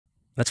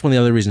That's one of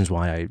the other reasons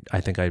why I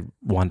think I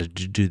wanted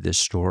to do this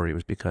story,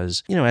 was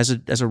because, you know, as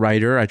a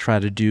writer, I try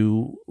to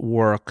do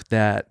work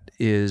that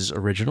is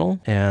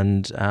original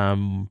and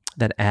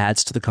that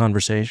adds to the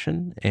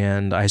conversation.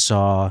 And I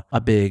saw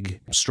a big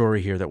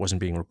story here that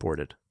wasn't being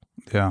reported.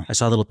 Yeah. I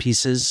saw little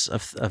pieces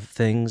of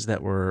things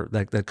that were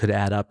that could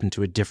add up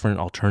into a different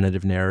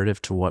alternative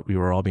narrative to what we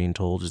were all being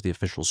told is the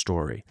official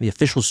story. The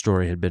official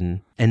story had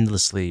been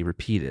endlessly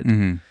repeated.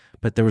 Mm-hmm.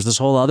 But there was this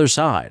whole other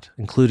side,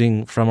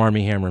 including from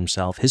Armie Hammer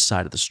himself, his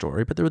side of the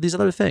story. But there were these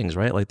other things,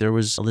 right? Like there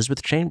was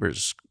Elizabeth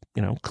Chambers,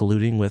 you know,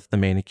 colluding with the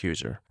main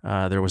accuser.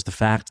 There was the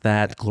fact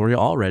that Gloria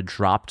Allred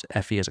dropped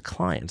Effie as a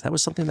client. That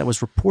was something that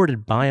was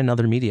reported by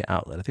another media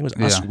outlet. I think it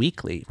was Us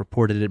Weekly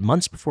reported it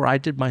months before I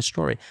did my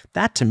story.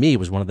 That, to me,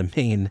 was one of the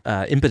main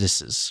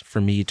impetuses for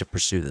me to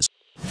pursue this.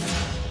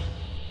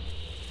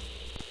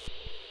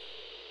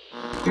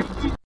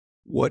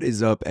 What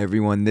is up,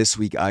 everyone? This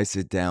week I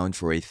sit down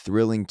for a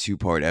thrilling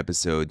two-part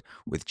episode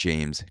with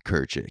James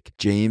Kirchick.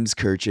 James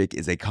Kirchick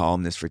is a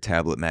columnist for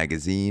Tablet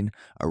Magazine,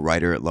 a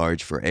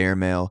writer-at-large for Air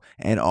Mail,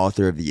 and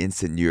author of the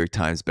instant New York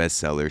Times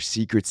bestseller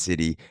Secret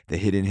City: The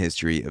Hidden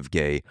History of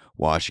Gay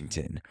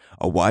Washington.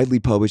 A widely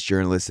published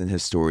journalist and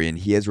historian,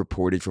 he has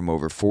reported from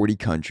over 40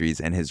 countries,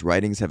 and his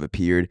writings have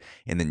appeared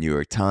in the New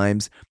York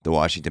Times, the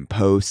Washington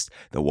Post,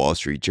 the Wall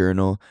Street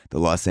Journal, the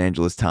Los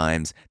Angeles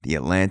Times, the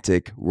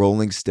Atlantic,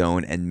 Rolling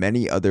Stone, and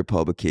many other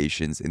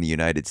publications in the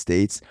United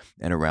States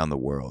and around the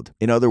world.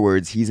 In other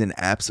words, he's an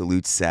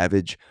absolute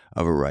savage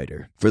of a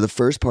writer. For the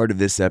first part of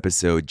this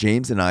episode,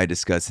 James and I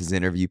discuss his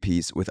interview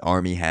piece with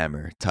Armie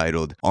Hammer,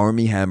 titled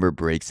Armie Hammer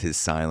Breaks His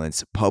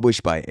Silence,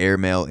 published by Air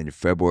Mail in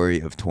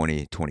February of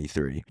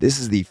 2023. This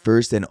is the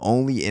first and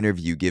only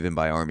interview given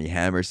by Armie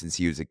Hammer since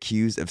he was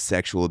accused of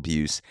sexual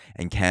abuse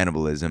and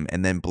cannibalism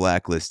and then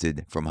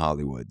blacklisted from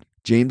Hollywood.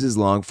 James's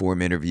long-form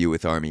interview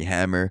with Armie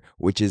Hammer,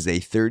 which is a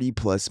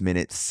 30-plus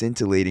minute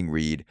scintillating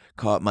read,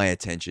 caught my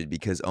attention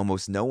because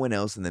almost no one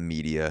else in the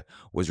media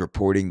was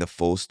reporting the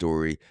full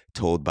story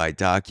told by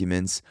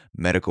documents,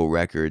 medical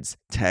records,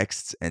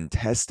 texts, and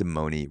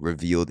testimony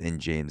revealed in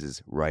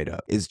James's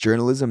write-up. Is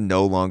journalism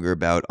no longer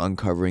about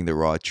uncovering the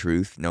raw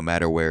truth, no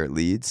matter where it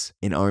leads?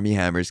 In Armie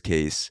Hammer's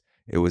case,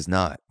 it was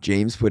not.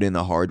 James put in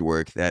the hard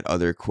work that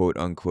other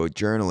quote-unquote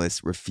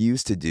journalists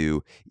refused to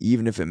do,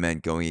 even if it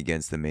meant going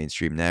against the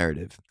mainstream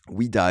narrative.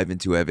 We dive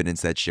into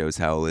evidence that shows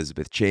how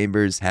Elizabeth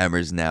Chambers,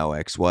 Hammer's now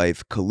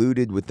ex-wife,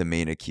 colluded with the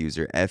main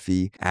accuser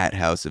Effie at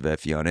House of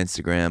Effie on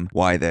Instagram,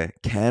 why the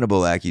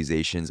cannibal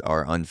accusations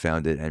are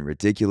unfounded and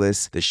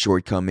ridiculous, the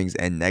shortcomings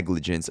and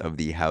negligence of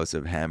the House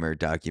of Hammer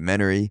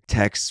documentary,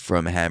 texts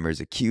from Hammer's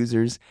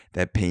accusers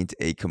that paint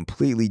a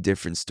completely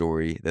different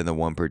story than the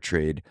one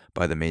portrayed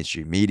by the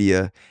mainstream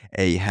media,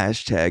 a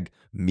hashtag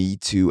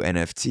MeToo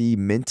NFT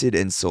minted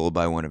and sold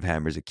by one of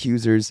Hammer's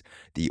accusers,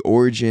 the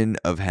origin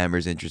of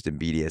Hammer's interest in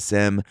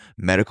BDSM,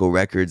 medical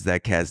records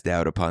that cast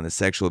doubt upon the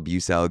sexual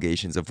abuse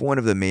allegations of one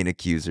of the main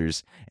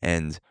accusers,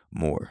 and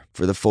more.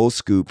 For the full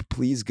scoop,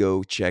 please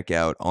go check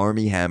out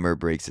Armie Hammer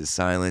Breaks His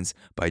Silence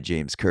by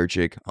James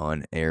Kirchick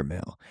on Air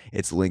Mail.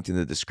 It's linked in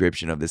the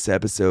description of this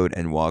episode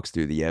and walks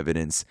through the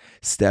evidence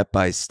step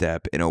by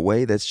step in a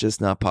way that's just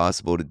not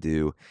possible to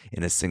do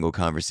in a single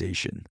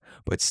conversation.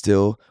 But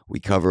still, we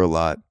cover a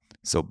lot,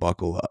 so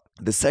buckle up.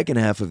 The second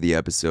half of the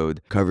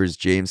episode covers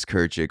James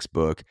Kirchick's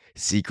book,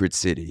 Secret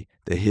City: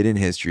 The Hidden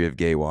History of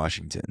Gay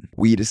Washington.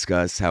 We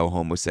discuss how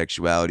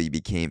homosexuality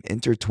became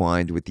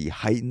intertwined with the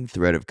heightened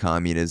threat of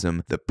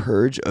communism, the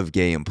purge of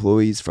gay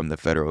employees from the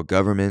federal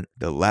government,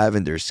 the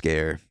Lavender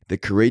Scare, the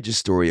courageous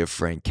story of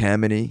Frank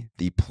Kameny,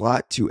 the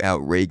plot to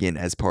out Reagan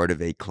as part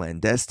of a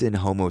clandestine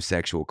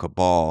homosexual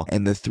cabal,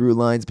 and the through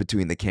lines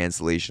between the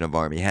cancellation of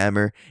Armie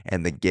Hammer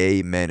and the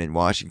gay men in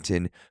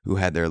Washington who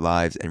had their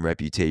lives and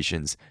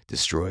reputations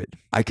destroyed.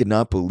 I could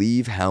not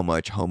believe how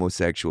much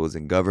homosexuals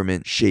in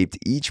government shaped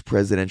each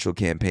presidential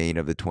campaign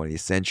of the 20th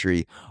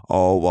century,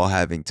 all while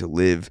having to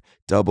live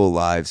double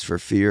lives for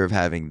fear of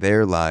having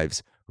their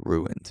lives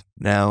ruined.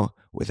 Now,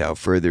 without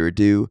further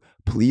ado,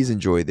 please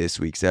enjoy this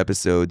week's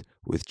episode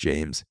with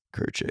James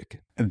Kirchick.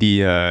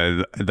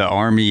 The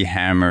Armie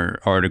Hammer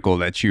article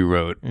that you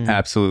wrote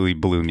absolutely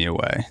blew me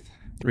away.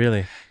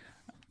 Really?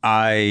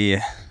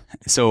 I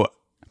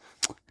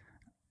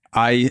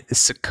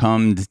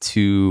succumbed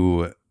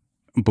to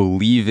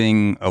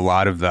believing a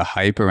lot of the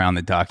hype around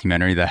the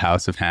documentary The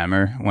House of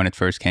Hammer when it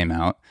first came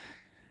out.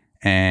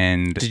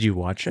 And did you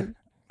watch it?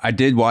 I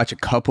did watch a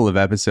couple of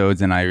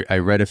episodes, and I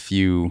read a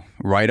few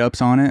write-ups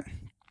on it.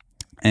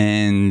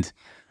 And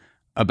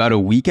about a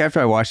week after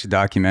I watched the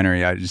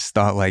documentary, I just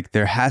thought, like,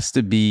 there has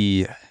to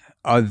be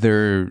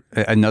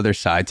another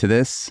side to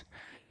this.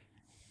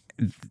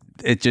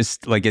 It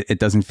just, like, it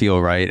doesn't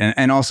feel right.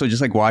 And also,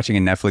 just like watching a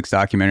Netflix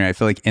documentary, I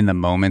feel like in the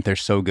moment they're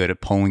so good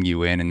at pulling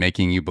you in and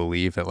making you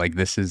believe that, like,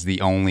 this is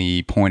the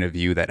only point of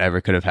view that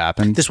ever could have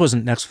happened. This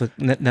wasn't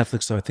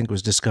Netflix though. I think it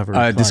was Discovery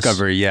Plus.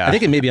 Discovery, yeah. I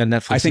think it may be on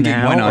Netflix. I think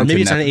now, it went on, or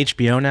maybe it's on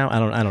HBO now.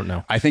 I don't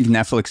know. I think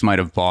Netflix might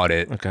have bought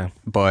it. Okay,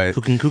 but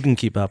who can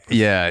keep up?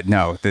 Yeah,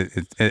 no,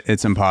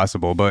 it's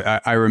impossible.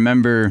 But I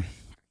remember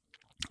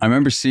I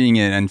remember seeing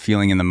it and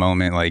feeling in the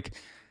moment like,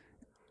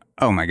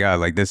 oh my God,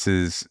 like this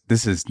is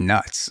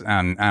nuts.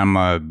 I'm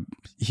a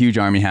huge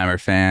Armie Hammer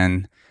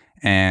fan,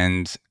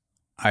 and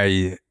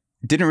I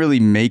didn't really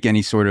make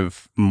any sort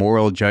of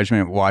moral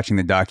judgment watching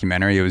the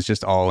documentary. It was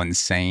just all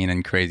insane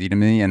and crazy to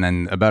me. And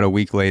then about a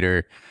week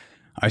later,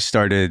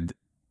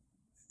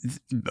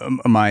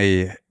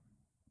 my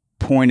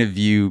point of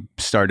view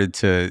started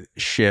to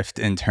shift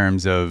in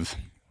terms of,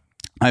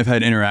 I've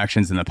had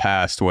interactions in the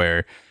past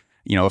where,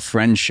 you know, a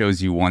friend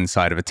shows you one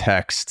side of a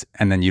text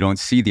and then you don't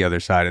see the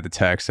other side of the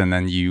text. And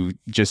then you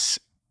just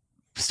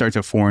start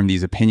to form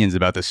these opinions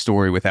about the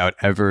story without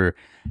ever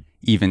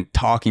even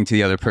talking to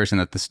the other person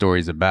that the story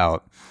is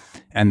about.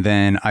 And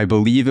then I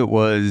believe it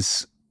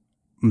was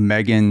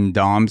Megan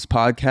Dom's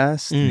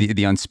podcast,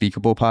 the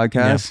Unspeakable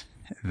podcast,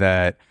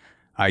 that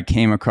I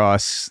came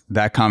across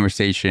that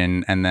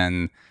conversation and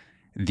then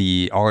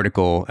the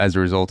article as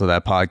a result of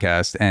that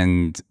podcast.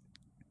 And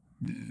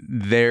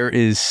there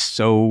is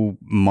so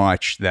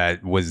much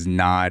that was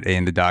not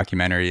in the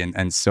documentary,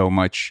 and so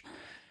much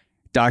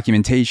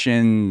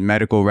documentation,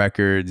 medical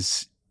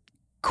records,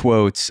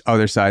 quotes,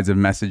 other sides of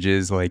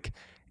messages. Like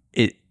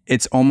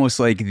it's almost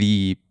like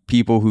the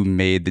people who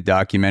made the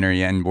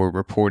documentary and were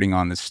reporting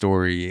on the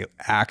story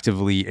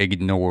actively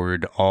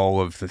ignored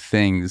all of the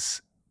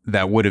things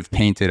that would have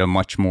painted a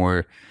much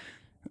more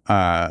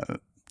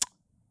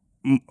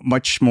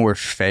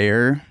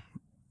fair,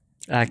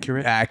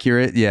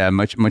 accurate, yeah,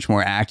 much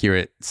more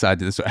accurate side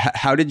to this.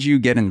 How did you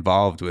get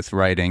involved with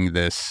writing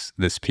this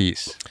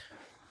piece?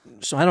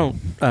 So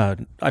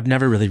I've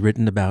never really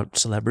written about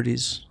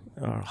celebrities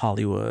or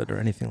Hollywood or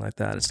anything like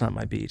that. It's not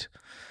my beat.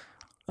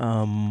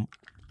 But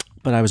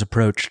I was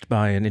approached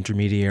by an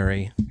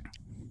intermediary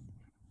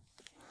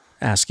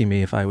asking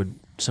me if I would,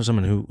 so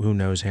someone who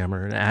knows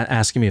Hammer, and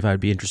asking me if I would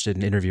be interested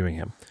in interviewing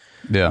him.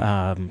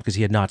 Yeah. Because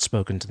he had not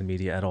spoken to the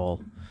media at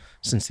all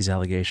since these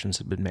allegations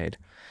had been made.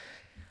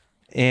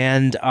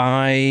 And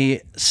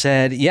I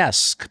said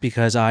yes,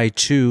 because I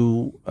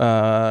too,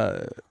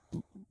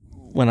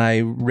 when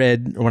I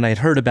had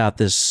heard about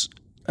these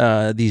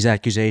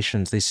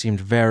accusations, they seemed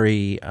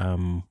very,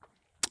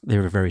 they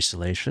were very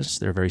salacious,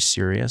 they were very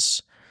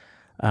serious,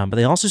 but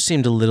they also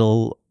seemed a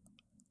little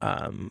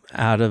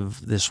out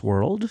of this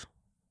world.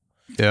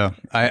 Yeah,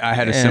 I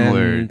had a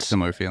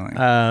similar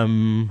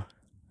feeling.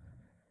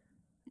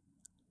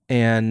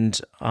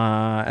 And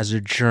as a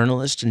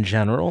journalist in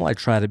general, I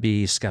try to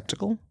be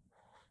skeptical.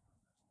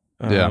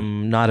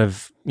 Not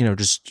of,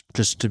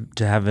 just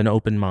to have an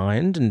open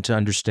mind and to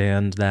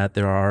understand that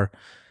there are,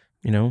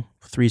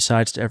 three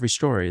sides to every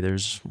story.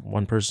 There's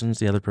one person's,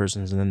 the other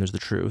person's, and then there's the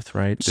truth,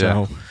 right?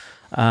 Yeah.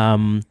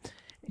 So,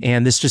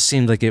 and this just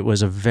seemed like it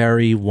was a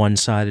very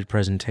one-sided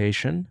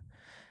presentation.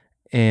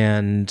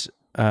 And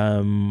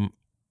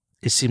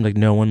it seemed like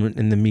no one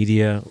in the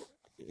media,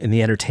 in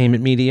the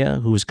entertainment media,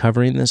 who was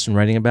covering this and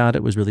writing about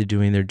it was really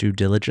doing their due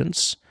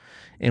diligence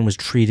and was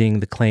treating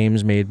the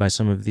claims made by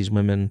some of these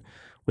women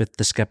with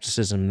the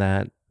skepticism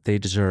that they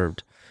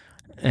deserved.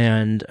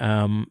 And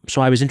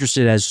so I was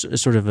interested as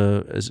sort of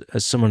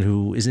as someone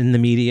who is in the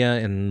media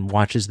and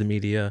watches the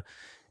media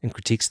and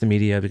critiques the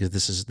media, because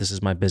this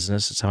is my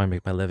business. It's how I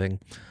make my living.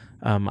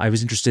 I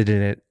was interested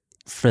in it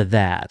for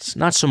that,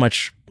 not so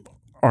much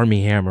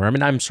Armie Hammer. I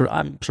mean, I'm sort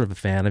of a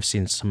fan. I've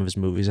seen some of his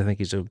movies. I think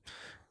he's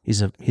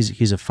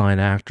a fine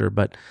actor,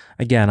 but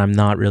again, I'm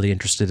not really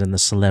interested in the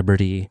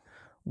celebrity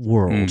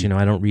world.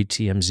 I don't read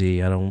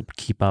TMZ. I don't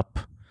keep up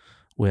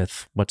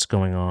with what's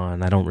going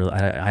on.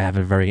 I have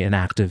a very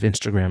inactive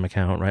Instagram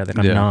account, right?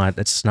 Like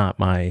it's not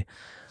my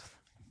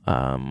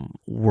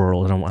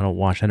world. I don't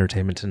watch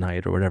Entertainment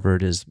Tonight or whatever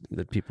it is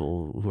that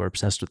people who are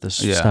obsessed with this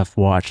stuff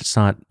watch. It's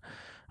not,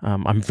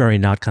 I'm very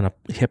not kind of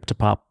hip to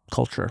pop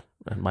culture.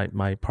 And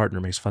my partner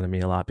makes fun of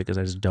me a lot because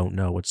I just don't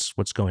know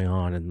what's going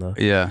on in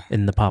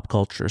the pop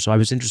culture. So I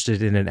was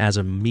interested in it as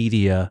a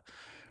media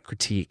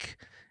critique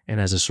and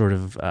as a sort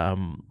of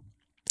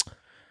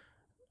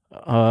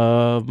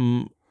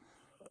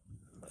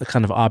a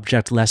kind of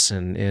object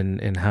lesson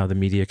in how the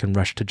media can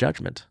rush to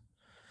judgment.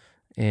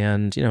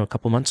 And, a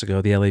couple months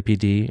ago, the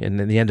LAPD,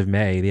 and in the end of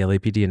May, the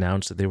LAPD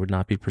announced that they would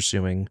not be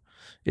pursuing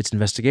its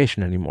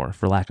investigation anymore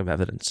for lack of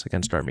evidence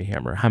against Armie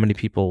Hammer. How many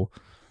people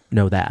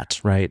know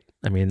that, right?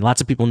 I mean, lots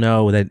of people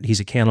know that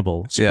he's a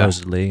cannibal,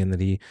 supposedly, and that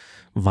he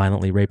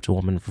violently raped a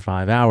woman for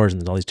 5 hours,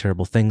 and there's all these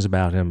terrible things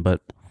about him.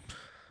 But,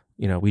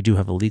 we do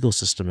have a legal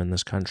system in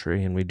this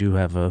country, and we do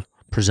have a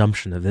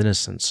presumption of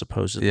innocence,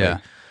 supposedly. Yeah.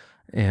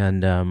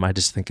 And I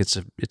just think it's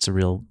a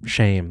real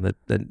shame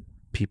that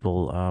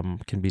people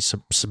can be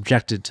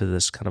subjected to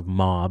this kind of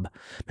mob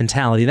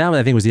mentality. That,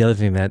 I think, was the other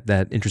thing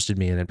that interested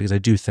me in it, because I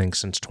do think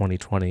since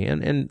 2020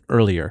 and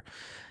earlier,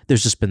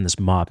 there's just been this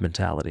mob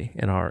mentality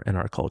in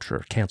our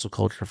culture, cancel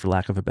culture, for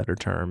lack of a better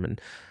term, and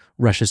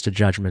rushes to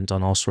judgment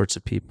on all sorts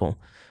of people,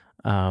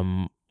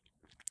 and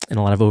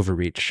a lot of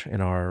overreach in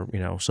our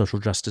social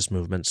justice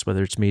movements,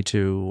 whether it's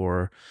MeToo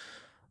or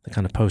the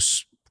kind of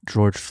post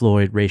George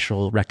Floyd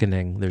racial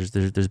reckoning. There's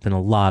been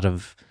a lot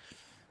of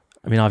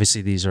I mean,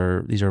 obviously these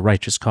are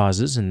righteous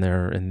causes, and they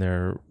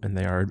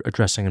are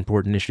addressing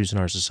important issues in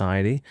our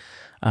society.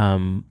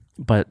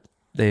 But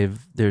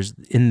there's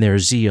in their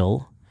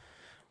zeal,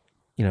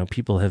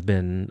 people have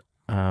been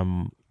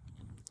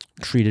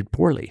treated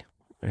poorly,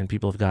 and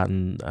people have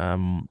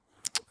gotten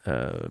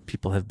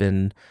people have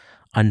been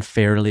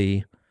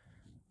unfairly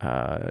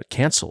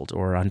canceled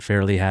or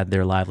unfairly had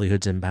their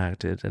livelihoods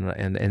impacted,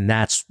 and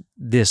that's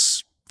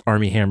this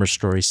Armie Hammer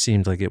story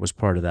seemed like it was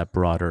part of that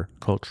broader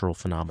cultural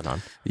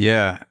phenomenon.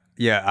 Yeah.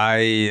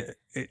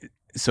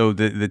 So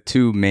the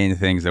two main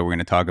things that we're going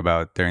to talk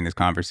about during this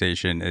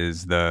conversation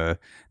is the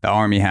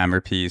Armie Hammer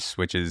piece,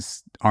 which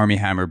is Armie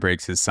Hammer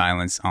breaks his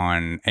silence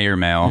on Air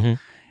Mail,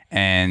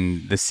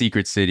 and the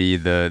Secret City,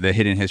 the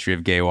hidden history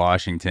of gay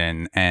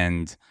Washington.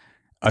 And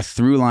a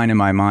through line in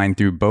my mind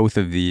through both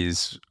of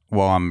these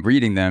while I'm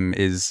reading them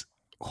is,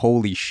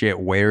 holy shit,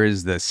 where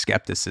is the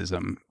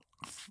skepticism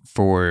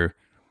for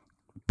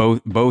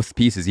both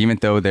pieces, even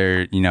though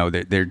they're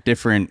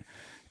different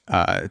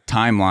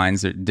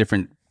timelines, they're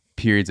different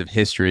periods of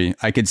history.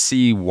 I could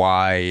see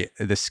why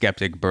the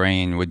skeptic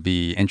brain would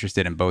be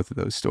interested in both of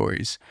those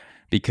stories,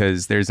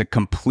 because there's a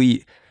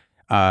complete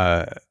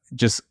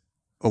just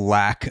a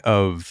lack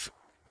of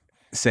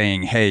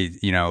saying, hey,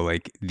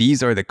 like,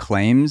 these are the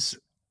claims,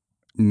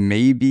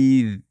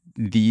 maybe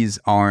these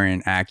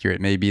aren't accurate,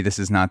 maybe this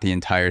is not the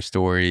entire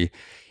story.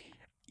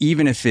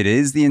 Even if it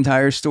is the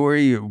entire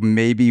story,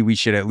 maybe we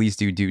should at least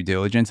do due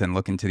diligence and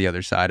look into the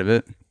other side of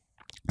it.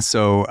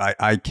 So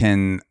I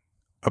can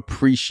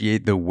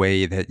appreciate the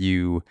way that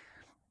you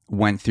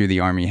went through the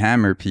Armie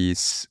Hammer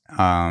piece,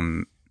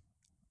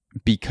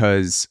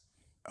 because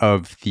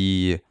of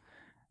the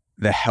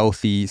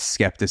healthy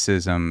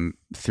skepticism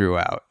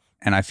throughout.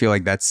 And I feel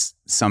like that's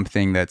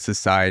something that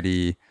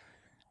society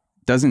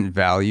doesn't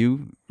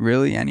value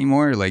really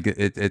anymore. Like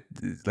it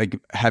like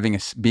having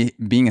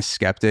being a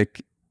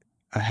skeptic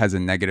has a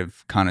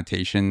negative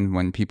connotation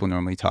when people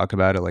normally talk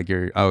about it, like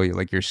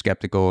you're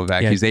skeptical of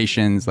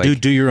accusations. Yeah,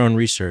 like do your own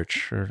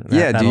research. Do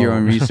your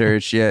own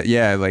research.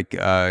 Yeah. Like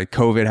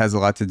COVID has a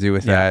lot to do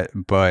with that.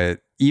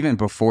 But even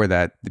before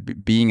that,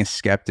 being a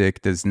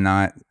skeptic does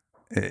not.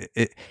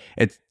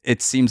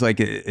 It seems like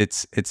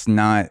it's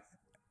not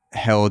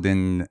held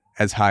in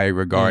as high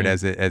regard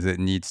as it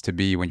needs to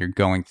be when you're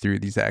going through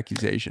these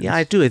accusations. Yeah,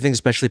 I do. I think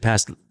especially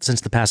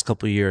since the past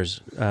couple of years,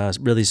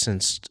 really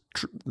since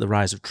the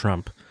rise of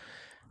Trump.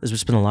 There's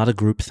just been a lot of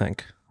groupthink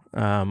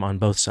on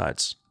both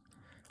sides.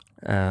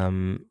 We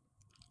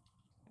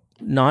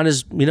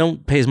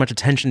don't pay as much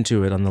attention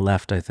to it on the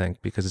left, I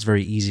think, because it's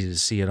very easy to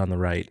see it on the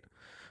right.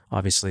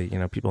 Obviously,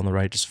 people on the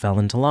right just fell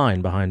into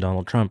line behind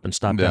Donald Trump and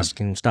stopped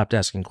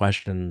asking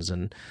questions,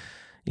 and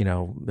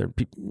there are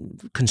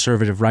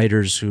conservative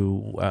writers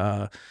who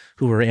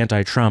were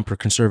anti-Trump or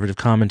conservative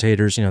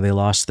commentators. They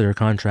lost their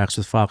contracts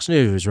with Fox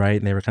News, right,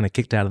 and they were kind of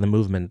kicked out of the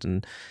movement,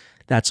 and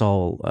that's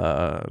all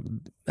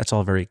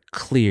very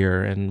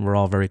clear, and we're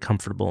all very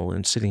comfortable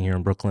in sitting here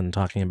in Brooklyn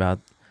talking about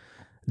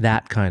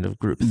that kind of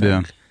groupthink.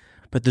 Yeah.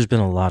 But there's been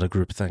a lot of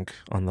groupthink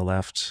on the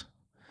left,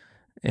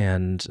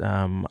 and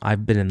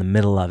I've been in the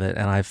middle of it,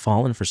 and I've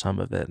fallen for some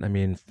of it. I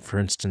mean, for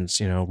instance,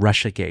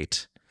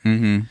 Russiagate.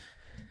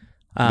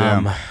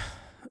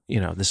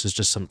 This is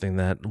just something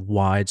that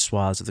wide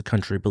swaths of the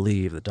country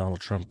believe, that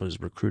Donald Trump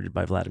was recruited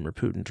by Vladimir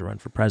Putin to run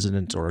for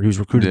president, or he was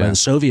recruited by the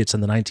Soviets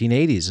in the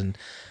 1980s, and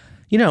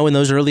in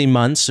those early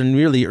months and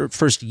really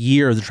first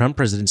year of the Trump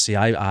presidency,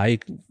 I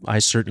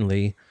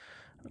certainly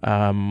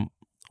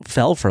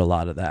fell for a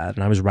lot of that.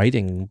 And I was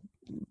writing,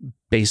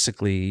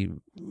 basically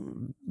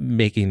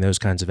making those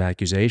kinds of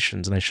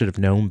accusations, and I should have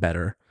known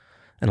better.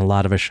 And a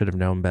lot of us should have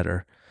known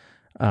better.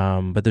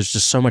 But there's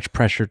just so much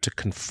pressure to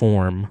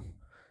conform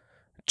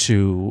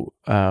to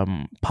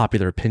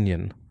popular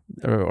opinion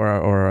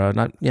or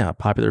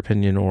popular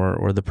opinion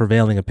or the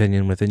prevailing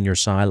opinion within your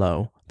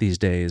silo these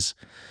days.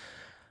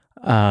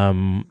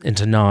 And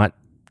to not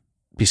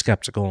be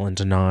skeptical and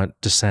to not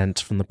dissent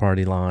from the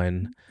party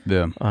line,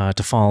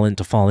 to fall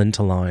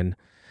into line.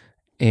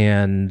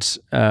 And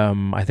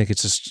I think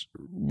it's just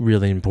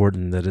really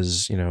important that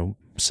as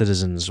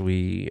citizens,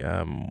 we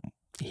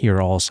hear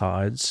all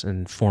sides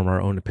and form our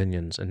own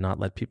opinions and not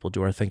let people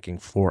do our thinking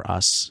for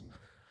us.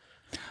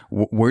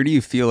 Where do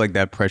you feel like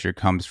that pressure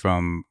comes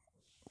from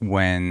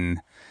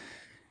when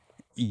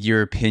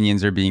your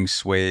opinions are being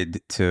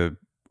swayed to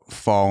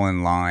fall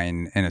in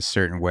line in a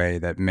certain way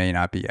that may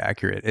not be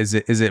accurate? Is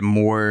it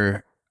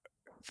more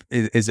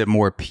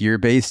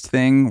peer-based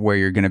thing where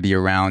you're going to be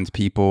around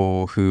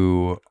people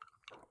who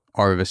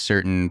are of a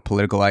certain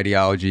political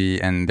ideology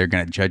and they're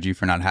going to judge you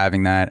for not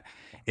having that?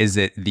 Is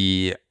it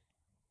the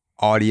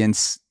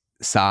audience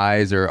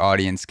size or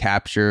audience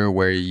capture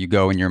where you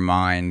go in your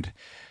mind,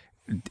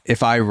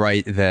 if I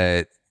write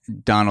that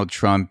Donald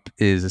Trump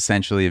is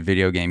essentially a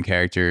video game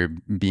character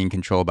being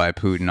controlled by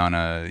Putin on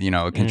a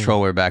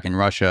controller back in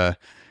Russia,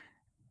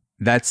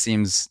 that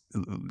seems,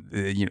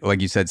 like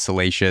you said,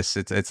 salacious.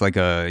 It's like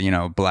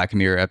a Black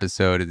Mirror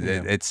episode.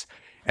 It's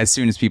as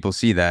soon as people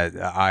see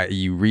that,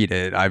 you read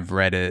it, I've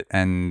read it,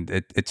 and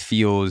it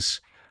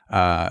feels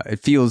it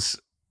feels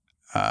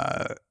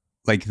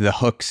like the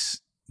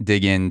hooks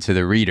dig into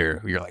the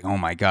reader. You're like, oh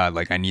my God,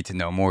 like I need to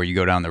know more. You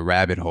go down the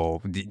rabbit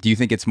hole. Do you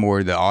think it's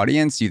more the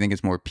audience? Do you think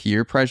it's more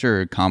peer pressure,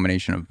 or a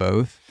combination of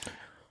both?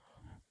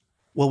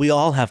 Well, we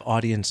all have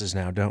audiences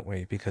now, don't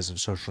we? Because of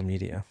social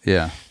media.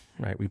 Yeah.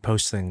 Right. We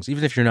post things,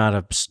 even if you're not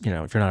a,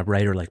 if you're not a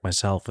writer like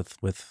myself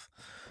with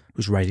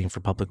who's writing for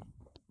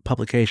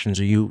publications,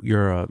 or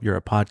you're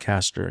a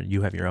podcaster,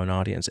 you have your own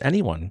audience.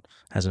 Anyone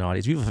has an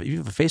audience. If you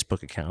have a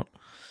Facebook account,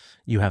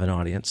 you have an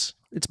audience.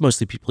 It's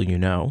mostly people you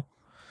know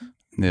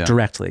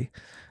directly.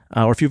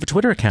 Or if you have a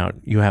Twitter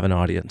account, you have an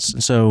audience.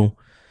 And so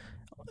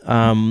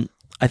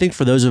I think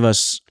for those of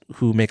us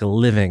who make a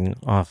living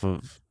off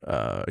of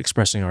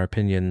expressing our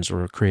opinions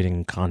or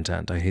creating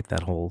content, I hate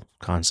that whole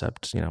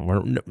concept.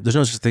 There's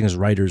no such thing as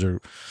writers or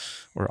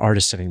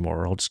artists anymore.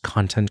 We're all just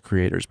content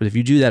creators. But if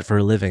you do that for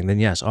a living, then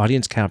yes,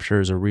 audience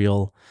capture is a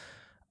real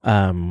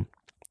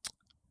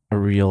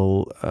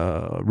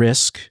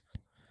risk.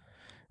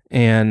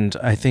 And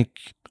I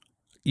think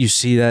you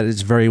see that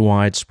it's very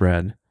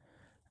widespread.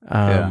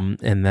 And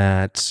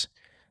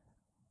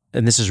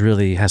this is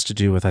really has to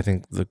do with, I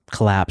think, the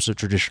collapse of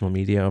traditional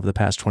media over the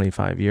past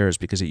 25 years,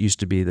 because it used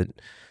to be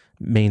that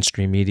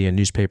mainstream media,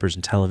 newspapers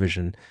and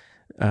television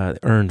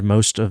earned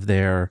most of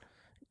their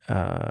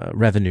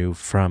revenue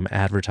from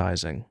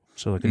advertising.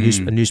 So like a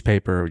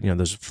newspaper,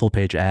 those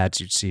full-page ads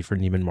you'd see for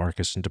Neiman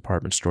Marcus and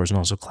department stores, and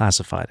also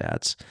classified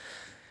ads.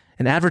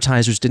 And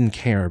advertisers didn't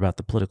care about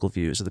the political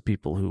views of the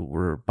people who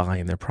were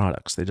buying their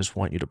products. They just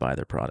want you to buy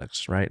their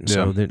products, right?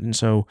 And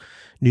so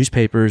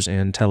newspapers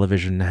and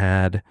television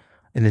had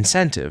an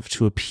incentive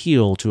to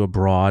appeal to a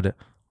broad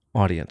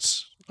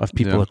audience of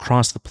people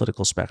across the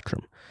political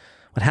spectrum.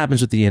 What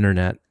happens with the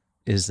internet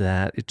is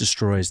that it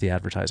destroys the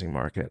advertising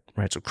market,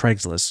 right? So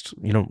Craigslist,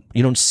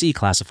 you don't see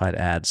classified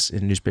ads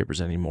in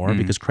newspapers anymore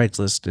because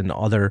Craigslist and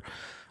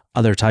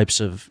other types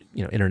of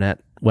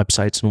internet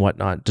websites and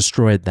whatnot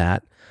destroyed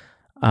that.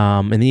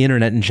 And the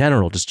internet in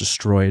general just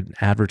destroyed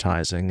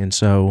advertising. And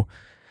so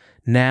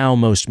now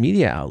most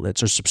media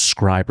outlets are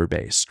subscriber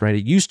based, right?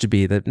 It used to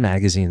be that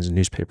magazines and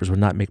newspapers would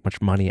not make much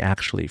money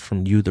actually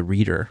from you, the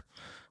reader,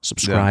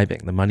 subscribing.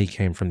 The money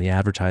came from the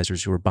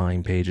advertisers who were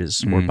buying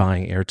pages or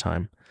buying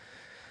airtime.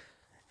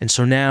 And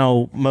so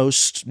now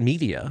most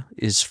media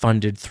is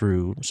funded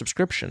through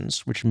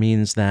subscriptions, which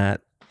means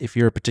that if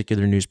you're a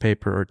particular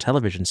newspaper or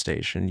television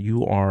station,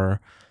 you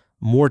are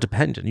more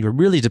dependent. You're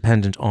really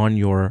dependent on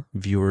your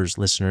viewers,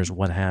 listeners,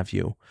 what have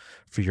you,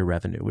 for your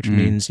revenue, which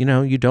means,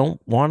 you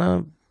don't want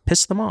to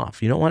piss them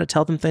off. You don't want to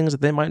tell them things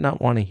that they might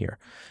not want to hear.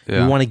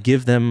 You want to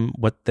give them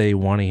what they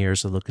want to hear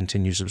so they'll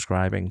continue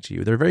subscribing to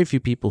you. There are very few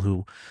people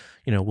who,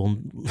 will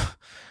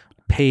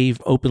pay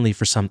openly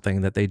for something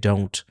that they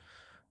don't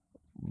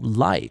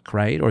like,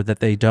 right? Or that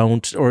they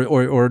don't,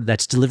 or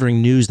that's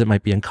delivering news that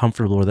might be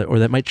uncomfortable, or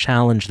that might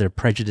challenge their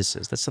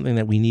prejudices. That's something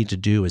that we need to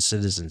do as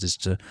citizens, is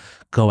to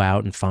go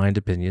out and find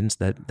opinions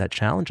that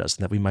challenge us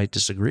and that we might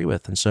disagree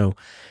with. And so,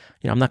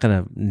 I'm not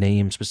going to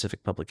name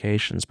specific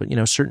publications, but,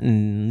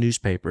 certain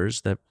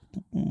newspapers that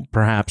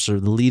perhaps are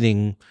the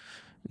leading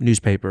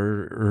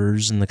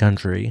newspapers in the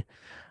country,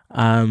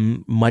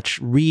 much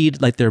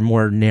read like they're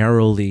more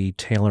narrowly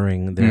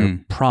tailoring their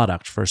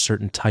product for a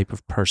certain type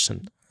of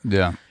person.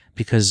 Yeah.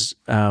 Because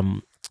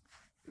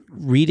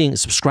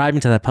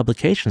subscribing to that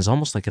publication is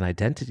almost like an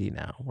identity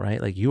now,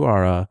 right? Like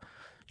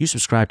you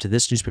subscribe to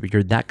this newspaper,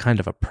 you're that kind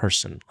of a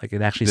person. Like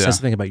it actually says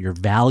something about your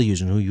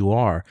values and who you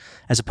are,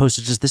 as opposed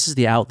to just, this is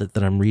the outlet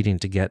that I'm reading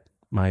to get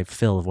my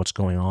fill of what's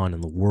going on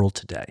in the world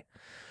today.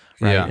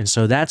 Right. Yeah. And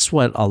so that's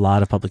what a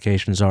lot of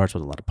publications are. It's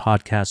what a lot of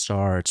podcasts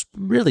are. It's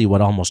really what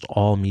almost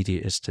all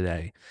media is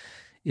today,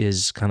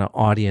 is kind of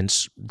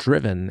audience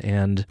driven.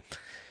 And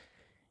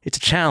it's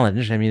a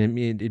challenge. I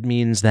mean, it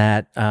means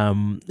that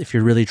if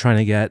you're really trying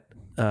to get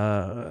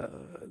a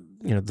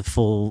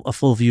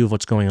full view of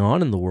what's going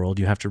on in the world,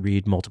 you have to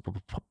read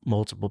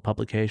multiple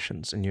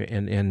publications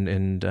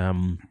and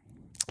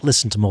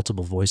listen to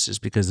multiple voices,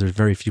 because there's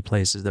very few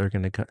places that are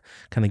going to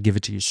kind of give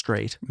it to you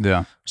straight,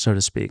 so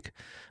to speak.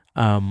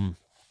 And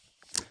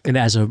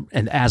as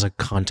a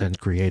content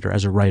creator,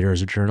 as a writer,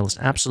 as a journalist,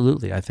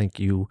 absolutely, I think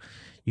you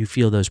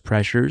feel those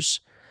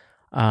pressures.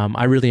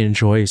 I really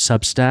enjoy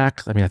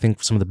Substack. I mean, I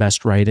think some of the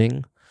best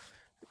writing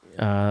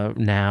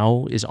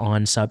now is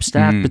on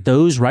Substack, but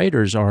those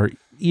writers are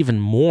even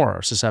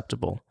more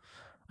susceptible,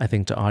 I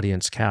think, to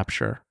audience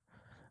capture,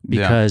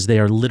 because they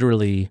are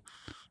literally,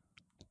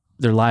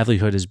 their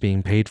livelihood is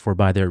being paid for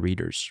by their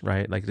readers,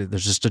 right? Like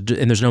there's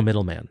there's no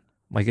middleman.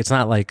 Like it's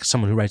not like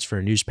someone who writes for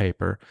a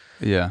newspaper.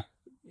 Yeah.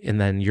 And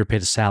then you're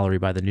paid a salary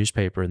by the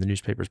newspaper, and the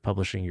newspaper's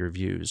publishing your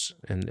views.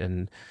 And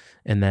then,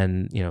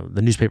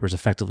 the newspaper is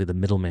effectively the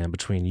middleman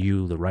between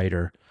you, the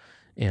writer,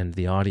 and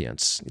the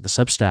audience. The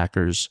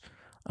Substackers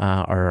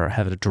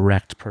have a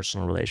direct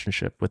personal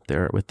relationship with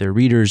their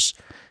readers.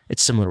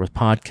 It's similar with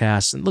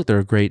podcasts. And look, there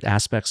are great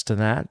aspects to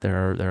that.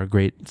 There are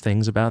great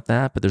things about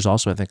that, but there's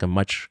also, I think, a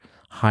much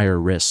higher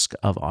risk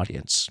of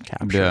audience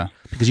capture. Yeah.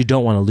 Because you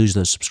don't want to lose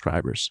those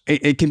subscribers.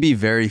 It can be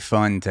very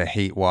fun to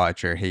hate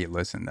watch or hate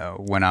listen, though,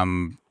 when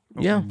I'm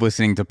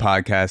listening to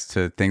podcasts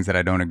to things that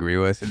I don't agree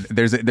with.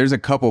 There's a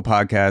couple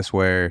podcasts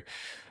where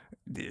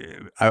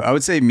I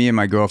would say me and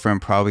my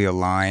girlfriend probably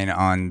align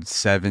on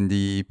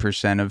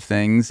 70% of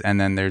things. And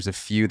then there's a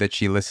few that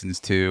she listens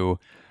to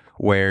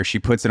where she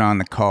puts it on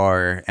the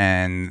car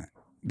and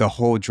the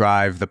whole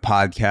drive, the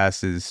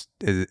podcast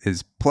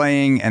is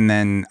playing. And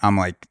then I'm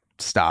like,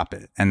 stop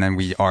it. And then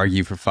we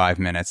argue for 5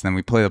 minutes. And then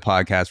we play the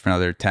podcast for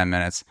another 10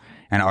 minutes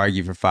and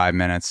argue for 5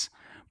 minutes.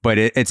 But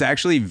it's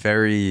actually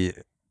very...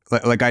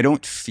 Like I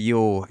don't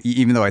feel,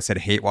 even though I said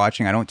hate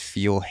watching, I don't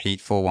feel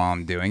hateful while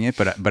I'm doing it.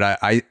 But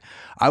I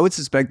would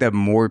suspect that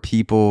more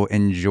people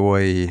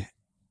enjoy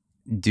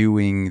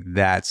doing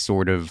that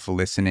sort of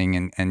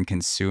listening and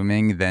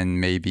consuming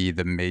than maybe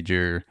the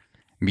major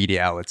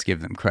media outlets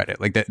give them credit.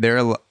 Like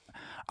that,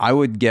 I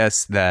would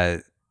guess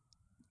that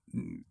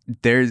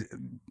there's.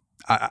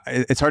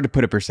 It's hard to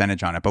put a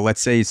percentage on it, but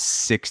let's say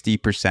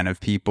 60% of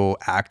people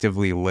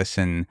actively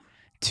listen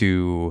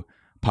to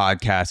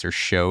podcasts or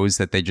shows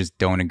that they just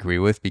don't agree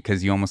with,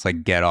 because you almost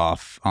like get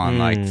off on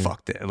like,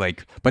 fuck it.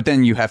 Like, but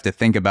then you have to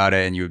think about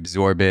it and you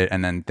absorb it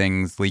and then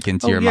things leak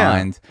into your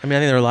mind. I mean, I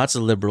think there are lots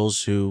of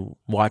liberals who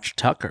watch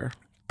Tucker,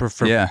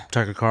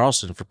 Tucker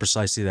Carlson for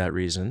precisely that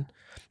reason.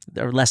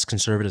 There are less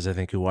conservatives, I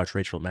think, who watch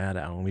Rachel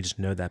Maddow, and we just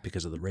know that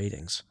because of the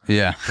ratings.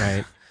 Yeah.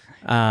 Right.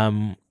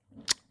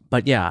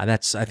 But yeah,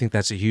 I think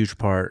that's a huge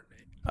part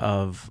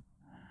of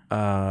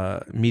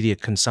media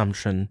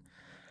consumption.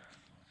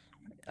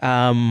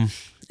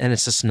 And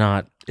it's just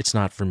not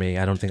for me.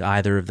 I don't think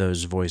either of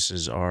those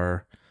voices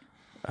are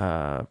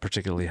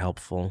particularly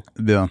helpful.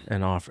 Yeah.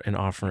 In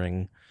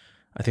offering.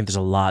 I think there's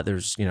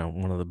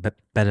one of the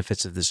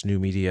benefits of this new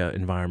media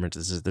environment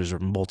is there's a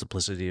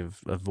multiplicity of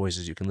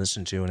voices you can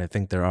listen to. And I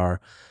think there are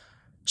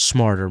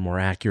smarter, more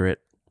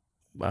accurate,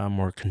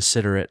 more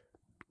considerate,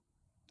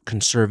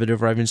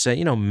 conservative, or I even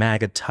say,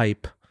 MAGA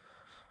type,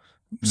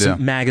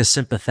 MAGA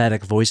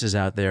sympathetic voices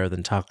out there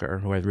than Tucker,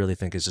 who I really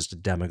think is just a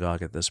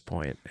demagogue at this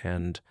point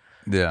and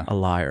a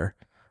liar.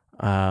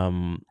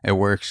 It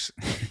works.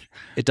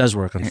 It does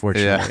work,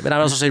 unfortunately. But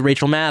I'd also say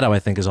Rachel Maddow, I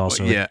think, is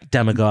also a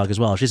demagogue as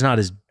well. She's not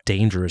as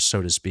dangerous,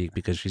 so to speak,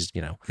 because she's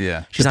not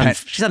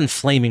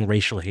inflaming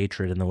racial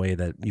hatred in the way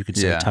that you could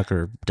say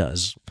Tucker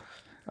does.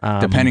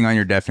 Depending on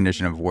your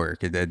definition of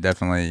work, it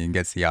definitely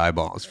gets the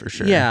eyeballs for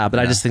sure. Yeah, but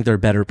I just think there are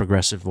better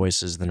progressive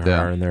voices than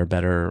her, and there are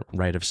better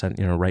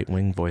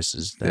right-wing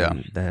voices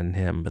than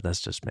him. But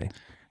that's just me.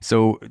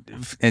 So,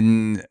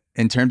 in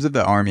terms of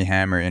the Armie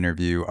Hammer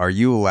interview, are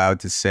you allowed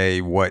to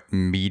say what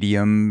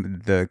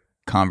medium the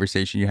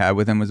conversation you had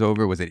with him was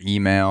over? Was it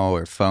email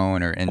or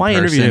phone or in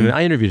person?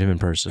 I interviewed him in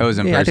person. Oh, it was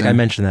in person? I think I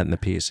mentioned that in the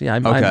piece. Yeah,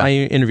 I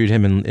interviewed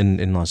him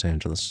in Los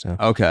Angeles. So.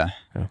 Okay.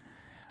 Yeah.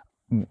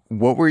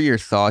 What were your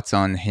thoughts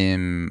on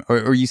him?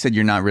 Or you said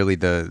you're not really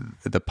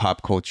the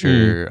pop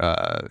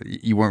culture.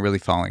 You weren't really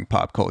following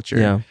pop culture.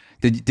 Yeah.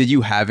 Did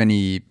you have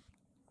any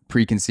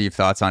preconceived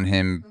thoughts on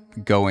him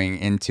going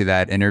into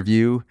that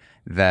interview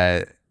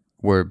that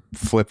were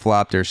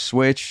flip-flopped or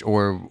switched,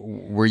 or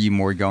were you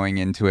more going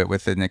into it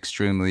with an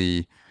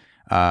extremely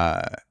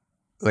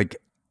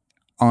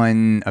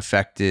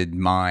unaffected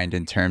mind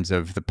in terms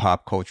of the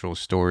pop cultural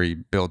story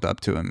built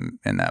up to him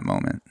in that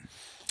moment?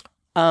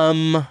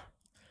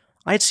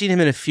 I had seen him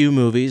in a few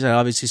movies. I'd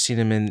obviously seen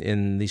him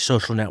in The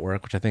Social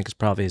Network, which I think is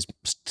probably,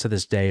 to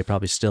this day,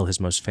 probably still his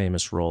most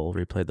famous role, where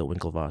he played the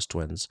Winklevoss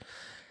twins.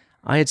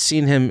 I had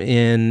seen him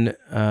in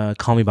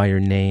Call Me By Your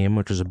Name,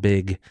 which was a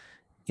big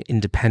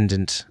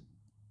independent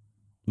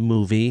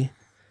movie.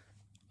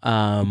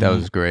 That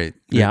was great.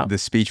 The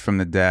speech from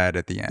the dad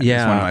at the end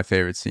is one of my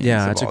favorite scenes.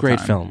 Yeah, it's a great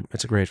film.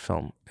 It's a great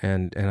film,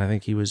 and I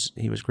think he was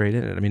great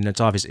in it. I mean,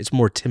 it's obvious it's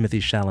more Timothée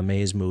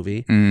Chalamet's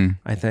movie,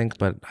 I think,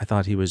 but I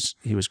thought he was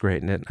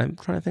great in it. I'm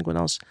trying to think what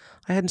else.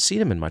 I hadn't seen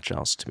him in much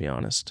else, to be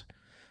honest.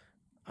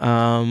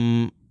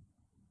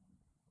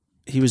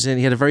 He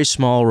had a very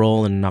small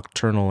role in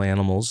Nocturnal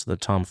Animals, the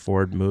Tom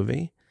Ford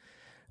movie.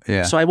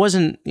 Yeah. So I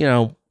wasn't,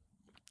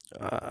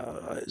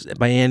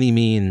 by any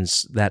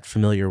means that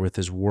familiar with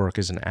his work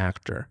as an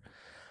actor.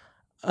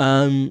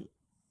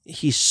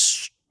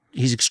 He's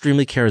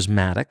extremely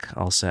charismatic,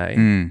 I'll say.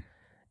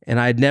 And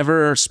I'd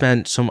never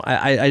spent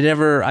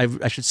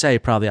I should say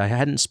probably I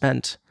hadn't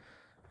spent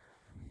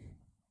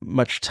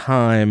much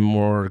time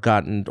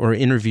or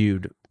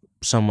interviewed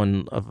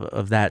someone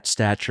of that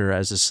stature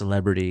as a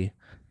celebrity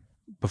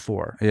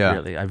before. Yeah.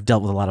 Really. I've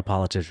dealt with a lot of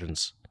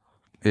politicians.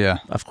 Yeah.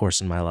 Of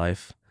course, in my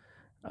life.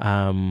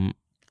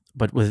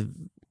 But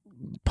with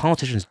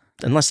politicians,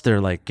 unless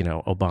they're like,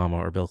 Obama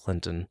or Bill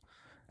Clinton,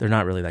 they're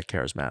not really that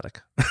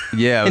charismatic.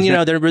 Yeah. And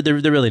they're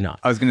really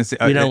not. I was going to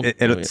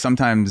say,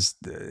 sometimes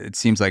it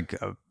seems like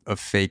a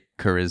fake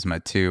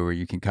charisma too, where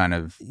you can kind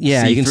of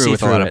see through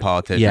with a lot of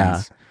politicians.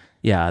 Yeah.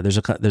 Yeah. There's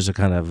a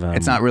kind of,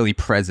 it's not really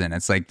present.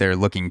 It's like they're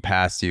looking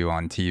past you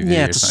on TV.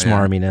 Yeah. It's a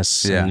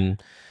smarminess. Yeah.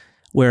 And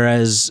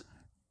whereas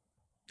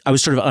I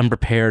was sort of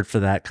unprepared for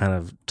that kind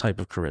of type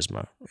of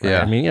charisma. Right?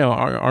 Yeah. I mean,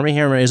 Armie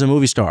Hammer is a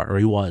movie star, or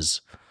he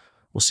was.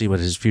 We'll see what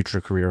his future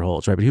career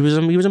holds, right? But he was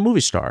a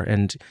movie star,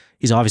 and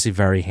he's obviously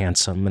very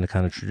handsome in a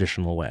kind of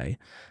traditional way.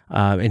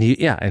 And he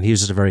was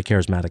just a very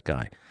charismatic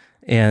guy.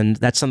 And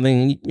that's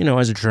something,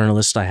 as a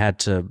journalist, I had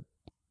to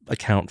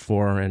account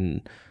for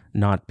and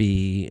not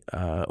be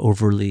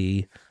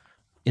overly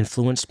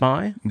influenced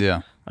by.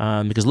 Yeah.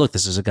 Because look,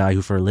 this is a guy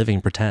who for a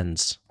living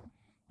pretends.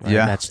 Right?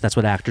 Yeah. That's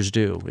what actors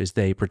do, is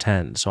they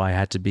pretend. So I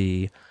had to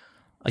be,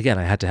 again,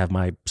 I had to have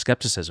my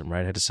skepticism,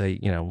 right? I had to say,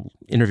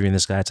 interviewing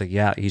this guy, it's like,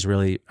 yeah, he's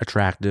really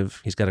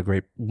attractive. He's got a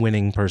great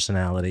winning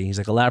personality. He's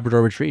like a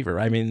Labrador Retriever.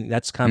 I mean,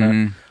 that's kind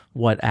of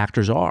what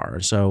actors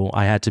are. So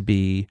I had to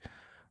be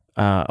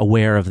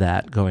aware of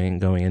that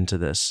going into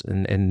this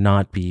and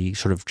not be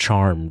sort of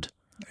charmed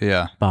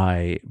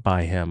by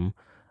him.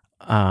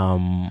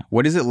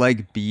 What is it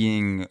like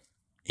being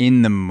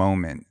in the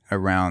moment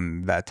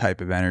around that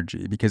type of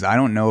energy? Because I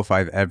don't know if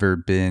I've ever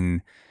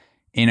been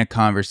in a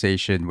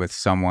conversation with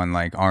someone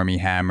like Armie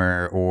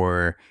Hammer,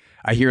 or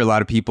I hear a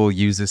lot of people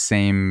use the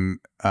same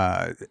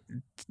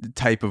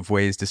type of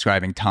ways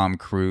describing Tom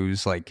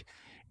Cruise. Like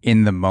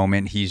in the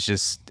moment, he's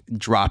just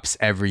drops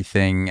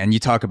everything. And you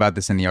talk about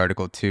this in the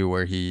article too,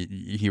 where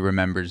he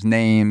remembers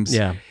names.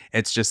 Yeah.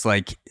 It's just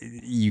like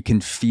you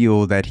can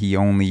feel that he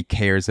only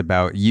cares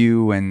about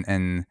you,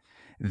 and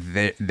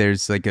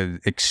there's like an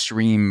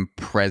extreme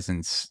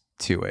presence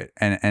to it.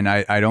 And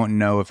I don't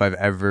know if I've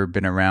ever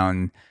been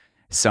around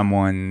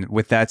someone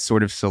with that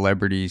sort of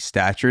celebrity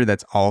stature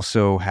that's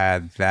also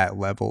had that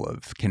level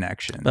of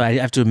connection. But I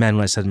have to amend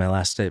what I said in my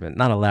last statement.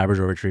 Not a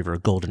Labrador Retriever, a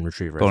Golden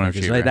Retriever. Golden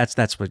Retriever. Right?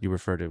 That's what you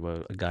refer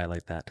to a guy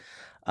like that.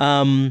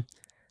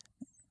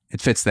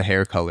 It fits the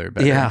hair color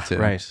better. Yeah, too.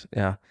 right.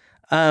 Yeah.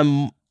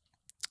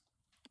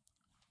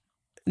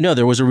 No,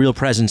 there was a real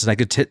presence, and I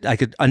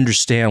could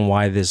understand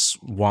why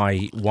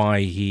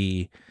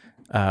he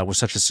was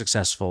such a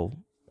successful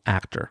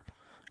actor.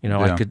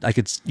 Yeah.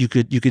 You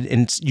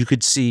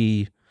could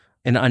see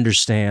and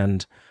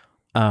understand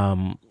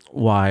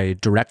why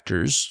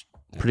directors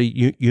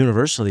pretty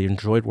universally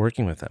enjoyed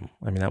working with him.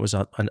 I mean, that was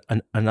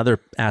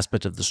another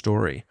aspect of the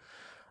story,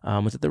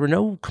 was that there were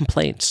no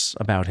complaints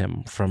about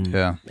him from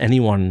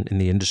anyone in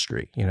the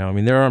industry. I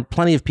mean, there are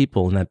plenty of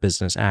people in that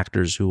business,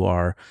 actors who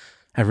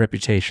have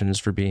reputations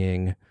for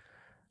being,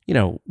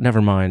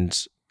 never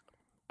mind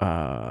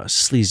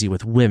sleazy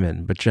with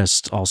women, but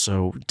just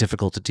also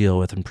difficult to deal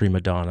with and prima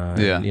donna,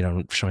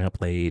 and, showing up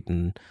late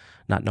and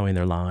not knowing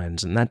their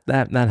lines, and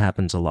that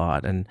happens a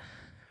lot. And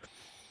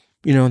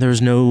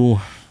there's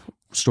no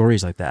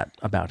stories like that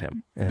about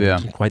him,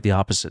 and quite the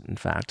opposite, in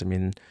fact. I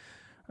mean,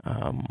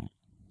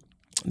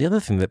 the other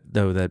thing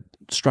that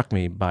struck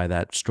me by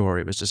that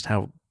story was just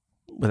how,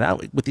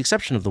 with the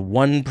exception of the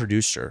one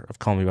producer of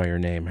Call Me by Your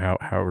Name,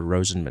 Howard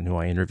Rosenman, who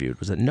I interviewed,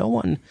 was that no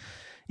one,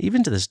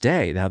 even to this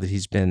day, now that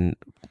he's been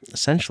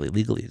essentially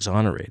legally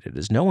exonerated,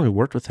 is no one who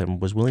worked with him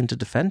was willing to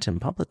defend him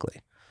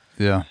publicly.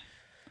 Yeah.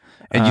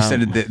 And you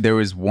said that there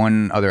was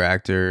one other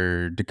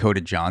actor,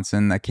 Dakota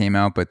Johnson, that came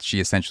out, but she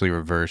essentially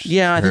reversed.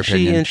 Yeah, I think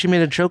opinion. she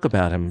made a joke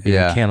about him being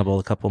a cannibal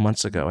a couple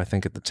months ago, I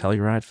think at the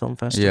Telluride Film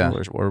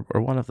Festival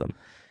or one of them.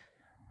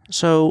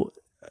 So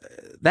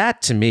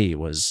that to me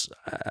was,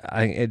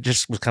 it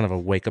just was kind of a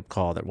wake-up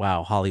call that,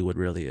 wow, Hollywood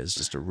really is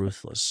just a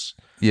ruthless.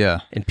 Yeah.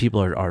 And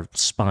people are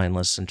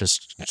spineless and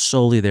just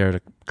solely there to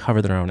cover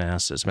their own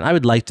asses. I mean, I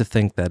would like to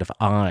think that if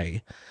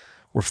I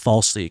were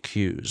falsely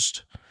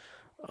accused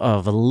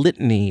of a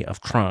litany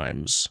of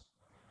crimes,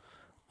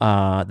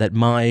 that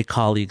my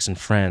colleagues and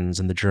friends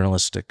in the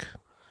journalistic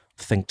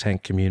think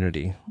tank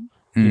community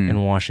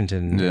in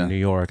Washington, and New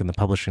York, and the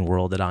publishing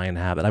world that I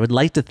inhabit, I would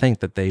like to think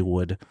that they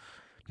would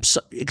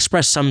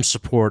express some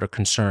support or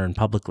concern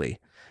publicly,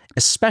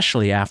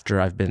 especially after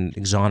I've been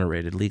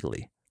exonerated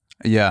legally.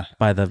 Yeah.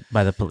 By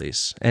the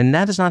police. And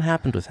that has not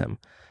happened with him.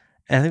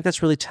 And I think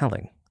that's really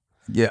telling.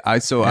 Yeah. I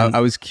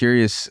was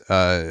curious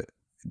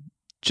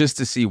just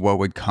to see what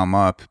would come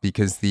up,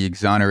 because the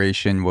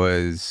exoneration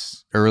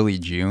was early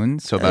June.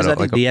 So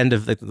about the end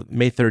of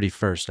May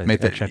 31st.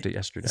 I checked it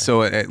yesterday.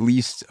 So at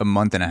least a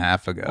month and a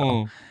half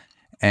ago.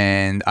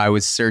 And I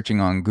was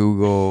searching on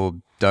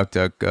Google,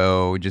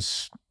 DuckDuckGo,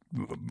 just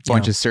a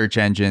bunch of search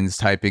engines,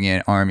 typing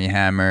in Armie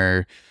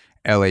Hammer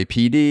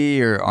LAPD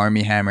or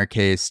Armie Hammer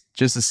case,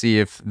 just to see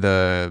if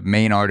the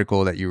main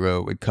article that you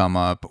wrote would come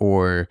up,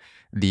 or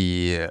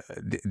the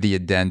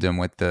addendum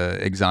with the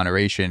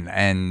exoneration,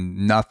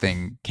 and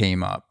nothing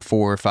came up.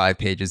 4 or 5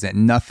 pages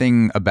and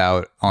nothing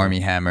about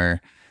Armie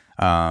Hammer.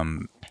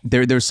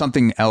 There's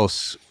something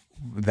else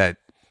that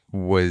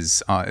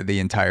was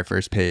the entire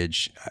first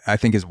page. I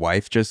think his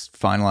wife just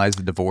finalized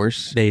the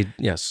divorce.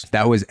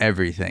 That was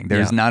everything.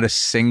 There's not a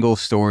single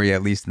story,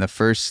 at least in the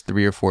first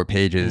 3 or 4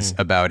 pages,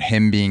 about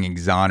him being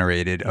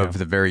exonerated of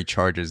the very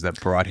charges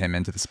that brought him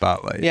into the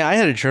spotlight. Yeah, I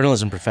had a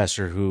journalism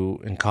professor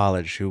in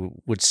college who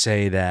would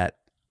say that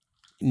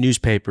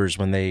newspapers,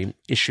 when they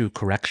issue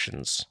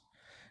corrections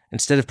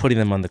instead of putting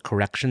them on the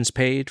corrections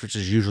page, which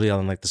is usually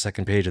on like the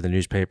second page of the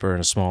newspaper in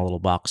a small little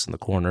box in the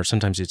corner,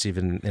 sometimes it's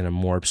even in a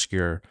more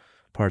obscure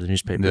part of the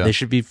newspaper. Yeah. They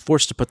should be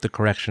forced to put the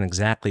correction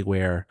exactly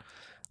where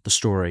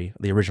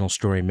the original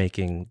story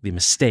making the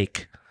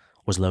mistake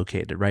was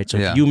located, right? So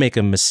if you make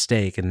a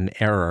mistake and an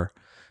error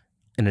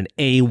in an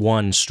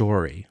A1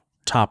 story,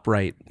 top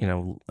right,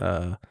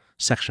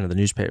 section of the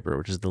newspaper,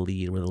 which is the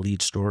lead, where the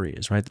lead story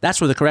is, right? That's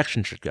where the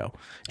correction should go.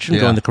 It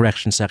shouldn't go in the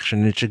correction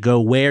section. It should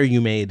go where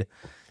you made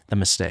the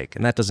mistake,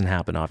 and that doesn't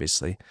happen,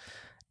 obviously.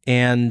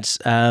 And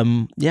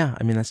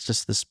that's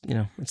just this,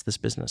 it's this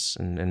business,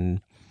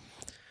 and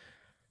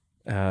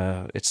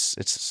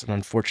it's an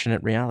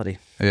unfortunate reality.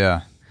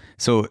 Yeah.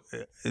 So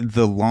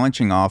the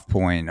launching off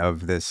point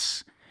of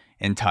this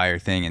entire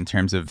thing in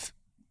terms of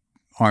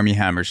Armie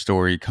Hammer's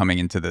story coming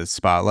into the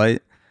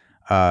spotlight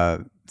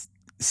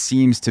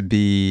seems to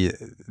be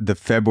the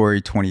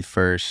February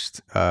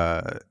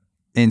 21st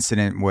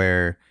incident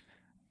where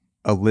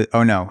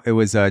it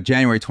was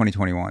January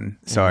 2021.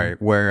 Sorry,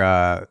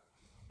 where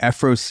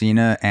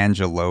Efrosina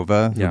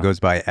Angelova, who goes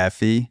by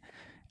Effie,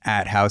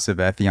 at House of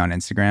Effie on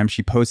Instagram,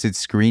 she posted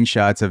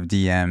screenshots of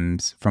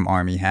DMs from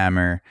Armie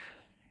Hammer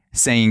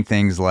saying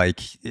things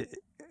like,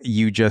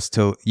 you just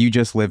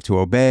live to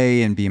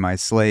obey and be my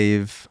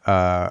slave.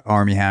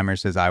 Armie Hammer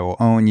says, I will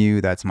own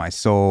you. That's my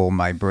soul,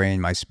 my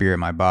brain, my spirit,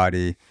 my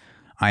body.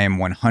 I am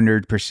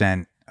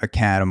 100% a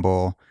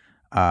cannibal.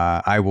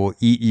 I will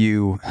eat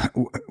you,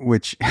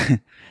 which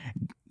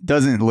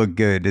doesn't look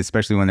good,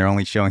 especially when they're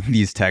only showing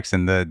these texts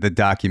in the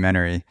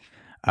documentary.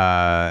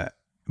 But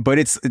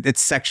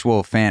it's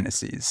sexual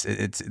fantasies.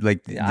 It's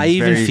like I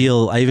even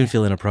feel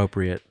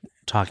inappropriate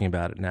talking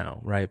about it now,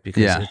 right?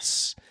 Because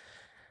it's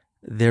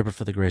there, but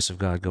for the grace of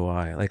God go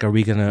I. Like, are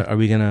we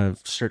gonna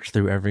search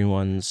through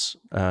everyone's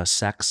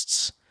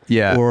sexts?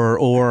 Yeah.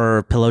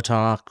 Or pillow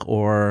talk,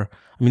 or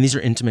I mean, these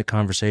are intimate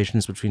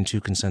conversations between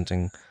two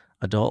consenting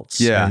adults.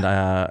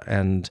 Yeah.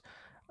 And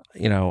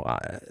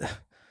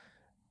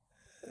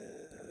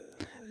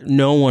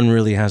no one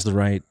really has the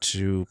right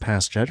to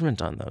pass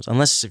judgment on those,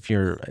 unless if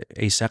you're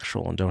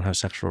asexual and don't have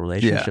sexual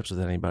relationships with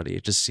anybody.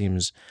 It just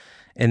seems,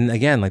 and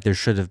again, like there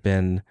should have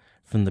been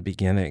from the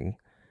beginning,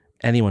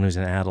 anyone who's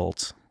an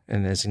adult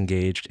and is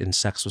engaged in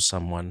sex with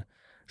someone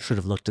should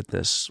have looked at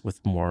this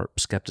with more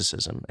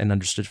skepticism and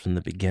understood from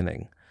the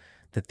beginning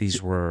that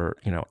these were,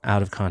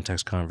 out of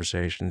context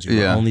conversations. You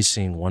were only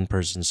seeing one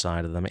person's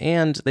side of them,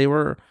 and they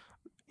were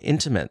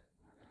intimate.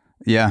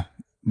 Yeah.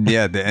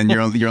 Yeah. And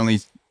you're only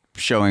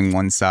showing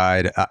one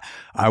side.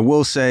 I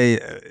will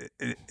say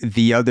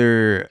the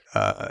other,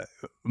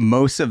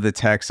 most of the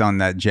text on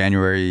that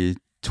January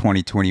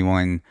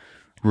 2021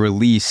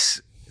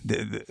 release,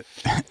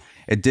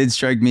 it did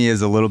strike me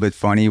as a little bit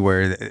funny,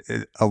 where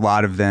a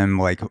lot of them,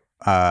 like,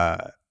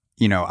 I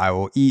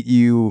will eat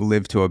you,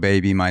 live to obey,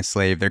 be my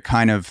slave. They're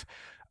kind of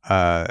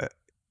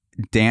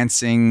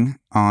dancing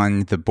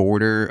on the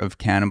border of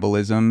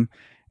cannibalism.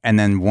 And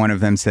then one of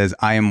them says,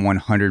 I am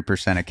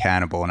 100% a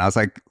cannibal. And I was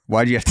like,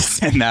 why'd you have to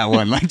send that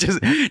one? Like,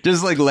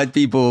 just like let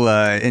people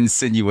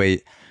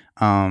insinuate.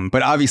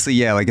 But obviously,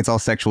 like it's all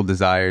sexual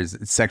desires,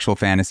 sexual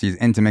fantasies,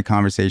 intimate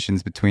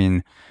conversations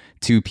between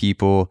two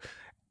people.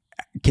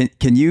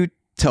 Can you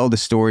tell the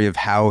story of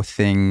how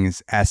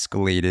things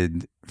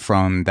escalated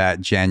from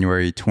that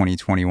January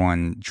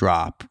 2021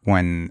 drop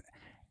when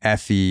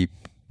Effie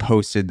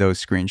posted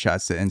those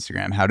screenshots to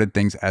Instagram? How did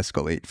things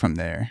escalate from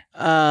there?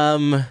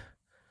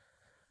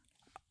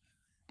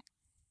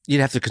 You'd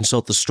have to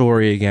consult the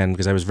story again,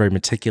 because I was very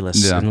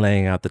meticulous in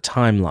laying out the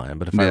timeline.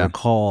 But if I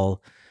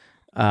recall,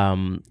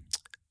 there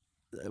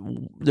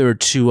were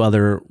two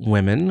other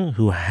women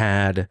who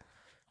had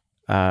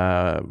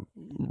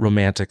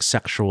romantic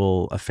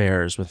sexual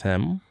affairs with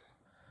him,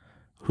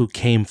 who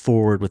came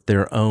forward with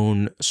their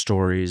own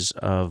stories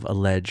of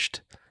alleged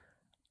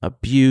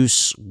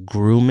abuse.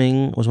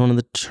 Grooming was one of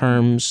the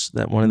terms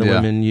that one of the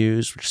women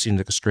used, which seemed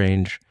like a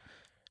strange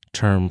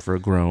term for a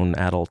grown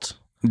adult.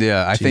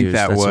 Yeah, I think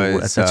that's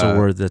a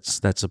word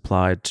that's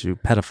applied to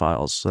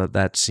pedophiles. So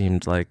that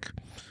seemed like,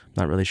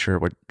 not really sure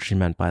what she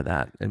meant by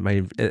that.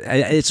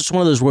 It's just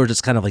one of those words that's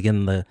kind of like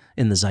in the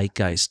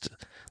zeitgeist,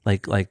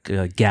 like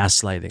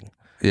gaslighting.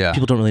 Yeah,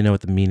 people don't really know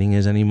what the meaning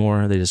is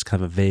anymore. They just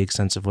have a vague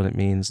sense of what it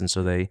means, and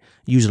so they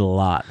use it a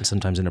lot, and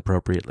sometimes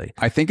inappropriately.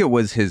 I think it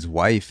was his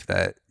wife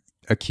that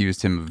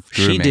accused him of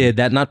grooming. She did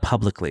that, not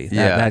publicly.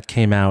 That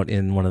came out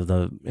in one of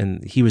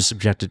and he was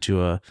subjected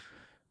to a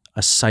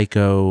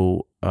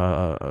psychological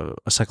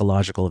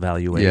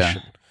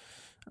evaluation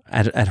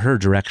at her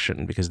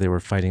direction, because they were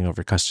fighting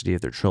over custody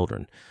of their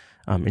children.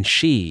 And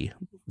she,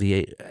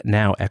 the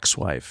now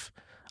ex-wife,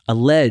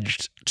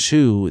 alleged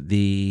to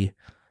the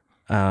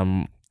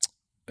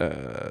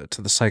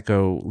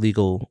psycho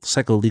legal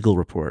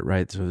report,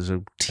 right? So there's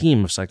a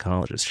team of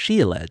psychologists. She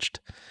alleged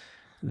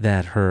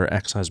that her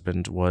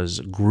ex-husband was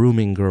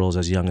grooming girls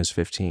as young as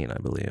 15, I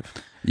believe.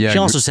 Yeah. She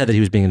also said that he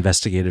was being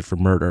investigated for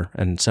murder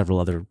and several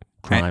other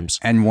crimes,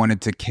 and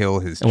wanted to kill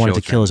his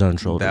own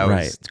children. That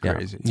was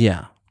crazy.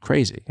 Yeah,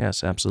 crazy.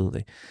 Yes,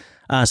 absolutely.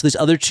 So these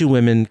other two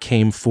women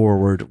came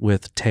forward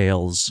with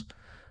tales.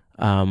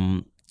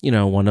 One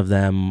of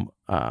them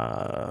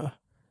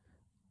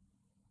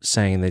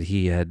saying that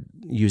he had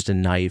used a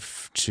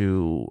knife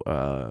to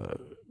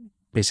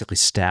basically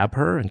stab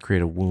her and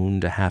create a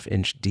wound a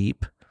half-inch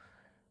deep.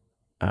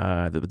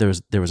 There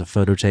was a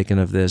photo taken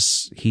of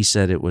this. He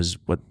said it was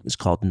what is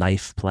called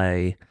knife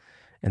play,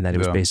 and that it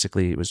was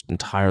basically, it was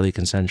entirely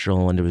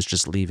consensual, and it was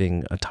just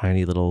leaving a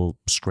tiny little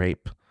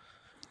scrape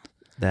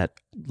that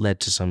led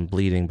to some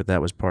bleeding, but that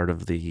was part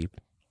of the,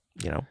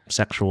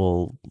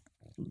 sexual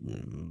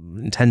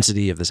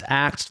intensity of this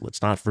act.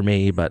 It's not for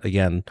me, but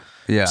again,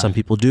 some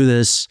people do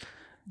this.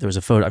 There was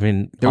a photo. I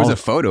mean, there was a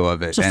photo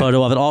of it. There's a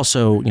photo of it.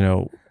 Also,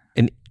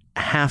 an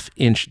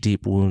half-inch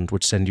deep wound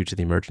would send you to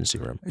the emergency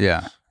room.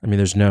 Yeah. I mean,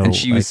 there's no. And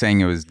she was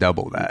saying it was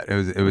double that.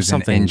 It was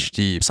something, an inch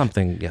deep.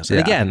 Something. Yes. And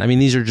again, I mean,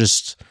 these are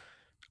just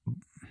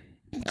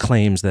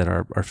claims that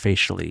are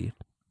facially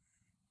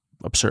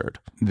absurd.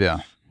 Yeah.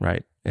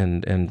 Right.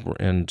 And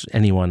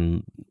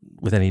anyone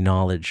with any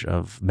knowledge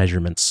of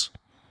measurements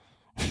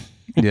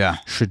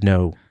should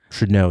know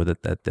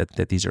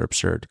that these are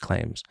absurd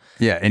claims.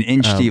 Yeah, an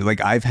inch deep.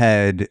 Like, I've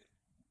had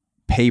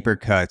paper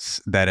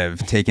cuts that have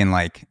taken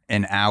like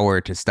an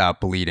hour to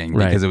stop bleeding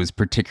because it was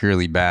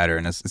particularly bad.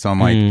 And so I'm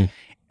like,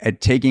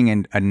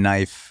 taking a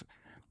knife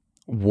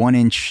 1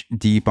 inch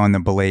deep on the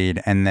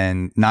blade and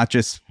then not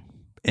just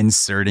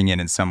inserting it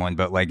in someone,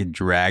 but like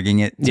dragging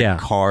it to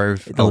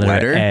carve a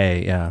letter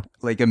A,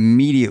 like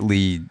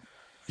immediately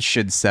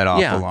should set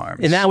off alarms.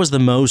 And that was the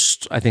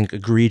most, I think,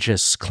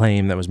 egregious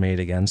claim that was made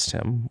against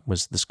him,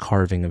 was this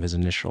carving of his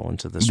initial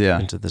into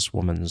this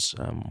woman's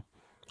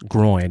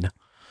groin.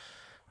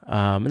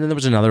 And then there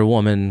was another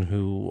woman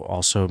who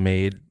also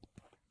made,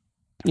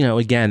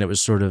 again, it was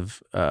sort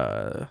of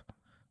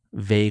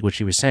vague what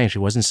she was saying. She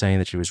wasn't saying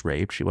that she was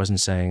raped. She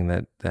wasn't saying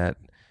that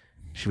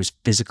she was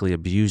physically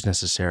abused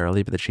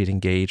necessarily, but that she'd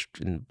engaged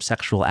in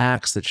sexual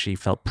acts that she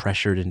felt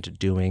pressured into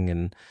doing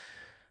and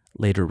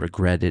later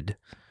regretted.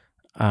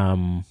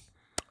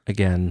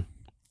 Again,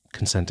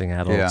 consenting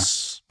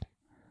adults. Yeah.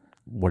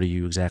 What are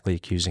you exactly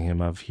accusing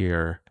him of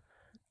here?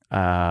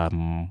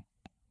 You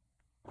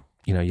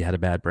had a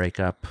bad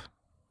breakup.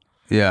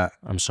 Yeah.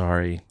 I'm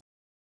sorry.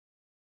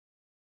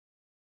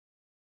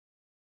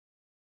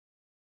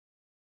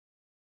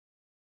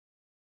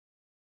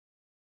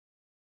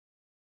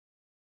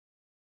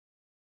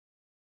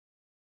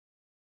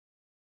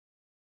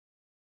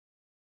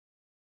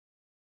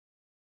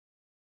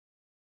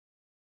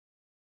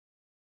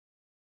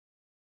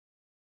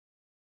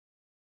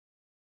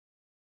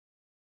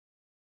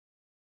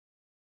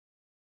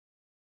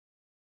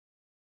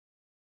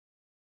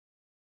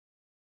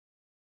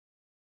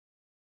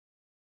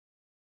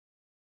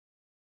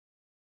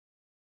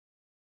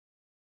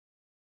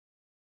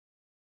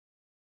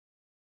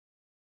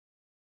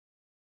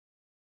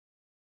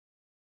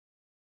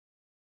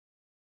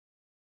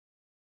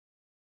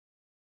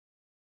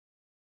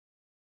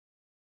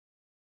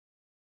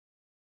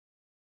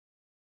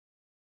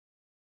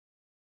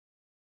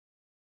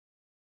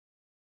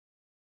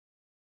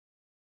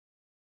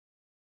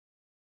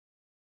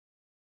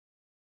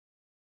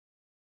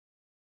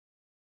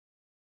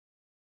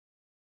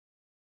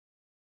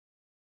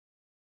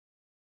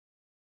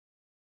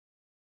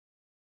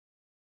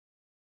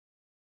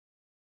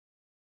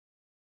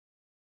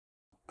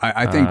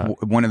 I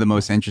think one of the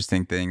most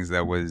interesting things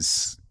that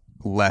was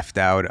left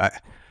out,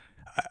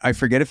 I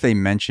forget if they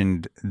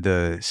mentioned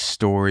the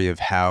story of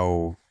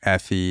how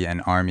Effie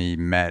and Armie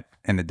met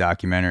in the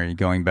documentary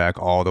going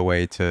back all the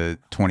way to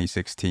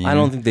 2016. I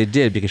don't think they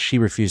did because she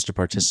refused to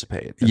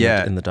participate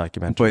in the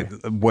documentary.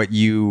 But what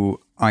you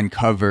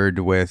uncovered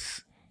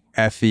with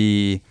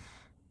Effie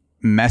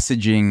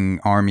messaging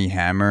Armie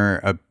Hammer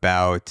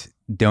about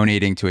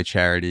donating to a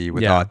charity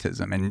with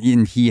autism,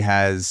 and he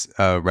has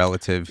a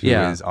relative who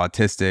is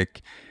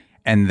autistic,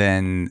 and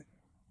then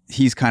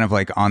he's kind of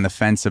like on the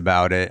fence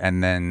about it,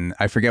 and then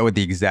I forget what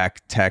the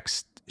exact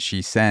text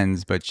she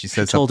sends, but she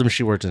says she told him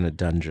she worked in a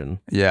dungeon,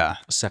 a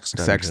sex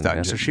dungeon.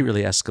 Yeah, so she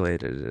really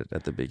escalated it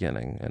at the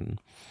beginning,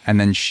 and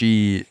then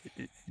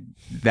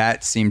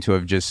that seemed to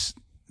have just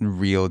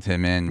reeled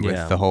him in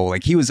with the whole,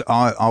 like, he was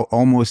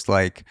almost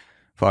like,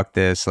 fuck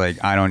this,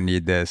 like, I don't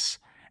need this,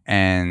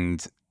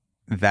 and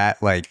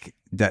that, like,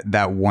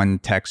 that one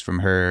text from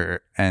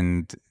her,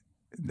 and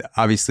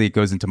obviously it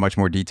goes into much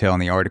more detail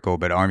in the article,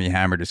 but Armie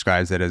Hammer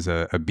describes it as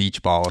a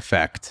beach ball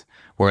effect,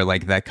 where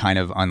like that kind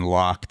of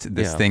unlocked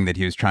this thing that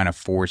he was trying to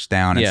force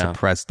down and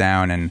suppress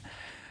down. And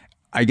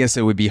I guess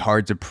it would be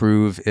hard to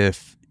prove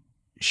if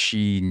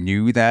she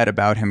knew that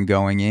about him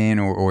going in,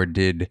 or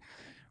did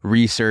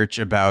research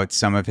about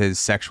some of his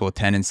sexual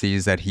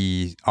tendencies that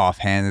he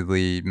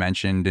offhandedly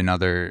mentioned in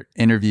other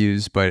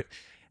interviews, but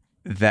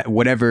that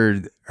whatever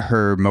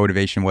her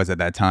motivation was at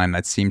that time,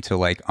 that seemed to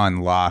like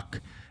unlock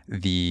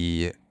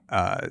the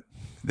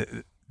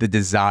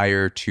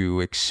desire to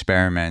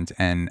experiment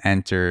and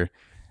enter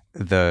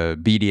the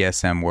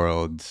BDSM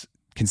world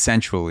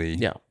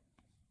consensually.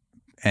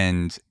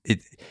 and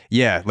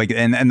like,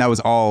 and that was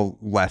all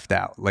left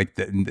out. Like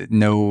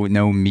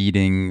no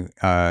meeting,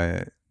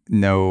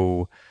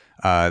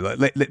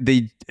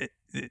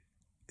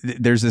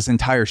 there's this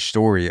entire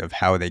story of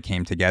how they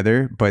came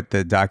together, but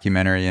the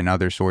documentary and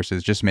other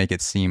sources just make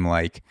it seem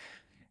like,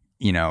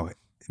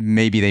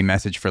 maybe they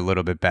messaged for a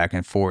little bit back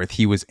and forth.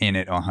 He was in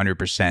it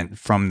 100%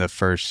 from the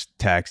first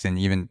text and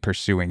even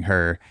pursuing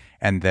her.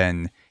 And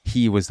then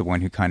he was the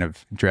one who kind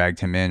of dragged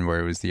him in, where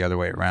it was the other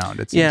way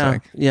around. It seems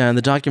like. Yeah. And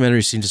the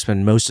documentary seemed to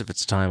spend most of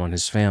its time on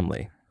his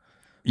family.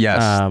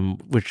 Yes.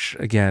 Which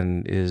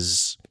again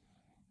is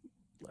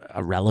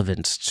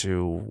irrelevant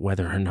to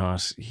whether or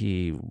not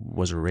he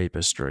was a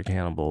rapist or a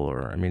cannibal,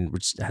 or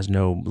which has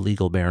no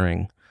legal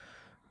bearing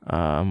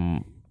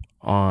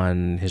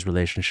on his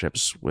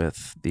relationships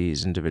with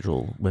these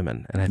individual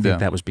women. And I think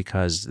that was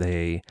because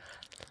they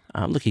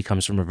he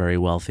comes from a very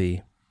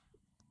wealthy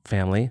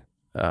family.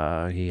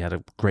 He had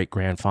a great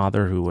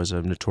grandfather who was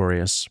a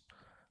notorious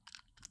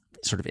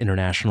sort of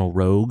international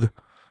rogue,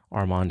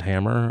 Armie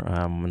Hammer,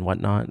 and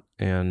whatnot,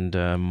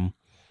 and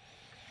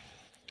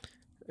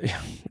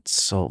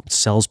so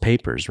sells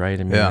papers, right?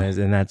 And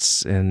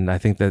I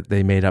think that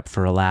they made up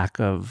for a lack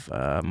of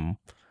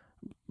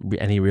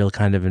any real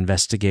kind of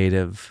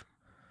investigative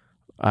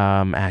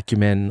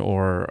acumen,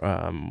 or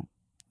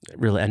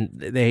really, and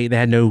they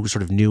had no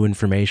sort of new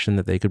information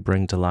that they could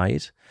bring to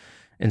light,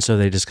 and so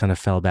they just kind of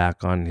fell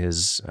back on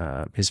his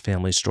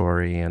family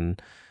story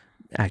and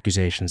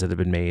accusations that had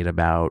been made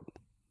about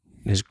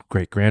his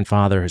great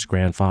grandfather, his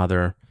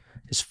grandfather,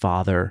 his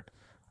father.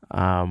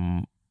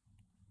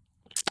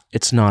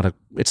 It's not a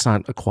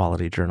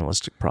quality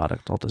journalistic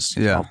product. I'll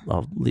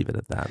leave it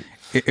at that.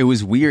 It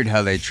was weird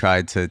how they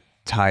tried to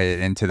tie it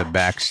into the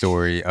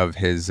backstory of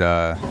his.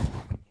 Oh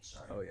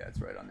yeah, it's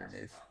right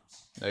underneath.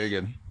 There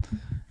you go.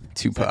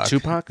 Tupac.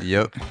 Tupac?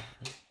 Yep.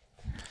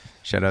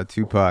 Shout out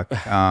Tupac.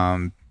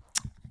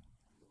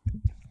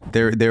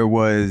 There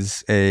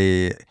was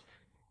it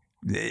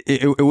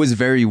was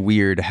very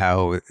weird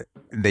how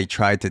they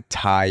tried to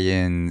tie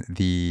in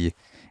the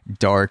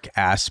dark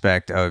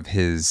aspect of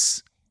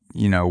his,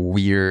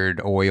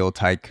 weird oil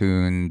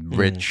tycoon,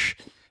 rich,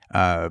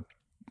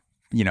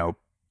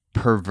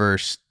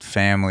 perverse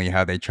family,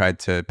 how they tried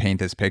to paint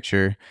this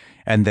picture.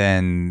 And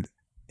then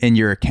in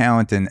your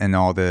account and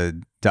all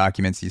the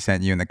documents he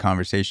sent you and the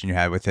conversation you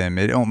had with him,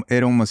 it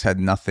almost had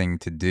nothing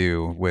to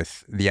do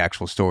with the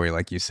actual story.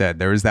 Like you said,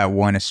 there was that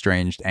one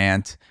estranged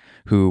aunt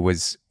who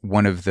was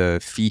one of the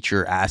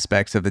feature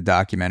aspects of the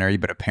documentary,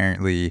 but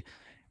apparently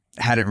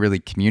hadn't really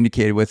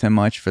communicated with him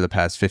much for the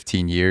past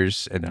 15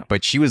 years.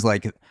 But she was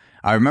like,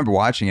 I remember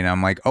watching it and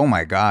I'm like, oh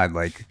my God,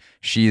 like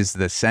she is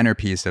the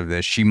centerpiece of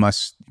this. She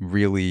must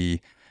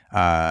really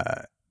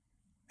have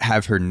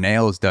her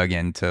nails dug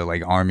into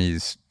like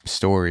Armie's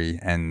story,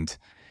 and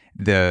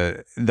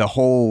the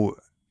whole,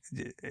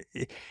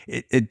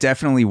 it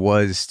definitely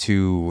was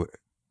to,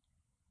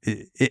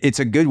 it's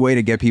a good way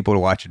to get people to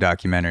watch a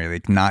documentary,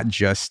 like not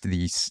just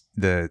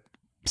the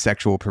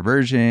sexual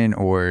perversion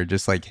or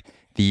just like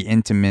the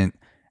intimate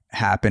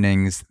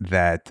happenings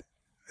that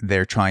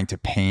they're trying to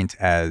paint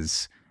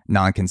as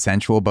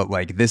non-consensual, but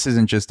like this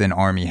isn't just an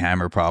Armie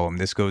Hammer problem.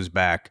 This goes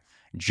back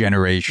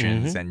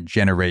generations and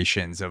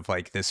generations of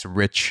like this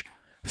rich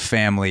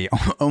family,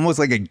 almost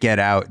like a Get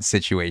Out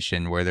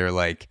situation where they're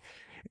like,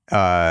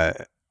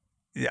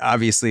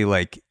 obviously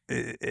like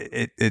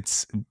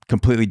it's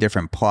completely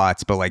different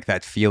plots, but like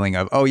that feeling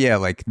of, oh yeah,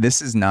 like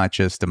this is not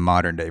just a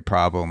modern day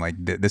problem. Like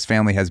this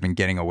family has been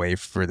getting away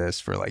for this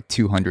for like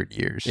 200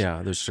 years.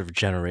 Yeah, there's sort of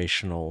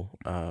generational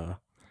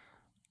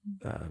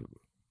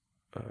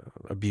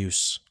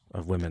abuse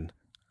of women.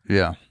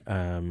 Yeah.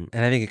 And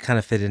I think it kind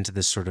of fit into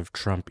this sort of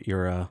Trump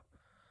era,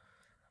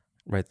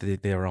 right?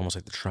 They were almost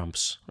like the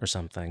Trumps or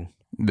something.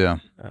 Yeah.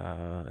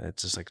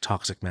 It's just like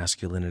toxic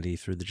masculinity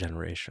through the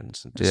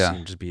generations. It just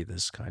seemed to be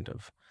this kind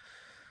of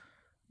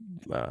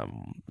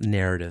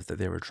narrative that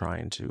they were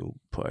trying to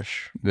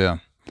push. Yeah.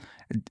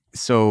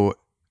 So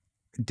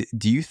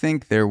do you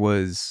think there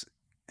was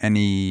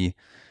any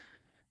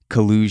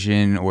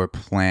collusion or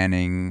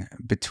planning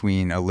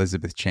between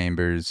Elizabeth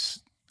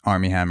Chambers,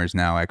 Armie Hammer's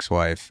now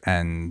ex-wife,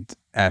 and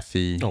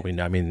Effie? Oh,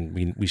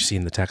 we've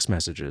seen the text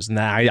messages, and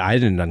I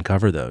didn't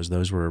uncover those.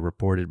 Those were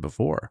reported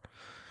before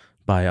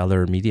by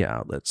other media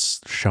outlets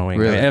showing.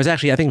 Really? It was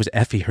actually, I think it was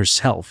Effie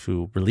herself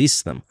who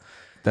released them.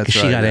 That's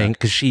right.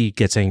 Because she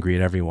gets angry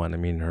at everyone. I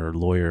mean, her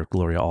lawyer,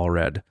 Gloria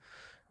Allred,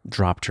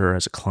 dropped her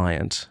as a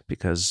client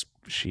because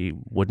she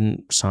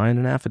wouldn't sign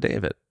an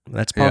affidavit.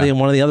 That's probably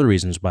one of the other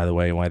reasons, by the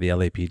way, why the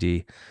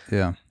LAPD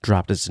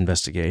dropped its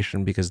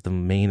investigation, because the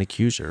main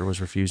accuser was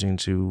refusing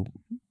to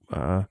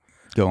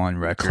go on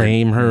record,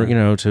 claim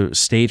her, to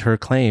state her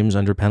claims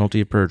under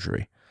penalty of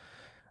perjury.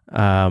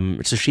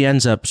 So she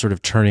ends up sort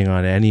of turning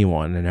on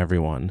anyone and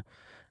everyone.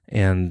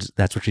 And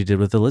that's what she did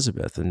with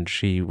Elizabeth. And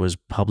she was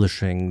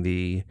publishing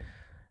the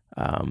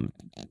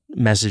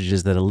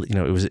messages that,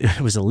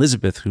 it was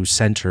Elizabeth who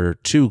sent her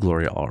to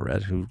Gloria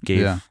Allred, who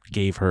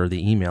gave her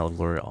the email of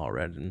Gloria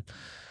Allred. And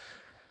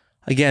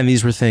again,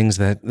 these were things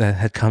that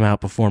had come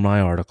out before my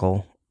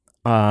article.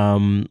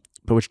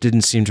 but which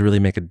didn't seem to really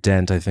make a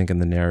dent, I think, in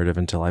the narrative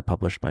until I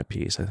published my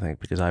piece, I think,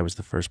 because I was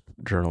the first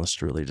journalist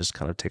to really just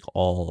kind of take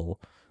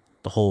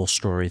the whole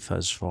story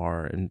thus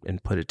far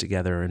and put it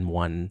together in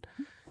one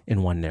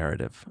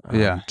narrative.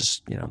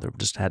 Just, there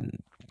just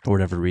hadn't, for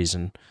whatever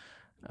reason,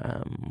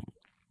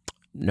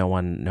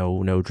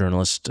 no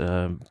journalist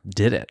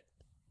did it.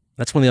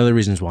 That's one of the other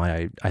reasons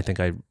why I think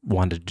I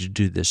wanted to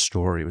do this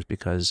story, was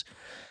because,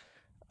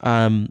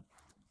 as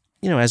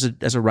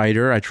a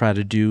writer, I try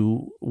to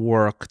do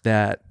work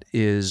that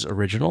is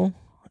original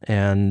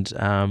and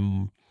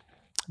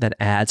that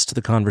adds to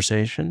the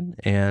conversation.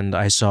 And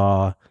I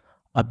saw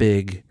a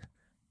big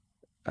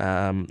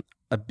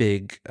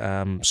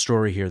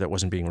story here that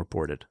wasn't being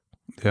reported.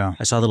 Yeah,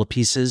 I saw little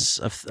pieces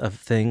of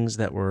things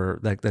that were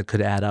that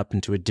could add up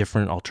into a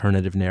different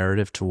alternative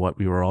narrative to what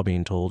we were all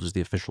being told is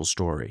the official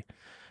story.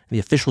 The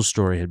official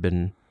story had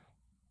been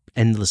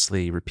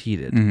endlessly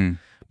repeated,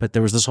 but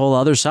there was this whole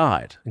other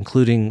side,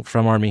 including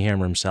from Armie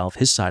Hammer himself,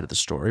 his side of the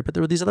story. But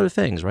there were these other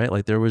things, right?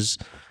 Like there was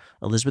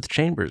Elizabeth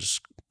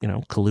Chambers,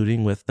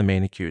 colluding with the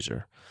main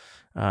accuser.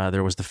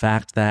 There was the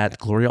fact that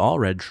Gloria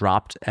Allred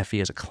dropped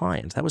Effie as a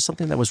client. That was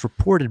something that was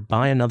reported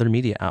by another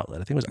media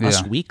outlet. I think it was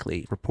Us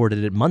Weekly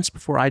reported it months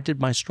before I did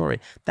my story.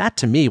 That,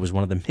 to me, was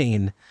one of the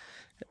main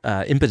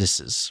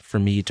impetuses for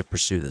me to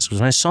pursue this.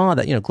 Was when I saw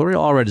that, Gloria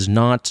Allred is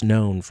not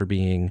known for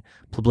being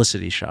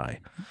publicity shy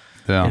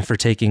and for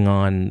taking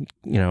on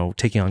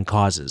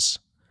causes.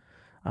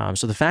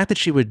 So the fact that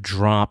she would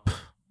drop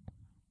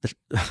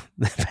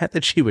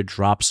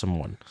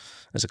someone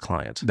as a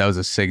client, that was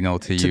a signal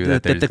to you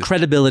that the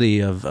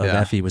credibility of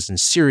Effie was in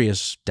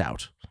serious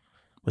doubt,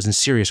 was in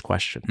serious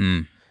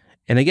question.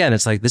 And again,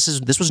 it's like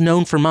this was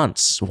known for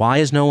months. Why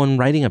is no one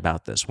writing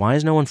about this? Why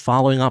is no one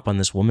following up on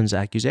this woman's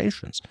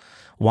accusations?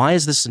 Why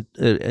is this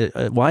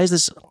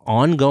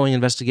ongoing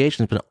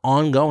investigation has been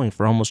ongoing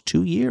for almost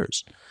 2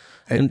 years?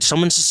 And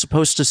someone's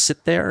supposed to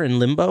sit there in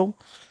limbo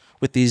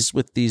with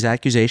these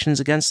accusations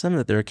against them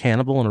that they're a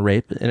cannibal and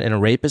a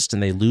rapist,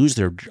 and they lose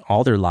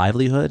all their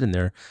livelihood, and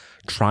they're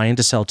trying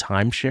to sell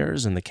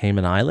timeshares in the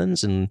Cayman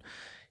Islands, and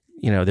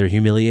they're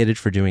humiliated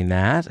for doing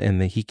that,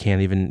 and he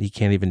can't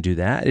even do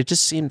that. It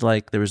just seemed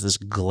like there was this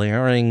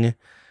glaring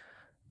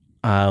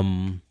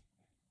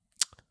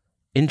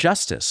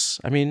injustice.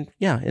 I mean,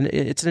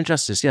 it's an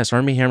injustice. Yes,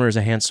 Armie Hammer is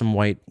a handsome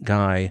white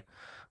guy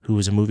who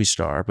is a movie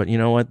star, but you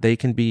know what? They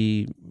can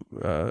be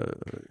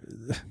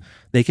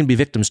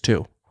victims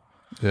too.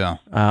 Yeah,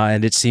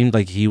 and it seemed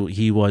like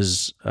he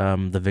was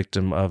the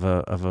victim of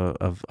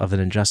an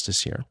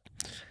injustice here,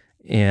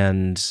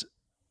 and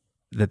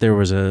that there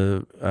was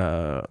a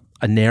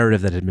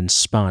narrative that had been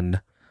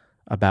spun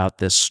about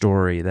this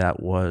story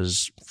that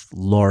was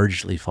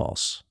largely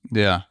false.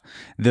 Yeah,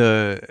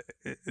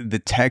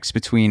 the text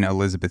between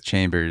Elizabeth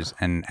Chambers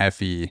and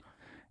Effie,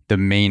 the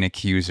main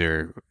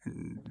accuser,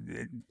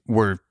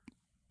 were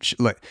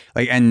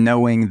and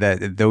knowing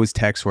that those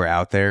texts were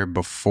out there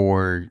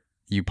before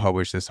you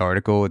published this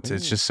article,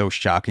 it's just so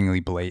shockingly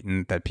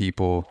blatant that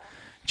people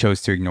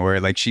chose to ignore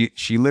it. Like she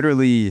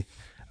literally,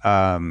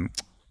 on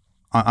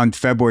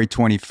February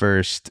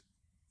 21st,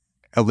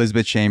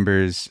 Elizabeth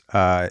Chambers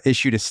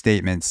issued a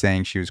statement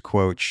saying she was,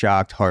 quote,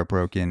 shocked,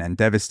 heartbroken, and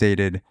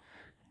devastated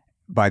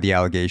by the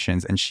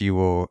allegations, and she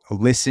will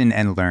listen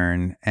and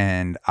learn.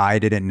 And I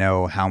didn't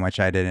know how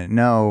much I didn't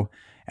know.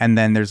 And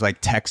then there's like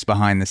text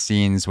behind the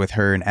scenes with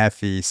her and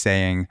Effie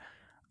saying,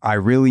 I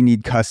really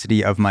need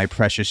custody of my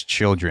precious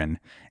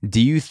children.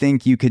 Do you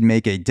think you could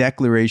make a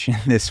declaration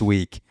this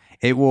week?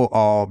 It will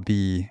all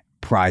be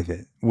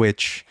private,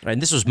 which...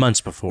 And this was months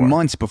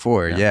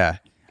before. Yeah.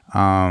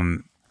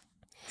 And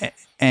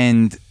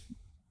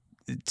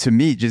to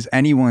me, just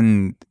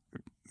anyone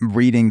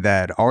reading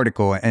that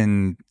article,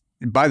 and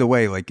by the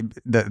way, like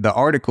the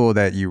article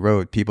that you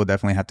wrote, people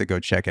definitely have to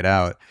go check it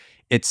out.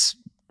 It's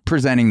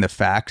presenting the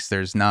facts.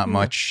 There's not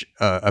much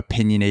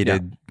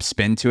opinionated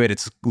spin to it.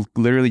 It's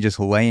literally just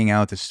laying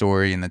out the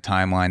story and the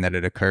timeline that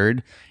it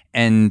occurred.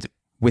 And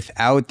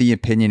without the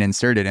opinion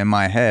inserted in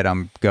my head,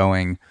 I'm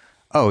going,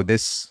 oh,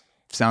 this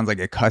sounds like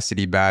a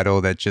custody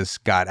battle that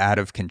just got out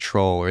of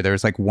control. Or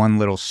there's like one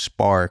little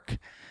spark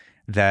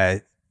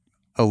that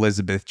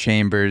Elizabeth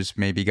Chambers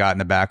maybe got in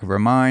the back of her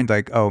mind.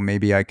 Like, oh,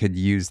 maybe I could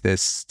use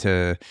this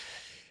to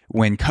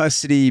win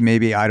custody,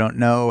 maybe, I don't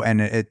know. And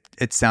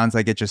it sounds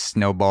like it just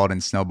snowballed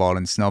and snowballed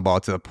and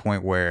snowballed to the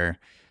point where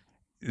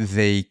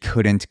they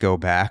couldn't go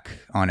back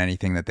on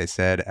anything that they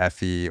said,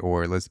 Effie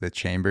or Elizabeth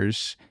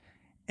Chambers.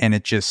 And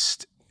it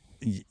just,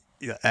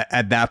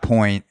 at that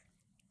point,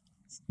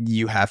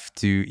 you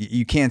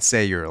can't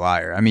say you're a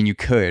liar. I mean, you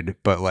could,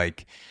 but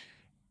like,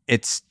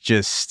 it's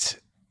just,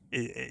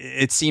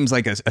 it seems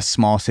like a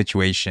small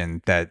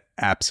situation that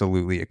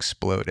absolutely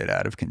exploded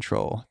out of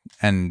control.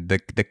 And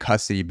the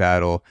custody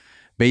battle,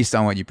 based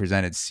on what you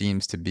presented,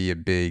 seems to be a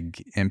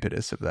big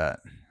impetus of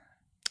that.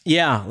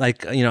 Yeah,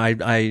 like,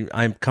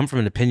 I come from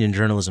an opinion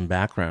journalism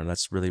background.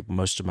 That's really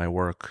most of my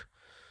work,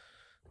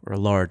 or a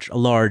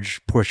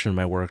large portion of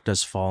my work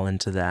does fall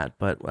into that.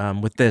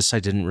 But with this, I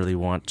didn't really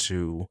want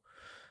to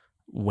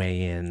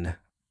weigh in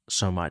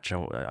so much.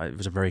 It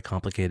was a very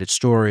complicated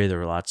story. There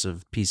were lots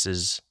of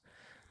pieces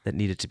that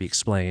needed to be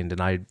explained,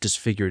 and I just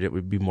figured it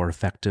would be a more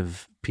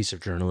effective piece of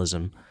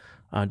journalism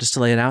just to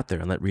lay it out there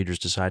and let readers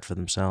decide for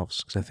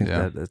themselves. Because I think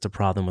that that's a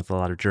problem with a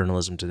lot of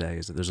journalism today,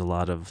 is that there's a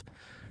lot of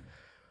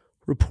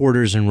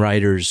reporters and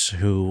writers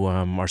who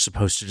are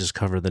supposed to just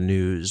cover the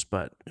news,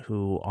 but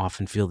who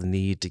often feel the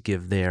need to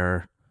give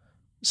their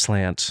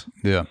slant.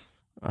 Yeah.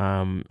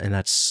 And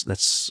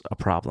that's a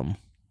problem.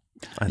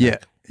 I Yeah.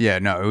 think. Yeah.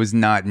 No, it was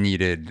not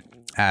needed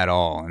at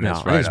all. No,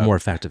 I think it's more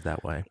effective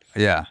that way.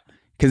 Yeah.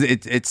 Because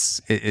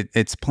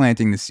it's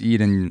planting the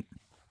seed, and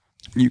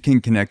you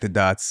can connect the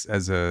dots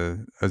as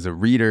a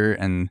reader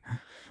and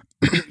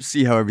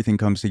see how everything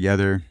comes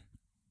together.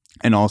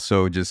 And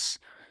also just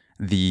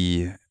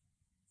the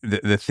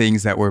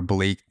things that were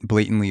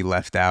blatantly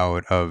left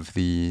out of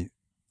the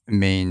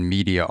main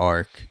media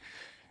arc.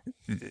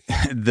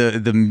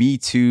 The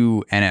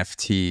MeToo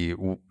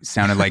NFT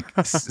sounded like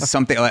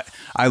something like,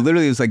 I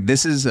literally was like,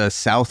 this is a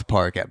South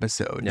Park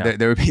episode. Yeah.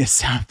 There would be a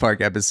South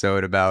Park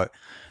episode about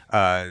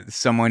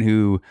someone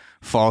who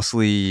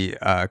falsely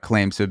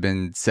claims to have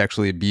been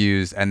sexually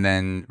abused and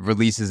then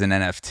releases an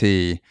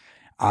NFT.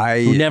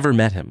 Who never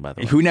met him, by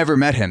the way. Who never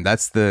met him.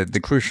 That's the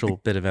crucial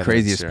bit of evidence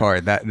craziest here.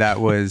 part.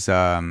 That was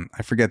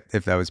I forget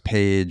if that was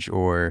Paige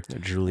or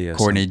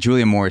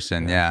Julia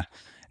Morrison. Yeah.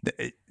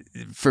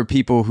 For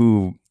people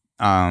who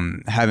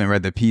haven't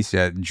read the piece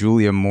yet,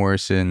 Julia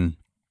Morrison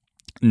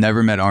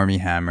never met Armie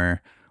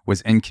Hammer,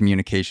 was in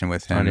communication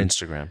with him on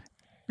Instagram.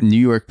 New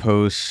York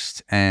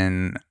Post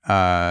and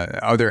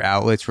other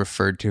outlets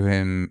referred to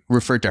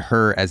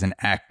her as an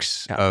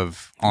ex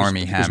of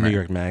Armie Hammer. It was New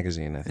York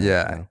Magazine, I think.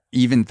 Yeah,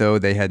 even though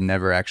they had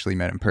never actually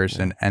met in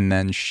person. Yeah. And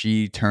then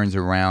she turns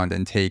around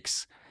and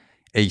takes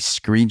a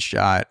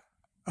screenshot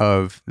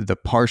of the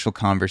partial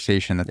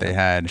conversation that they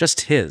had.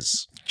 Just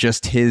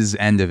his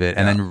end of it,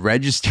 and then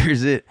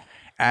registers it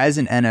as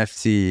an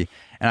NFT.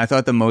 And I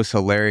thought the most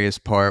hilarious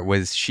part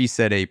was she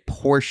said a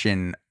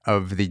portion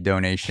of the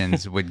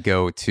donations would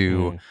go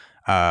to,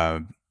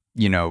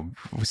 you know,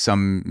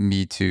 some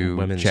MeToo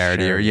women's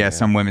charity or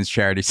some women's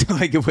charity. So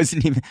like it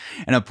wasn't even,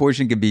 and a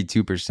portion could be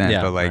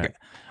 2%. But like,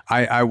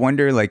 I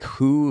wonder like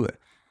who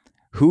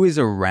is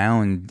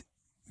around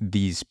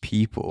these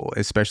people,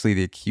 especially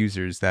the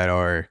accusers that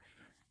are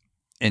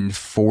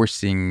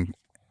enforcing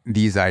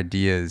these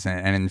ideas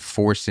and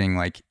enforcing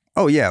like,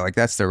 oh yeah, like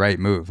that's the right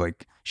move.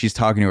 Like she's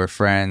talking to her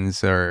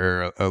friends,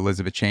 or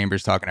Elizabeth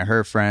Chambers talking to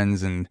her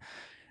friends, and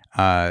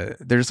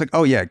they're just like,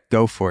 oh yeah,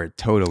 go for it,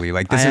 totally.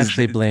 Like this I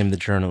actually blame the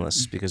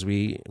journalists, because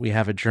we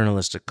have a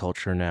journalistic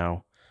culture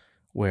now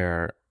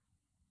where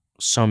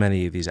so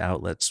many of these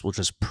outlets will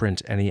just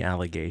print any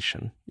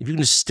allegation. If you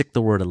can just stick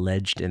the word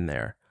alleged in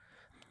there,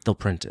 they'll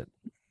print it.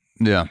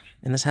 Yeah.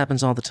 And this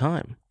happens all the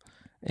time.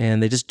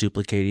 And they just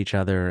duplicate each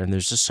other. And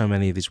there's just so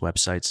many of these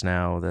websites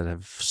now that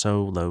have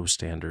so low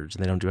standards,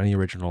 and they don't do any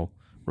original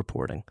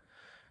reporting.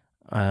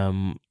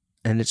 And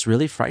it's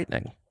really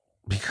frightening,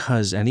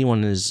 because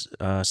anyone is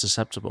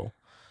susceptible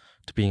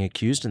to being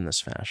accused in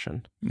this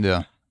fashion.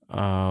 Yeah.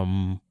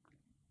 And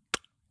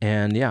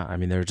yeah, I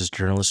mean, there are just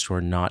journalists who are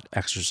not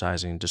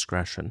exercising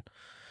discretion.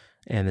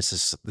 And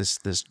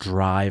this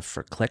drive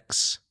for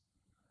clicks,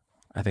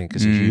 I think,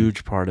 is a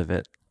huge part of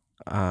it.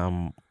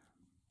 And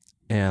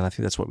I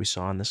think that's what we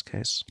saw in this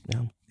case.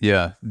 Yeah.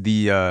 Yeah.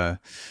 The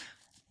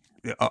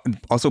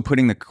also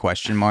putting the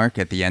question mark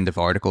at the end of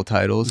article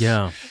titles.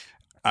 Yeah.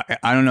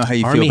 I don't know how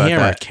you Armie feel about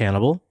Hammer, that.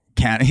 cannibal.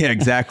 Yeah,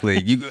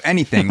 exactly.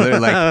 Anything.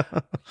 Literally,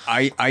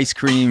 like ice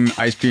cream.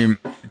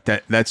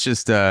 That's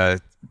just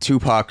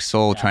Tupac's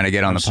soul trying to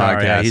get on the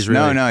podcast. Yeah, he's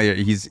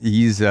really,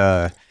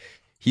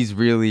 he's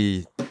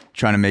really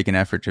trying to make an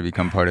effort to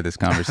become part of this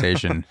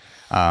conversation.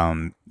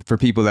 For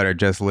people that are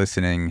just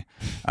listening,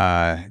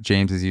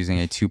 James is using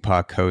a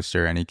Tupac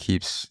coaster, and he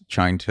keeps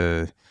trying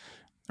to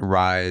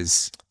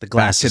rise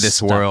back to this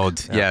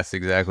world. Yeah. Yes,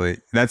 exactly.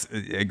 That's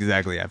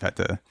exactly. I've had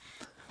to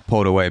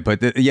pull it away,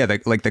 but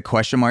the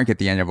question mark at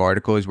the end of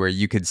articles where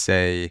you could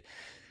say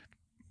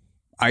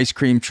ice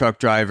cream truck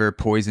driver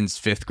poisons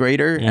fifth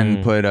grader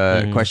and put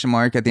a question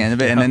mark at the end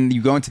of it. And then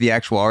you go into the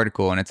actual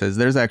article and it says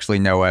there's actually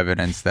no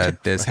evidence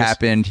that this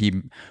happened.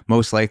 He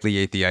most likely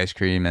ate the ice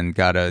cream and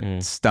got a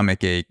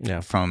stomach ache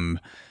from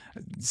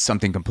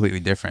something completely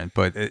different.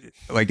 But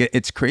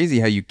it's crazy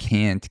how you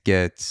can't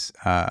get,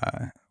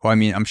 well, I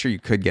mean, I'm sure you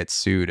could get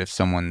sued if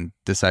someone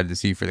decided to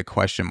sue you for the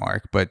question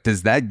mark, but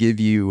does that give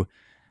you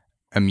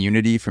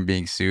immunity from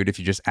being sued if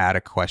you just add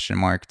a question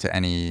mark to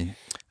any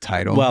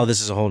title? Well,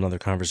 this is a whole nother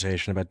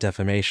conversation about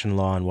defamation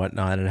law and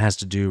whatnot, and it has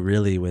to do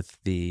really with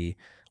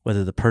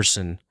whether the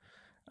person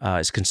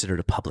is considered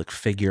a public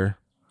figure.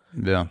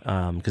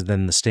 Yeah. Because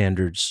then the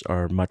standards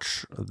are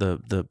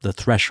the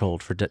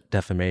threshold for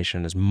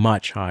defamation is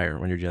much higher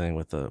when you're dealing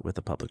with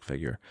a public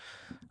figure.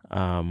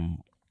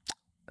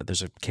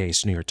 There's a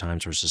case, New York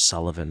Times versus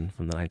Sullivan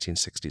from the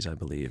 1960s, I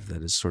believe,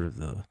 that is sort of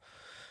the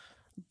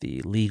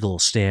legal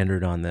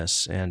standard on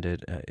this, and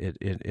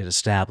it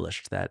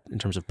established that in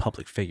terms of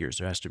public figures,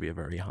 there has to be a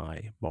very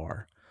high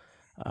bar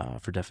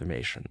for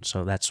defamation.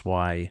 So that's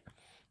why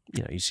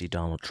you see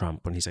Donald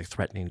Trump when he's like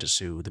threatening to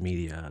sue the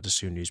media, to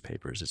sue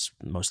newspapers. It's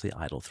mostly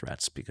idle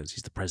threats because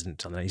he's the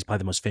president. He's probably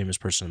the most famous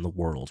person in the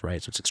world,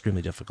 right? So it's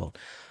extremely difficult.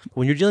 But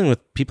when you're dealing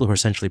with people who are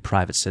essentially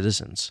private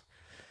citizens,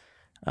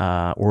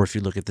 or if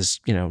you look at this,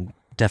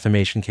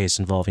 defamation case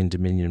involving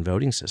Dominion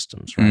voting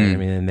systems, right? I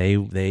mean, and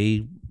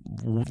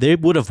they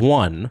would have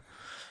won,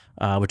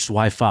 which is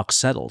why Fox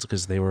settled,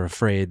 because they were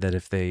afraid that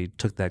if they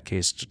took that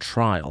case to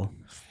trial,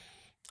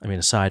 I mean,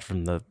 aside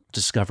from the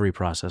discovery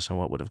process and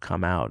what would have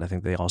come out, I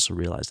think they also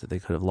realized that they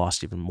could have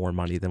lost even more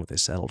money than what they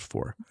settled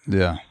for.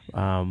 Yeah.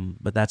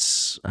 But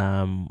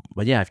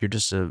yeah, if you're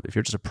just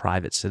a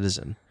private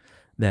citizen,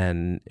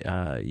 then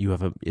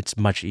it's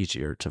much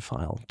easier to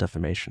file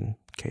defamation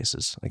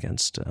cases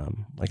against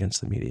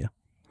the media.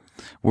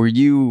 Were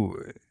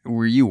you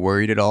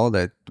worried at all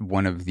that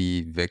one of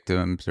the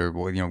victims, or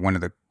one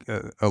of the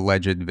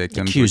alleged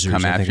victims, accusers,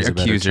 would come after you?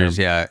 Accusers,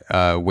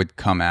 yeah, would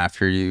come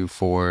after you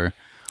for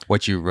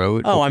what you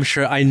wrote? Oh, I'm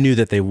sure. I knew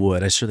that they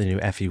would. I certainly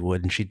knew Effie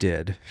would, and she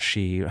did.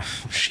 She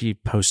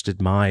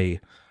posted my,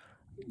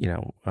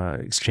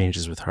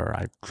 exchanges with her.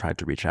 I tried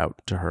to reach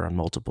out to her on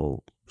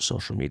multiple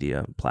social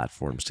media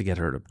platforms to get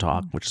her to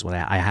talk, which is what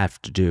I have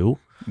to do.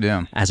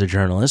 Yeah. As a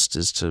journalist,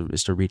 is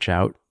to reach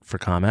out for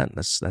comment.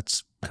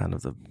 That's kind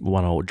of the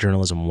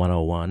journalism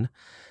 101.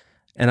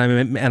 And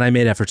I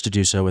made efforts to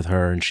do so with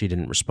her, and she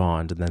didn't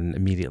respond. And then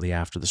immediately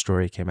after the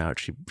story came out,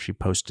 she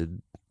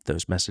posted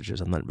those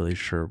messages. I'm not really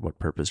sure what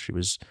purpose she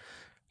was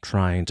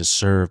trying to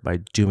serve by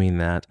doing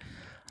that.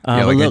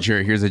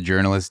 Here's a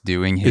journalist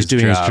doing his job.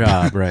 His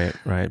job,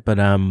 right. But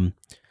I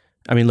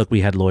mean, look,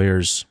 we had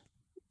lawyers.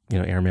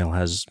 Air Mail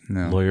has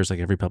lawyers like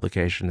every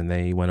publication, and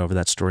they went over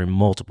that story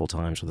multiple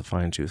times with a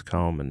fine-tooth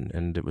comb,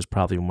 and it was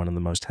probably one of the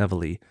most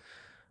heavily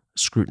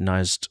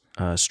scrutinized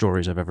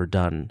stories I've ever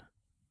done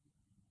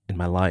in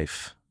my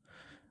life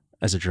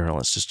as a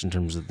journalist, just in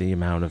terms of the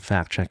amount of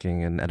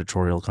fact-checking and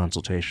editorial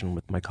consultation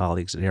with my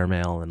colleagues at Air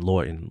Mail and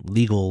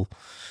legal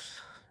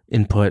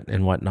input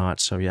and whatnot.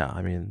 So yeah,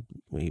 I mean,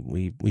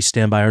 we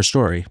stand by our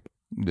story.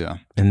 Yeah.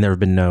 And there have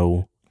been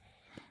no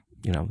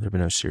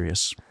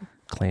serious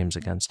claims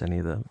against any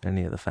of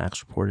the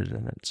facts reported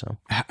in it. So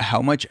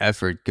how much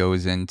effort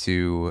goes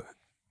into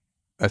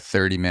a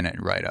 30-minute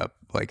write-up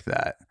like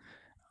that?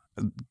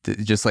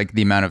 Just like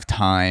the amount of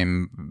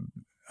time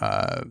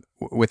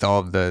with all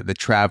of the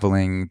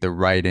traveling, the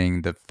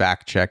writing, the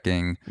fact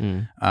checking,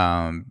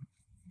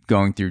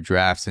 going through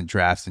drafts and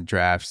drafts and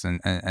drafts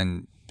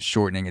and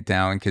shortening it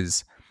down.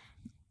 Because,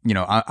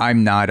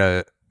 I'm not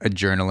a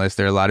journalist.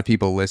 There are a lot of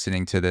people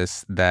listening to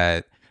this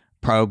that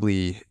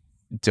probably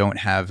don't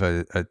have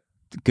a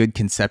good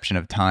conception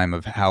of time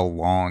of how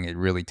long it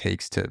really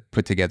takes to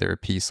put together a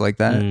piece like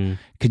that.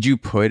 Could you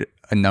put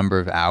a number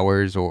of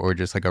hours or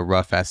just like a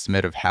rough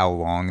estimate of how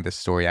long the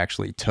story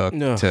actually took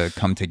to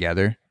come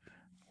together?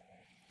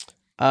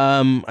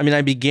 I mean,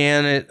 I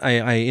began it.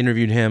 I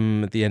interviewed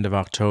him at the end of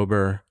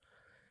October.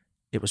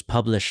 It was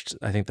published,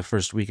 I think, the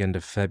first weekend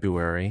of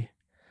February.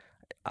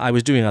 I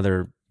was doing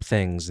other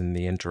things in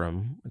the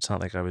interim. It's not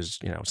like I was,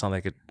 it's not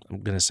like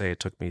I'm going to say it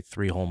took me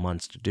 3 whole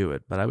months to do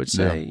it, but I would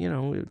say,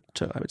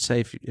 I would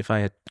say if I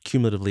had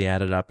cumulatively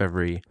added up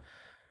every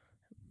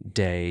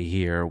day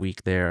here,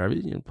 week there,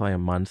 probably a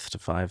month to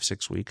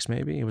 5-6 weeks,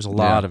 maybe. It was a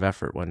lot of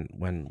effort when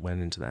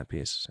went into that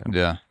piece. So.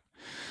 Yeah.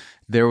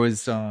 There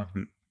was, while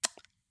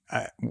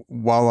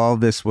all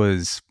this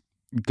was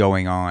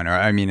going on, or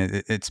I mean,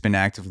 it's been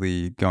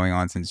actively going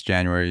on since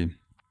January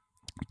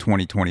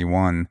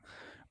 2021,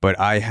 but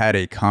I had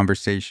a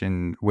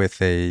conversation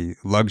with a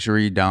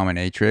luxury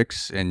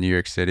dominatrix in New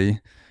York City.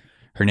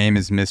 Her name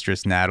is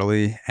Mistress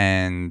Natalie,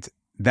 and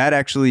that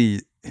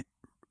actually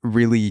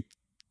really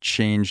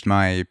changed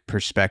my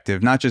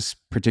perspective, not just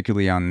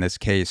particularly on this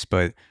case,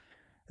 but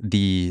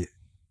the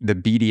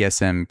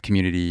BDSM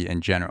community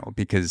in general.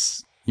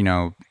 Because,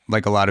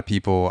 like a lot of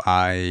people,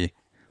 I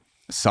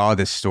saw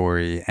this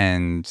story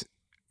and,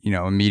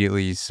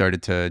 immediately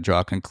started to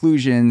draw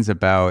conclusions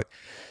about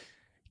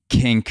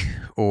kink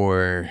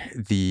or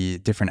the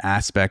different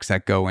aspects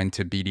that go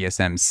into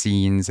BDSM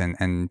scenes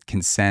and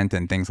consent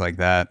and things like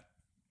that.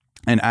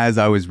 And as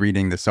I was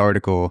reading this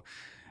article,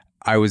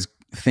 I was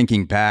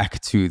thinking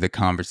back to the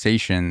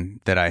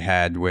conversation that I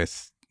had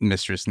with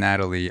Mistress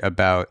Natalie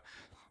about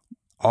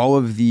all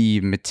of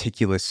the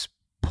meticulous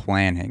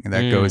planning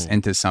that goes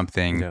into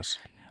something. Yes.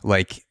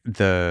 Like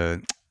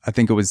I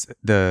think it was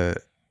the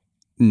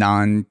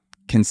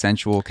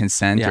non-consensual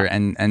consent, or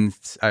and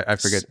I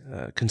forget.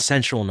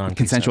 Consensual non-consent.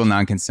 Consensual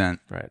non-consent.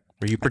 Right.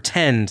 Where you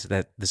pretend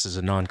that this is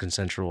a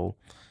non-consensual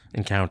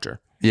encounter.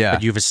 Yeah.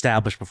 But you've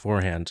established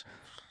beforehand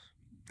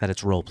that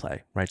it's role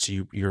play, right?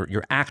 So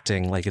you're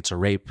acting like it's a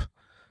rape,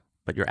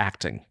 but you're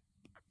acting.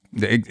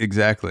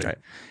 Exactly. Right.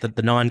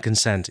 The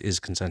non-consent is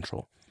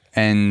consensual.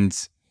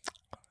 And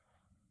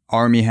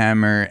Armie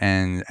Hammer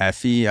and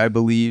Effie, I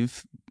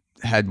believe,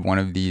 had one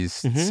of these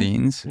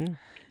scenes. Mm-hmm.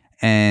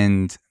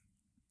 And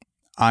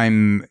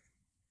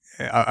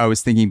I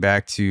was thinking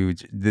back to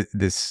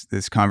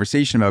this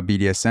conversation about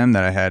BDSM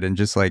that I had, and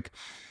just like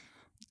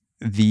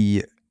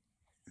the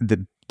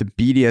the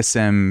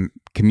BDSM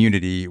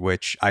community,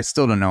 which I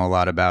still don't know a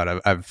lot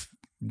about. I've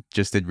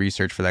just did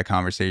research for that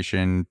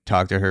conversation,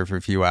 talked to her for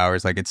a few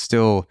hours. Like, it's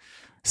still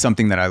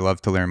something that I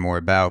love to learn more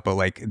about. But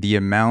like the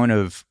amount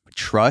of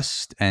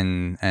trust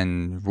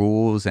and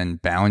rules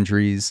and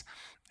boundaries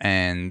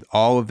and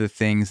all of the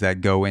things that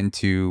go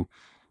into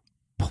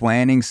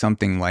planning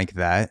something like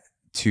that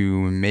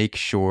to make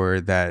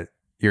sure that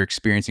you're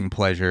experiencing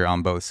pleasure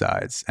on both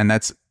sides. And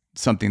that's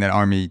something that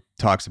Armie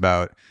talks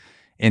about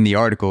in the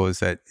article, is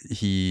that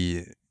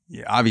he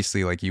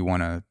obviously, like, you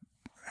want to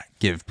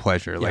give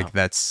pleasure. Like,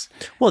 that's...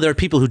 Well, there are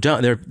people who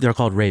don't. They're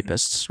called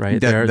rapists,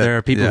 right? There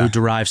are people who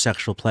derive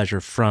sexual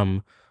pleasure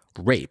from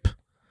rape.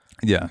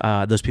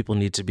 Yeah. Those people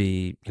need to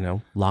be,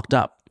 locked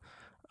up.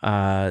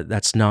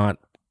 That's not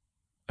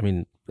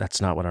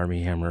what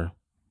Armie Hammer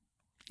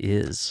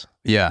is.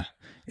 Yeah.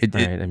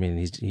 Right? I mean,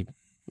 he,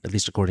 at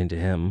least according to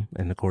him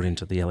and according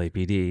to the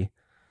LAPD,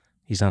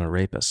 he's not a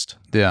rapist.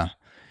 Yeah.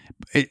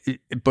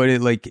 But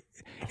like,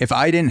 if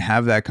I didn't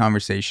have that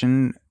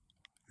conversation,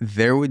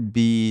 there would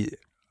be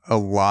a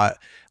lot,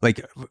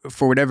 like,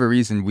 for whatever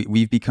reason,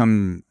 we've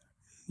become,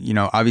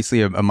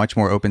 obviously a much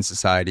more open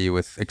society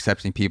with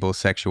accepting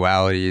people's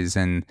sexualities,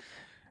 and,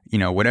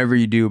 whatever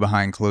you do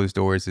behind closed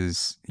doors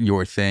is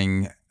your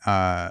thing,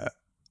 as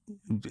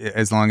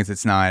long as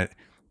it's not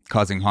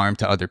causing harm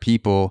to other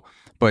people.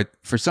 But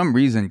for some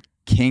reason,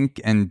 kink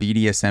and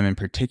BDSM in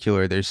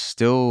particular, there's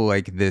still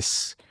like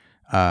this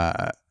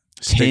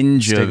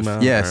tinge of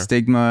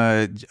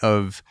stigma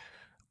of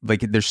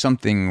like, there's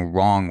something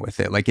wrong with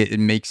it. Like, it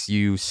makes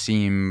you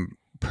seem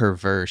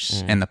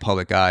perverse in the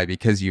public eye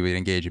because you would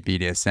engage in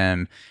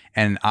BDSM.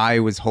 And I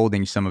was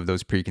holding some of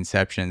those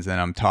preconceptions, and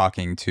I'm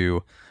talking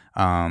to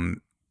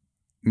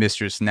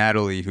Mistress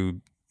Natalie,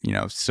 who,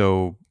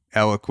 so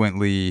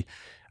eloquently,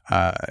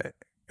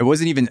 it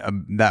wasn't even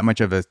that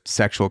much of a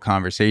sexual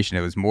conversation.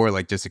 It was more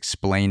like just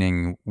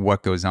explaining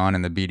what goes on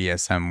in the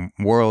BDSM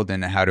world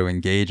and how to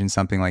engage in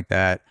something like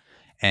that,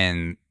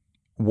 and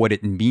what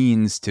it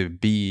means to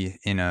be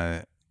in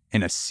a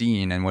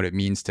scene, and what it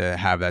means to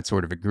have that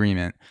sort of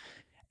agreement.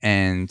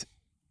 And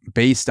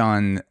based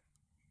on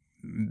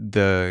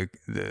the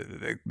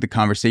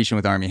conversation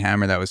with Armie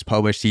Hammer that was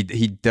published, he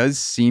does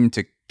seem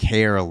to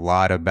care a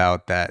lot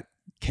about that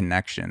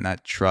connection,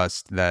 that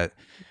trust, that,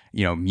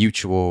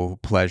 mutual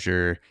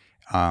pleasure.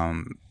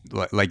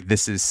 Like,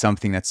 this is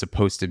something that's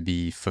supposed to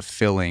be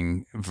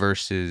fulfilling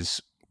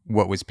versus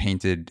what was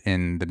painted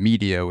in the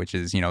media, which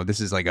is,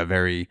 this is like a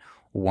very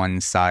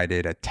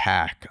one-sided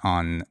attack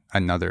on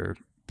another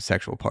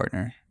sexual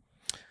partner.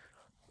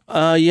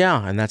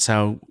 Yeah, and that's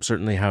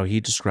certainly how he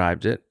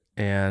described it.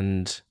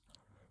 And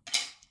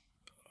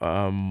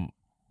again,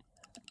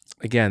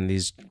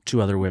 these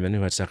two other women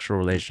who had sexual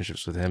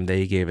relationships with him,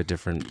 they gave a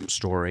different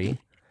story,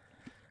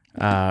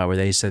 where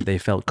they said they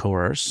felt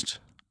coerced.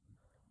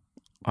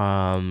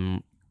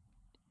 At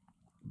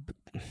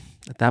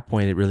that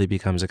point, it really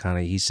becomes a kind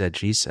of he said,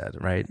 she said,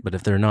 right? But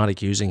if they're not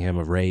accusing him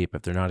of rape,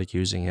 if they're not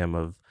accusing him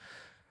of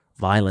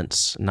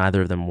violence,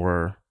 neither of them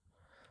were,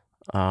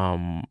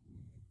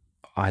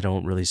 I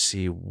don't really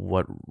see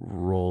what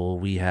role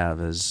we have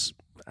as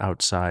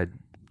outside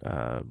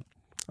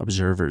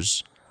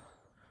observers,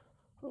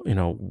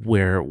 how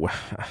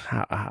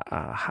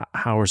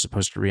we're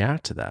supposed to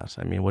react to that.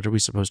 I mean, what are we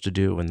supposed to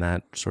do in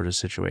that sort of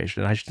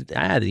situation? And I should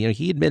add,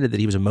 he admitted that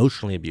he was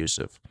emotionally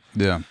abusive.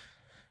 Yeah.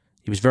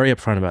 He was very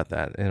upfront about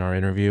that in our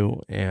interview,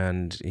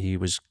 and he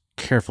was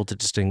careful to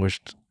distinguish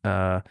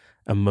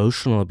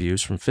emotional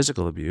abuse from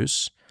physical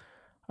abuse.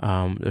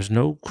 There's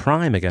no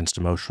crime against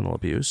emotional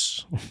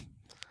abuse.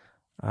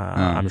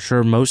 I'm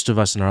sure most of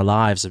us in our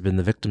lives have been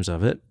the victims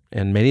of it,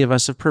 and many of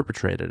us have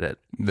perpetrated it.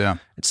 Yeah,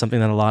 it's something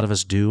that a lot of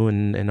us do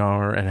and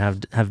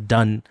have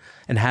done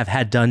and have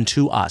had done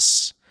to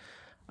us.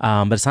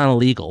 But it's not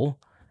illegal,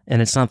 and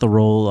it's not the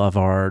role of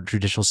our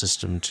judicial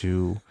system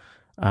to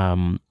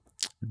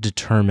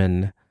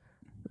determine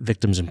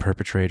victims and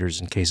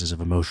perpetrators in cases of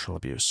emotional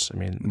abuse. I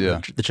mean,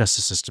 the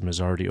justice system is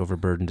already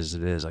overburdened as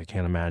it is. I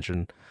can't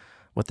imagine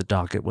what the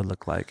docket would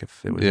look like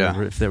if it was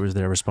if there was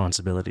their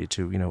responsibility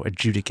to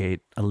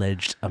adjudicate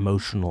alleged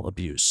emotional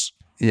abuse.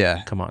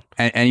 Yeah, come on.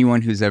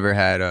 Anyone who's ever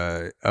had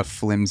a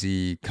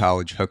flimsy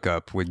college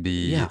hookup would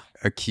be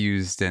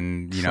accused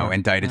and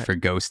indicted for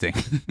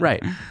ghosting.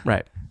 Right.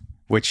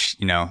 Which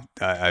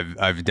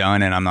I've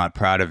done, and I'm not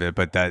proud of it,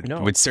 but that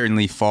would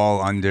certainly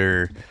fall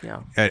under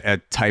a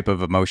type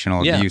of emotional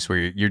abuse where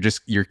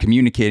you're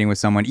communicating with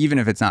someone, even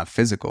if it's not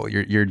physical.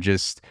 You're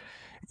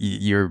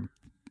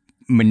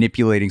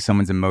manipulating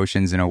someone's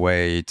emotions in a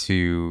way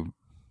to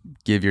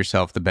give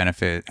yourself the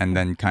benefit and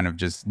then kind of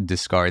just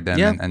discard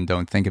them and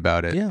don't think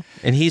about it. Yeah.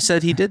 And he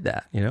said he did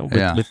that,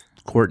 with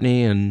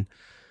Courtney and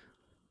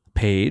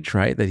Paige,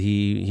 right? That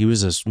he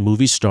was a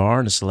movie star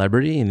and a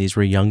celebrity, and these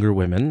were younger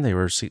women. They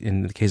were,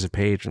 in the case of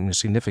Paige,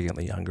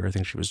 significantly younger. I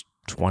think she was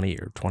 20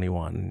 or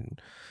 21.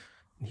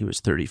 He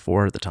was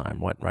 34 at the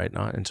time, right?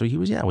 And so he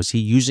was he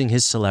using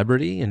his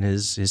celebrity and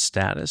his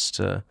status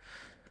to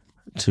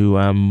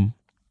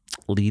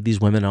lead these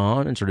women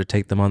on and sort of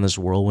take them on this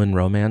whirlwind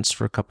romance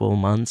for a couple of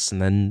months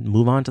and then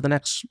move on to the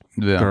next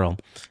girl.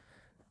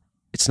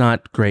 It's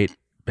not great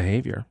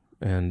behavior.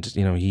 And,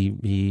 you know,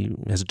 he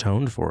has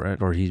atoned for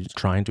it, or he's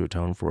trying to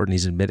atone for it, and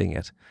he's admitting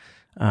it.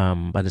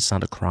 But it's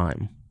not a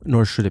crime,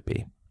 nor should it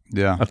be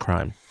a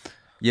crime.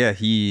 Yeah,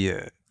 he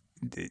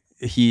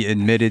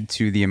admitted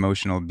to the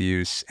emotional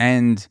abuse,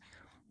 and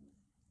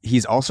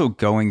he's also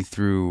going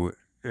through,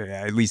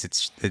 at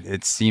least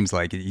it seems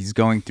like he's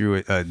going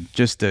through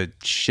just a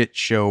shit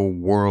show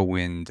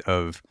whirlwind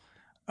of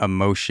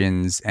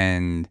emotions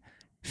and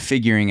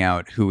figuring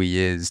out who he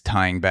is,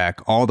 tying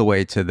back all the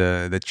way to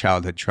the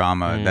childhood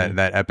trauma,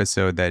 that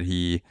episode that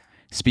he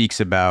speaks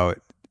about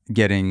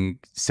getting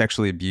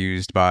sexually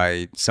abused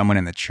by someone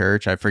in the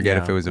church. I forget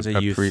if it was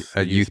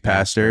a youth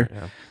pastor.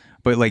 Yeah.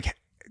 But like,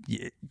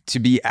 to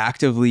be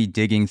actively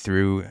digging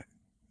through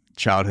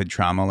childhood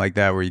trauma like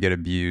that, where you get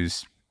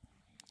abused,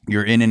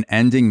 you're in an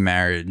ending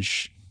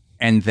marriage,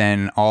 and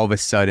then all of a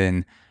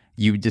sudden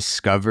you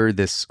discover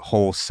this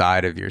whole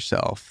side of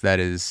yourself that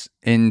is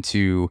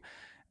into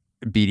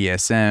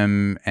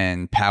BDSM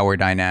and power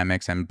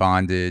dynamics and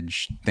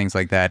bondage, things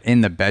like that in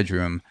the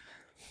bedroom.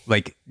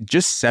 Like,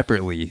 just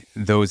separately,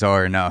 those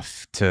are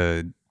enough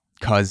to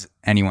cause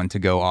anyone to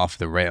go off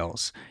the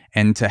rails.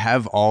 And to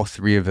have all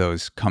three of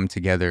those come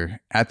together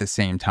at the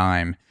same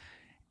time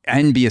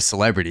and be a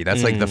celebrity,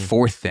 that's like the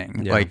fourth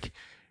thing. Yeah. Like,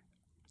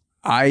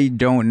 I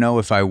don't know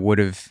if I would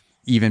have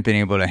even been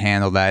able to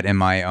handle that in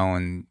my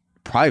own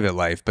private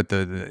life, but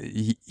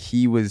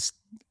he was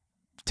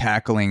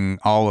tackling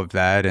all of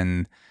that,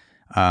 and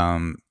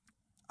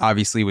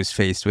obviously was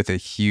faced with a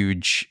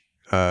huge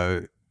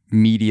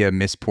media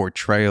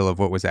misportrayal of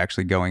what was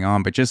actually going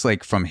on. But just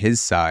like from his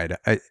side,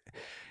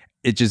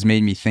 it just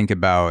made me think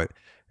about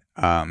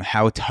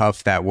how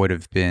tough that would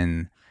have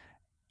been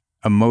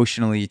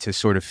emotionally to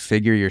sort of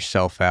figure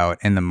yourself out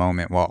in the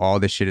moment while all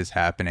this shit is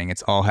happening.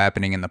 It's all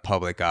happening in the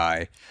public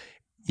eye.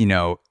 You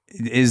know,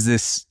 is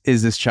this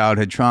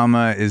childhood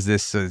trauma? Is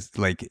this is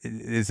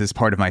this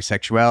part of my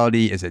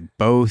sexuality? Is it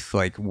both?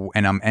 Like,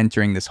 and I'm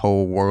entering this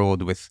whole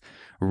world with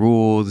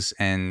rules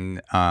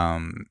and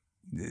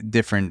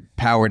different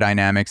power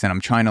dynamics, and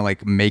I'm trying to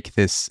like make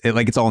this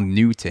like it's all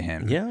new to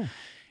him. Yeah.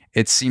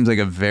 It seems like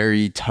a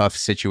very tough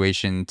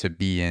situation to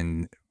be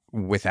in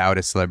without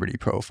a celebrity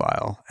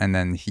profile, and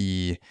then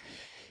he,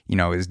 you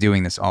know, is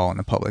doing this all in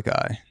the public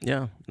eye.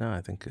 Yeah. No,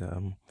 I think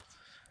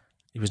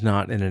he was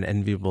not in an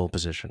enviable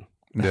position.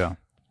 Yeah.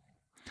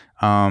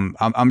 I'm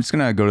just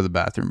gonna go to the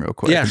bathroom real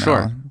quick. Yeah,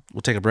 sure.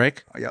 We'll take a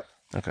break. Yep.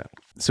 Okay.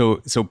 So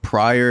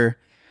prior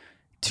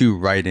to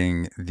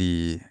writing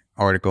the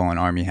article on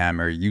Armie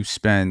Hammer, you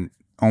spent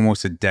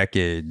almost a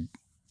decade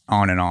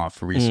on and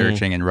off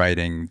researching and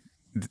writing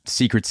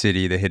Secret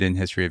City: The Hidden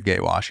History of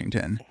Gay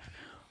Washington.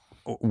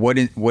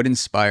 What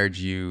inspired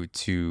you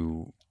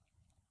to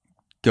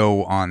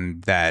go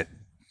on that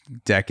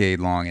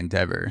decade-long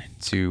endeavor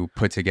to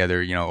put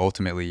together, you know,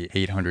 ultimately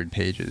 800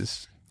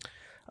 pages?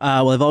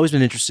 Well, I've always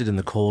been interested in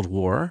the Cold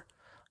War,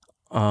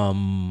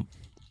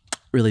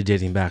 really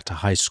dating back to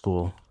high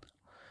school,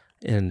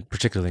 and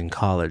particularly in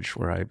college,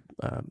 where I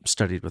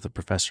studied with a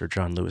professor,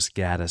 John Lewis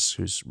Gaddis,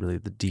 who's really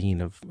the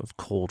dean of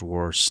Cold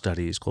War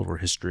studies, Cold War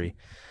history.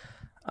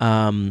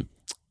 And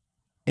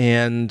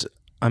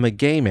I'm a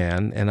gay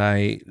man, and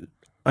I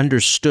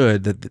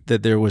understood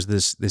that there was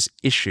this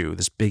issue,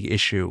 this big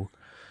issue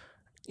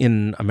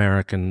in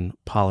American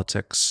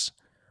politics,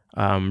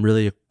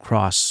 really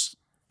across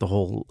the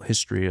whole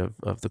history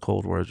of the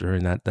Cold War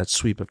during that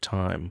sweep of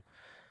time,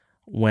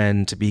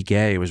 when to be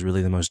gay was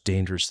really the most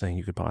dangerous thing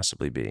you could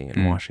possibly be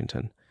in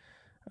Washington.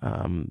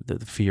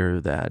 The fear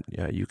that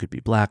you could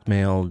be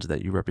blackmailed,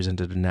 that you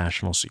represented a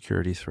national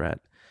security threat.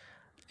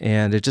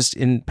 And it just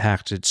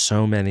impacted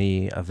so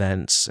many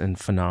events and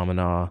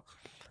phenomena,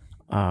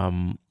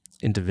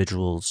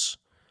 individuals,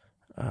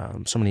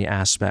 so many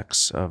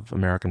aspects of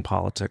American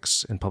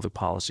politics and public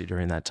policy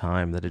during that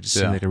time, that it just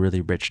seemed like a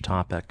really rich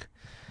topic.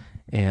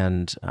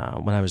 And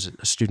when I was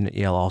a student at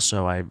Yale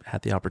also, I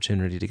had the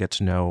opportunity to get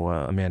to know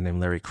a man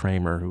named Larry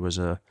Kramer, who was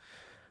a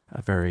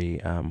very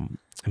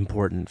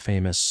important,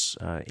 famous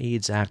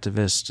AIDS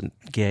activist,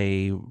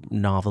 gay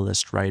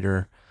novelist,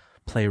 writer,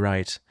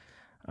 playwright.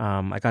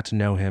 I got to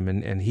know him,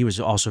 and he was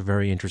also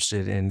very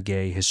interested in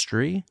gay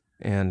history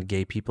and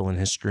gay people in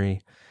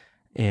history.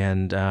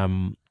 And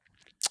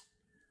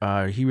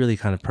he really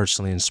kind of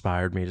personally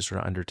inspired me to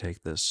sort of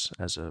undertake this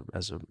as a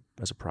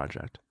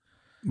project.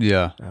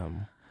 Yeah.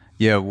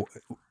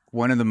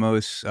 One of the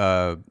most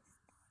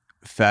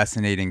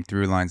fascinating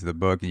through lines of the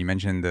book, and you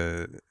mentioned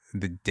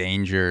the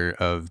danger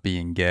of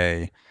being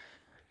gay,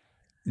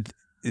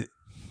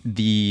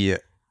 the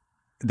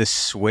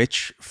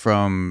switch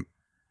from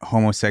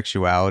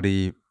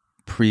homosexuality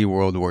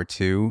pre-World War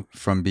II,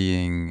 from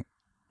being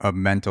a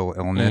mental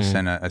illness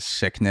and a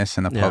sickness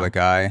in the public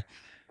eye,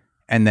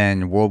 and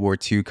then World War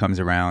II comes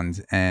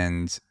around,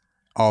 and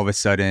all of a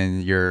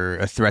sudden you're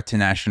a threat to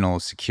national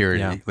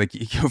security. Like,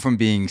 you go from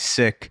being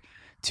sick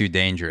to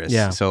dangerous.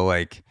 So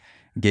like,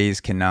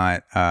 gays could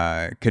not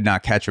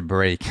catch a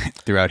break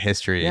throughout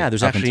history. Yeah,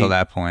 there's up actually until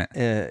that point.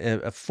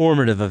 A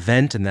formative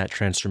event in that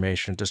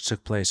transformation just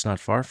took place not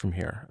far from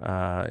here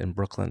in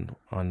Brooklyn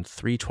on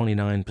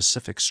 329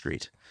 Pacific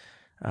Street,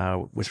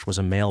 which was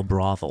a male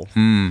brothel.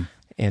 And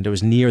it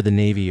was near the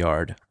Navy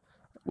Yard,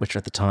 which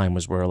at the time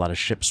was where a lot of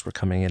ships were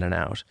coming in and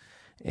out.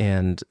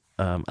 And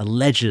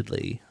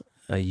allegedly,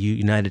 a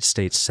United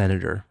States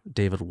Senator,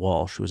 David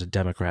Walsh, who was a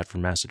Democrat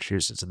from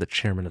Massachusetts and the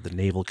chairman of the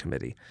Naval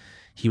Committee,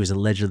 he was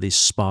allegedly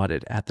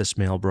spotted at this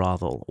male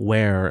brothel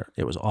where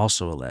it was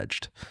also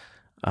alleged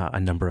a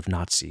number of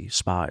Nazi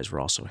spies were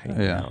also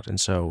hanging out.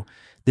 And so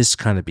this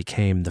kind of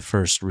became the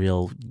first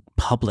real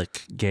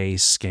public gay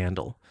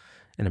scandal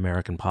in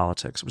American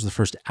politics. It was the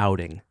first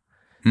outing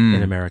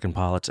in American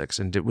politics.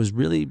 And it was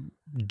really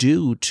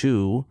due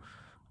to,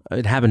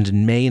 it happened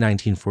in May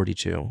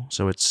 1942.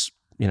 So it's,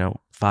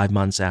 5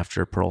 months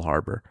after Pearl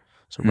Harbor.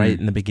 So right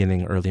in the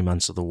beginning, early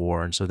months of the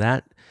war. And so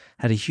that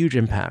had a huge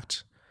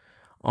impact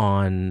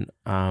on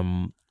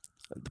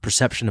the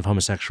perception of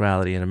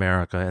homosexuality in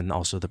America, and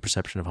also the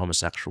perception of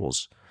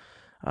homosexuals,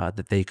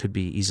 that they could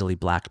be easily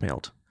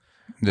blackmailed.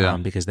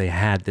 Because they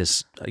had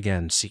this,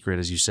 again, secret,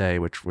 as you say,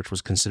 which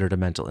was considered a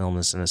mental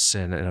illness and a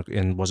sin,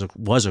 and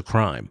was a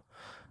crime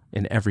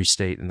in every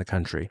state in the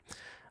country.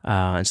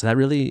 And so that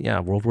really,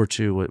 World War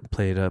II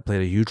played a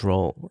huge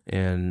role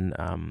in,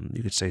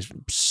 you could say,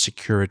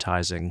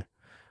 securitizing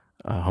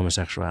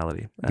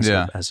homosexuality as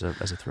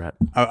a threat.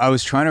 I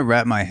was trying to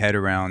wrap my head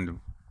around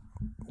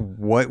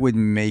what would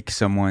make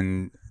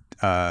someone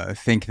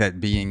think that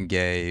being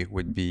gay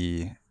would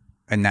be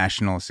a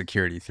national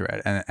security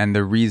threat. And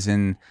the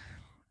reason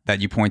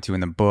that you point to in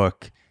the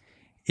book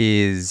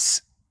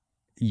is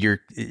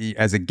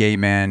as a gay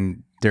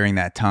man during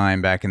that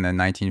time, back in the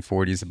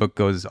 1940s, the book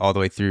goes all the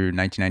way through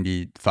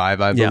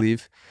 1995, I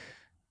believe.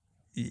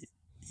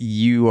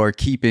 You are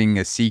keeping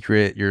a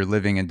secret. You're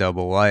living a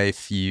double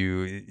life.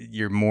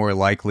 You're more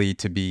likely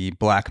to be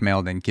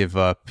blackmailed and give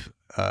up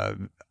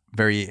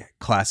very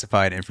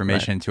classified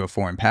information to a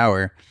foreign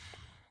power.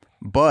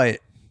 But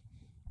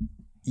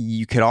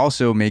you could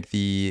also make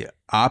the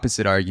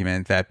opposite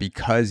argument that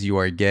because you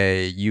are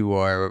gay, you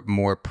are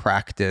more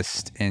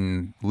practiced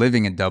in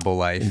living a double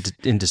life,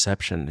 in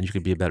deception, and you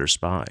could be a better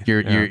spy.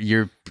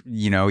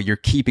 You're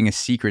keeping a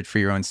secret for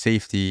your own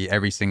safety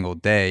every single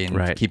day,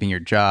 and keeping your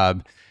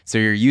job. So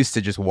you're used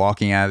to just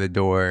walking out of the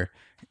door,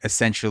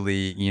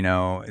 essentially,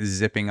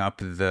 zipping up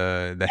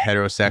the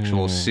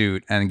heterosexual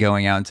suit and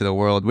going out into the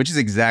world, which is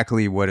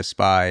exactly what a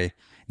spy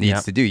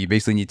needs to do. You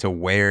basically need to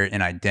wear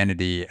an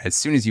identity as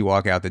soon as you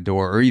walk out the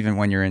door, or even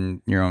when you're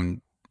in your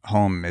own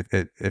home,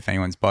 if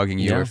anyone's bugging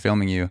you or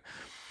filming you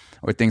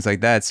or things like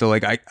that. So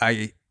like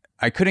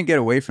I couldn't get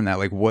away from that.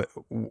 Like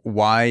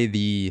why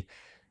the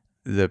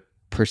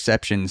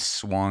perception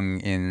swung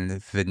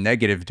in the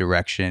negative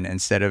direction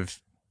instead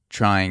of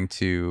trying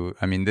to,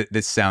 I mean,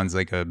 this sounds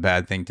like a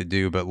bad thing to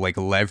do, but like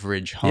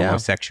leverage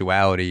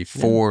homosexuality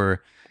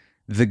for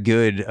the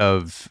good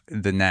of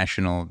the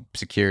national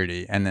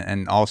security.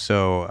 And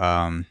also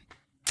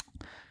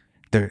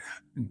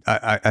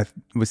I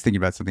was thinking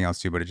about something else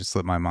too, but it just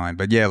slipped my mind.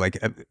 But yeah, like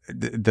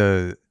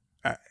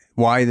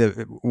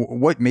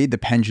what made the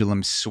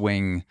pendulum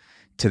swing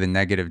to the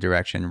negative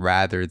direction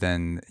rather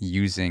than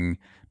using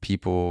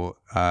people,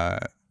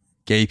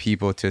 gay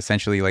people, to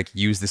essentially like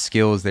use the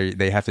skills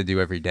they have to do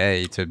every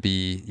day to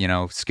be,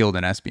 skilled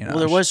in espionage. Well,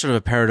 there was sort of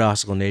a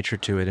paradoxical nature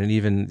to it, and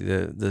even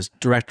the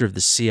director of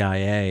the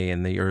CIA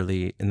in the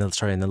late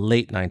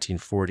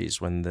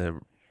 1940s,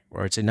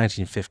 or I'd say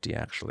 1950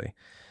 actually,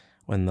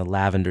 when the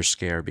lavender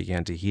scare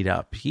began to heat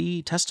up,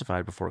 he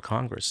testified before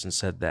Congress and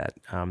said that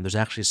there's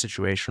actually a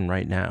situation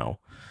right now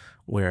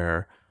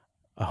where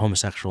a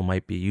homosexual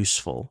might be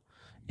useful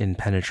in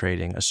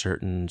penetrating a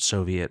certain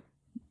Soviet.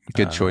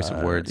 Good choice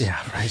of words.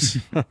 Yeah,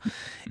 right.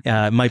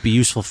 It might be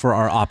useful for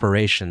our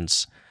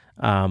operations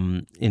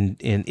in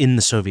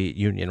the Soviet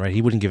Union, right?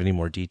 He wouldn't give any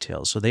more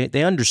details. So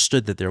they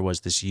understood that there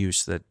was this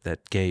use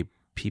that gay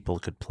people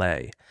could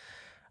play.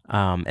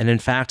 And in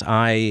fact,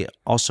 I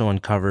also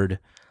uncovered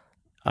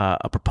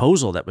a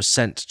proposal that was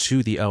sent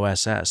to the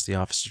OSS, the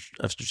Office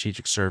of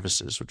Strategic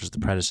Services, which is the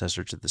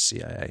predecessor to the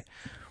CIA,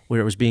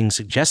 where it was being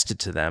suggested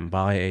to them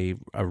by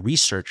a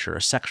researcher,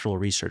 a sexual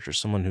researcher,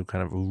 someone who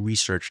kind of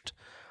researched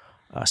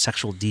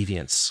sexual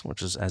deviance,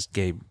 which is as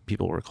gay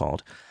people were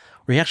called,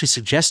 where he actually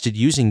suggested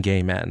using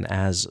gay men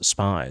as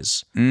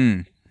spies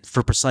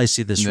for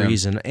precisely this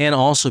reason, and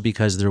also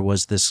because there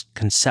was this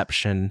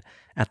conception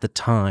at the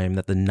time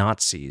that the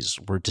Nazis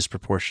were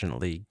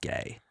disproportionately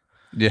gay.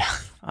 Yeah.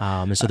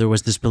 And so there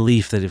was this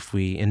belief that if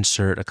we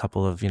insert a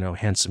couple of,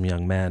 handsome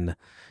young men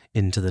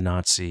into the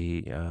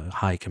Nazi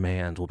high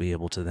command, we'll be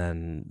able to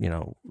then,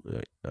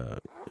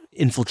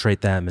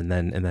 infiltrate them and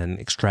then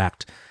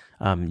extract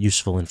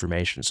useful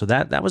information. So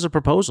that was a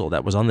proposal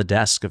that was on the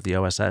desk of the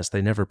OSS.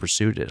 They never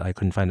pursued it. I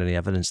couldn't find any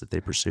evidence that they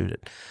pursued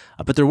it.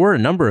 But there were a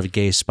number of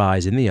gay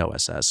spies in the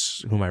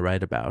OSS whom I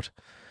write about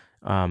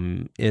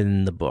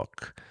in the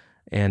book.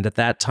 And at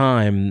that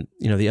time,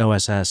 the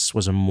OSS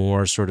was a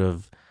more sort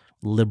of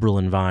liberal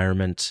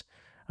environment.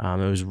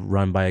 It was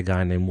run by a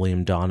guy named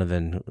William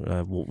Donovan,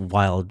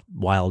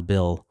 Wild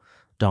Bill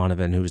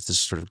Donovan, who was this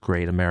sort of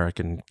great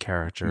American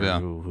character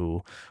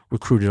who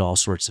recruited all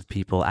sorts of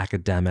people,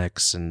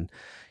 academics, and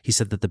he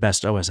said that the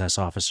best OSS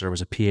officer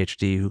was a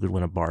PhD who could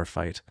win a bar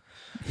fight.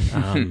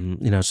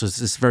 So it's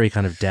this very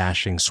kind of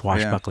dashing,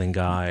 swashbuckling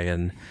guy,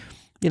 and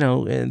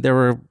and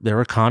there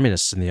were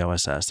communists in the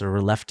OSS, there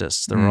were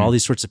leftists, there were all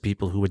these sorts of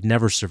people who would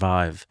never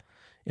survive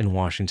in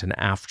Washington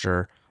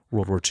after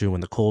World War II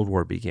when the Cold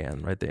War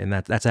began, right? And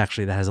that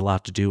has a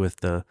lot to do with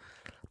the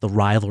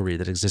rivalry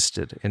that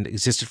existed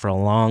for a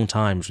long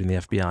time between the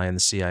FBI and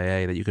the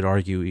CIA that you could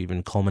argue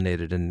even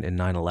culminated in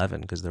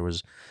 9/11, because there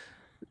was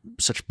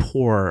such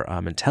poor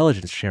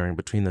intelligence sharing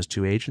between those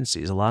two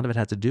agencies. A lot of it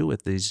had to do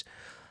with these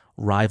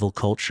rival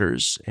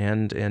cultures,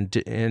 and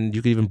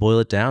you could even boil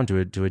it down to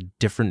a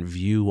different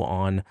view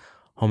on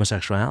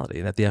homosexuality.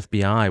 That the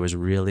FBI was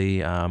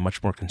really a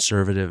much more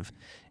conservative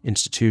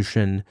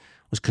institution,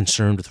 was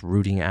concerned with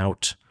rooting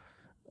out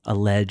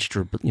alleged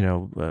or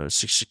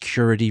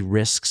security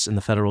risks in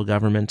the federal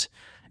government,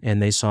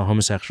 and they saw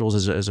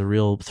homosexuals as a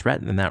real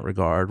threat in that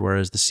regard.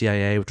 Whereas the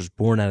CIA, which was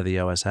born out of the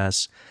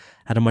OSS,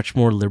 had a much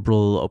more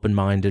liberal,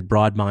 open-minded,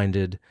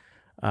 broad-minded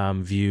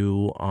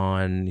view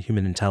on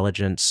human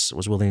intelligence.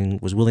 Was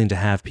willing to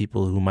have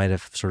people who might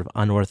have sort of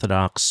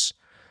unorthodox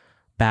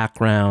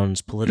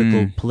backgrounds,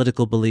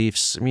 political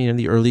beliefs. I mean, in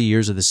the early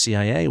years of the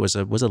CIA was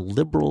a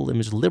liberal. It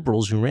was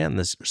liberals who ran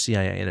the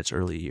CIA in its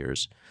early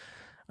years.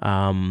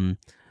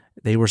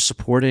 They were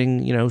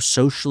supporting,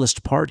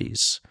 socialist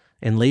parties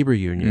and labor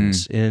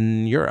unions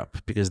in Europe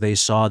because they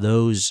saw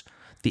the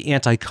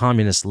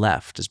anti-communist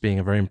left, as being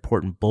a very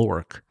important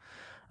bulwark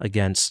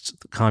against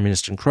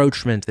communist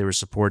encroachment. They were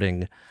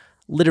supporting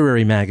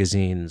literary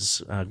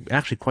magazines,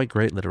 actually quite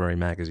great literary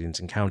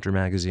magazines, Encounter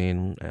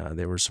magazine.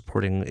 They were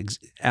supporting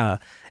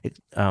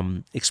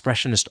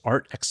expressionist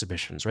art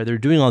exhibitions, right? They were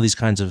doing all these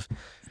kinds of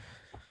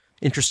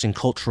interesting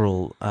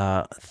cultural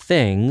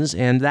things,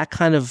 and that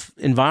kind of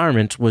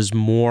environment was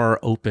more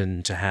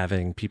open to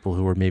having people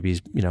who were maybe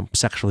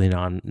sexually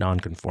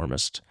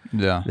nonconformist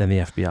than the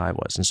FBI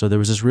was. And so there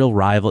was this real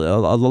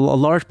a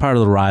large part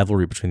of the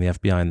rivalry between the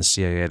FBI and the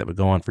CIA that would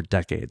go on for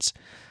decades.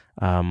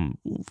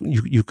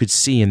 You could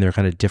see in their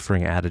kind of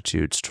differing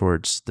attitudes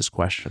towards this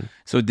question.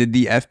 So did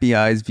the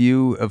FBI's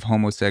view of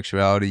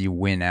homosexuality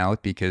win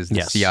out because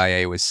the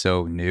CIA was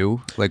so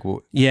new?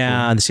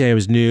 And the CIA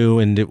was new,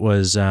 and it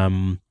was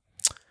J.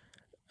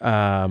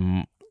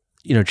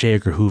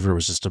 Edgar Hoover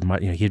was just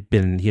he had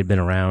been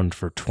around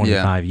for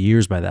 25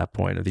 years by that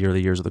point, of the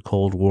early years of the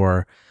Cold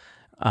War.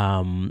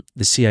 The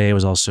CIA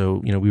was also,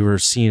 we were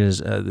seen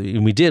as,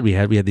 and we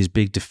had these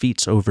big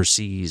defeats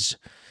overseas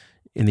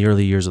in the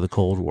early years of the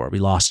Cold War. We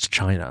lost to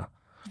China,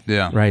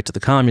 right, to the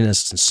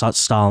communists, and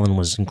Stalin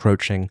was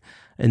encroaching,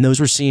 and those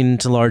were seen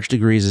to large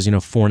degrees as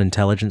foreign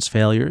intelligence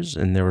failures,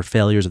 and there were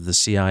failures of the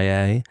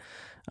CIA.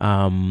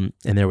 And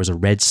there was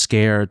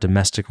a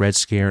domestic Red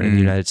Scare in the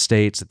United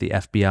States that the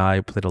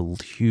FBI played a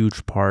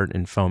huge part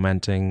in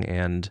fomenting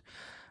and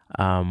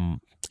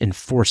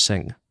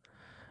enforcing.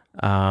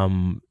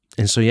 And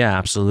so,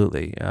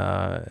 absolutely.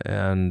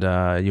 And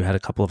you had a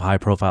couple of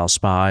high-profile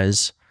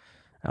spies,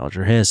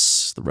 Alger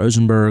Hiss, the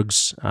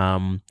Rosenbergs.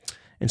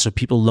 And so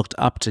people looked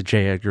up to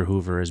J. Edgar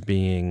Hoover as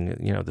being,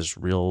 this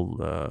real,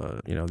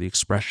 the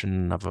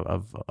expression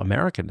of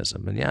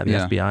Americanism. And the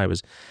FBI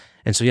was...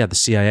 And so, the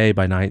CIA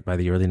by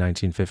the early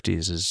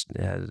 1950s has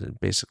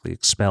basically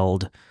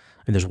expelled.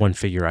 And there's one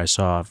figure I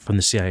saw from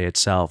the CIA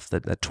itself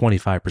that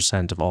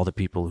 25% of all the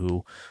people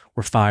who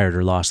were fired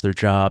or lost their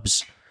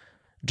jobs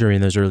during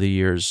those early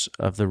years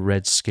of the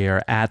Red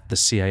Scare at the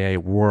CIA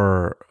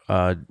were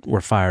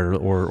fired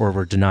or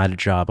were denied a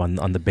job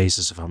on the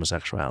basis of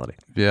homosexuality.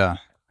 Yeah.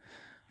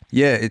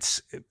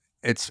 It's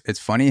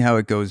funny how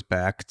it goes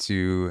back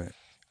to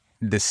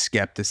the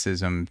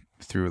skepticism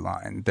through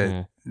line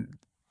that.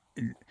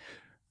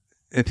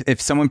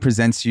 If someone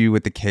presents you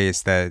with the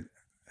case that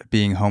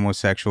being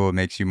homosexual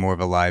makes you more of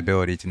a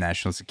liability to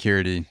national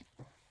security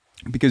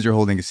because you're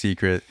holding a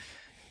secret,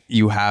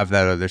 you have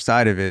that other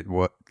side of it.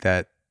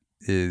 That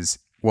is,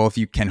 well, if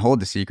you can hold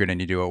the secret and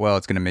you do it well,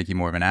 it's going to make you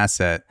more of an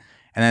asset.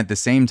 And at the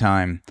same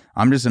time,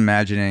 I'm just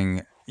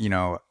imagining,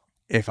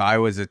 if I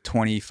was a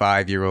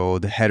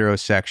 25-year-old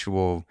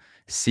heterosexual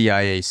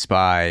CIA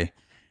spy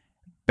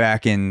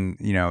back in,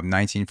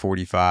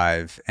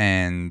 1945,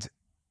 and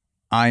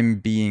I'm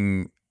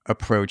being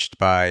approached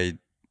by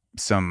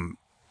some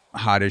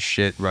hot as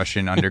shit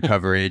Russian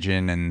undercover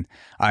agent, and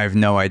I have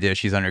no idea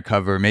she's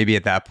undercover. Maybe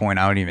at that point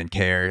I don't even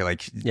care.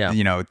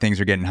 Things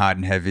are getting hot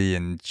and heavy,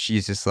 and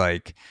she's just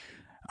like,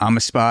 I'm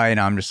a spy, and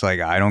I'm just like,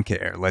 I don't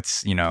care.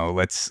 Let's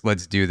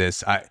do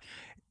this.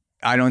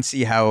 I don't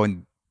see how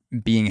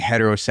being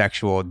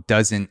heterosexual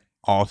doesn't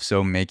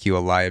also make you a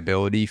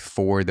liability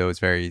for those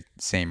very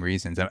same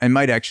reasons. It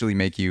might actually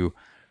make you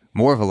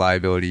more of a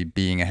liability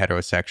being a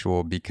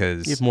heterosexual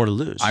because you have more to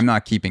lose. I'm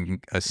not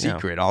keeping a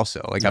secret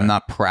also. I'm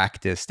not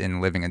practiced in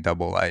living a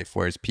double life,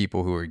 whereas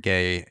people who are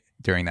gay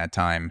during that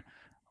time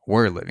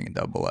were living a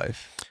double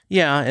life.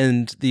 Yeah,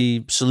 and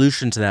the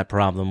solution to that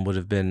problem would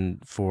have been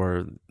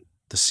for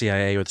the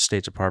CIA or the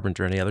State Department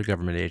or any other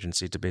government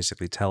agency to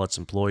basically tell its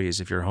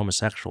employees, if you're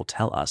homosexual,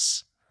 tell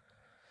us.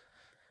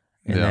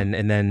 And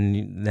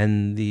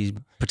then the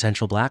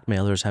potential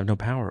blackmailers have no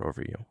power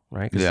over you,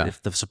 right? Because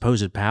if the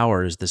supposed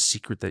power is the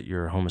secret that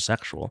you're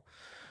homosexual,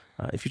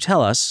 if you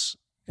tell us,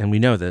 and we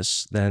know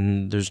this,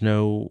 then there's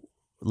no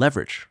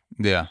leverage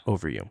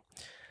over you.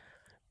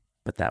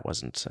 But that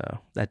wasn't,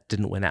 that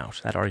didn't win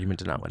out. That argument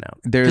did not win out.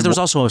 Because there was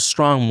also a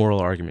strong moral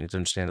argument to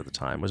understand at the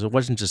time. It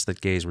wasn't just that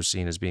gays were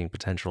seen as being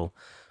potential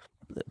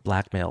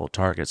blackmail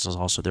targets.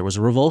 There was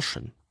a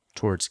revulsion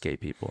towards gay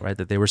people, right?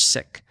 That they were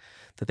sick,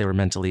 that they were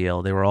mentally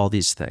ill. They were all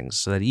these things.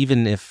 So that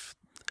even if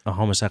a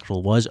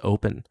homosexual was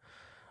open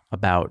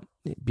about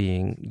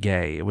being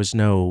gay, it was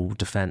no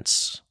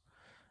defense,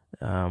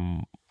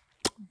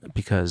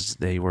 because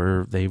they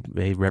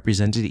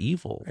represented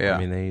evil. Yeah.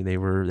 I mean, they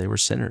were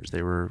sinners.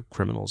 They were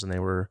criminals, and they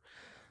were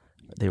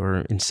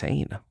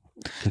insane,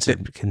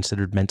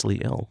 considered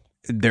mentally ill.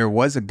 There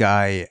was a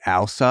guy,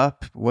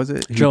 Alsop, was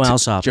it? Joe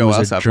Alsop, who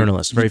was a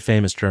journalist, very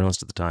famous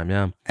journalist at the time,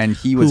 yeah. And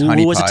he was who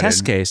was a honeypotted.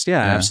 test case,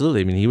 yeah,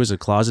 absolutely. I mean, he was a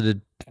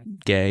closeted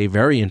gay,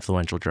 very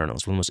influential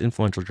journalist, one of the most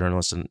influential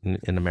journalists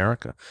in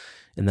America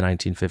in the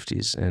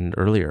 1950s and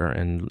earlier,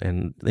 and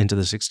into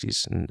the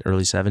 60s and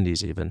early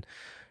 70s even.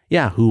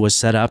 Yeah, who was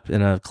set up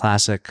in a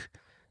classic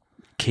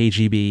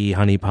KGB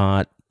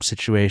honeypot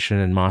situation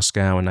in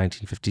Moscow in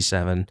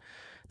 1957.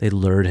 They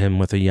lured him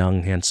with a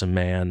young, handsome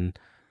man,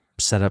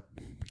 set up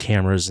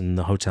cameras in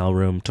the hotel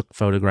room, took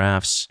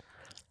photographs,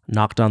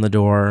 knocked on the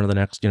door the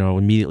next,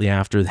 immediately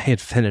after they had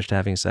finished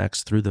having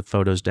sex, threw the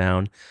photos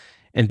down,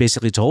 and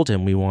basically told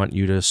him, we want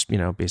you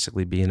to,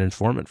 basically be an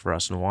informant for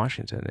us in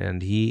Washington.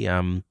 And he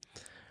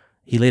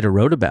later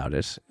wrote about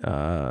it,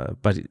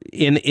 but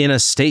in a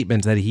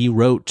statement that he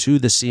wrote to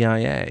the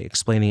CIA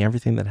explaining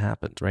everything that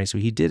happened, right? So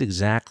he did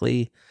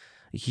exactly,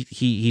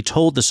 he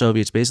told the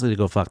Soviets basically to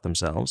go fuck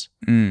themselves,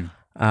 and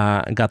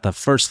got the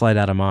first flight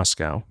out of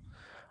Moscow.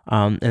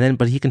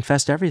 But he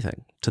confessed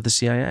everything to the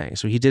CIA.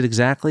 So he did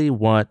exactly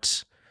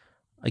what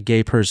a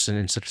gay person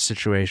in such a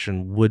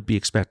situation would be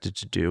expected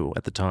to do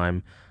at the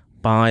time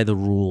by the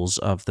rules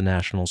of the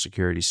national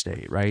security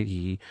state, right?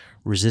 He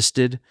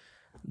resisted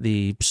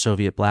the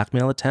Soviet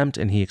blackmail attempt,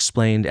 and he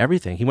explained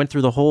everything. He went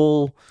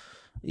through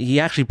he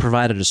actually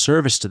provided a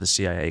service to the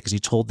CIA because he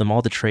told them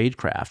all the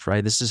tradecraft,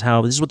 right? This is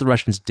what the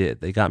Russians did.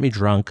 They got me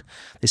drunk.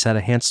 They sat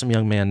a handsome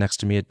young man next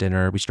to me at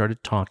dinner. We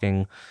started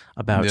talking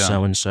about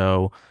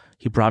so-and-so.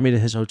 He brought me to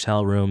his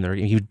hotel room.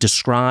 He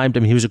described,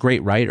 he was a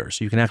great writer,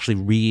 so you can actually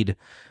read,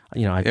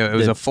 it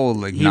was a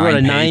full, he wrote a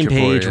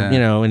 9-page,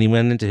 and he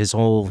went into his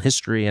whole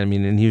history.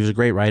 And he was a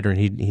great writer, and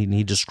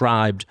he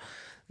described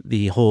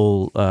the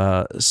whole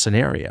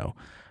scenario.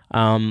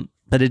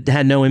 But it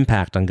had no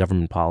impact on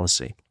government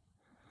policy.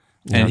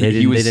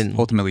 He was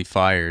ultimately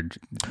fired.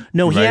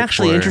 No, he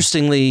actually,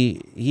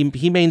 interestingly,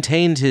 he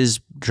maintained his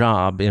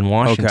job in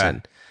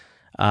Washington,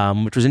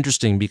 which was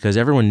interesting because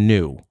everyone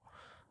knew.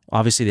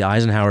 Obviously, the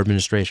Eisenhower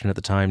administration at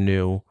the time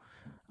knew,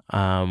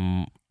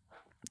 and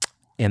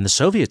the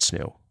Soviets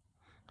knew.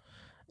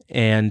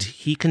 And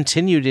he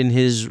continued in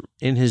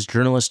his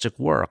journalistic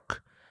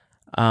work,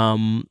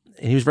 and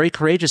he was very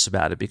courageous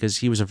about it because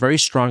he was a very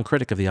strong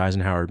critic of the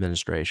Eisenhower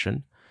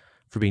administration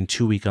for being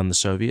too weak on the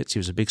Soviets. He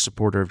was a big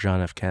supporter of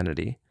John F.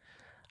 Kennedy,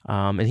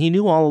 and he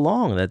knew all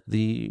along that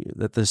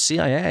the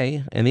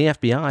CIA and the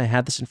FBI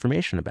had this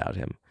information about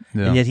him,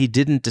 and yet he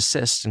didn't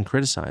desist in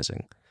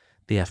criticizing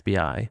the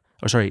FBI.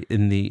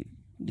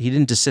 He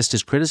didn't desist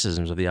his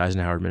criticisms of the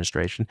Eisenhower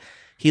administration.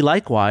 He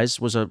likewise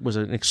was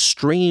an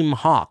extreme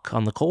hawk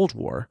on the Cold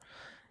War,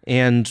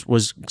 and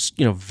was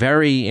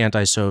very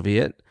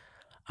anti-Soviet.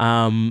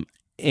 And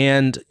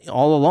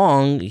all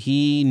along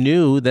he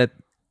knew that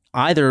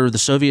either the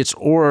Soviets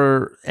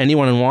or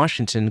anyone in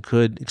Washington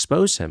could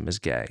expose him as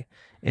gay,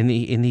 and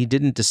he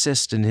didn't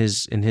desist in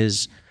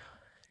his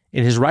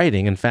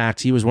writing. In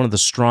fact, he was one of the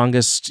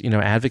strongest,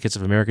 advocates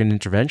of American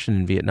intervention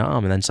in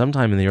Vietnam. And then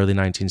sometime in the early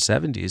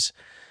 1970s,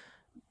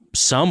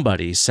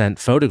 somebody sent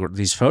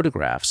these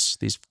photographs,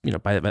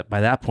 by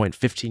that point,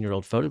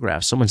 15-year-old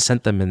photographs. Someone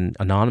sent them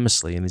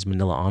anonymously in these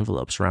manila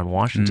envelopes around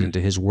Washington to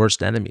his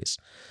worst enemies.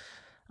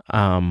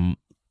 And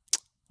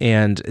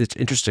it's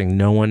interesting,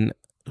 no one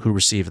who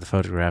received the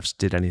photographs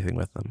did anything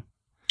with them.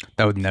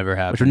 That would never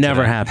happen. Which would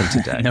never happen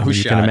today.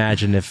 You can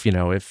imagine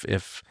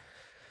if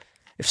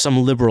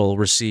some liberal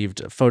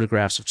received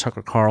photographs of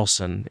Tucker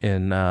Carlson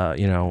in,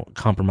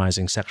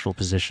 compromising sexual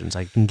positions,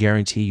 I can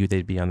guarantee you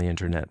they'd be on the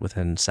internet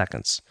within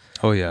seconons.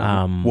 Oh,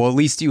 yeah. Well, at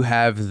least you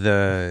have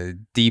the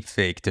deep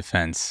fake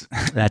defense.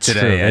 That's today.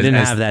 true. I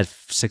didn't have that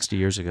 60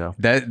 years ago.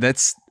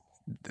 That's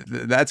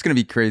going to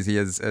be crazy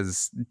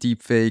as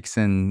deep fakes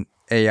and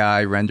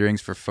AI renderings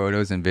for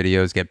photos and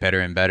videos get better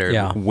and better.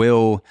 Yeah.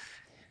 Will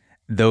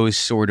those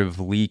sort of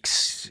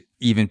leaks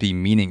even be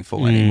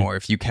meaningful anymore?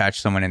 If you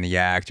catch someone in the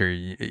act, or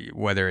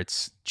whether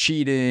it's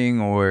cheating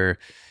or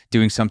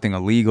doing something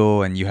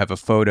illegal and you have a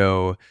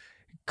photo,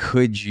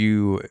 could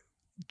you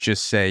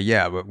just say,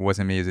 yeah, but it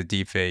wasn't me as a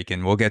deep fake.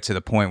 And we'll get to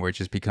the point where it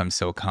just becomes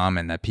so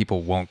common that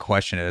people won't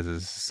question it as a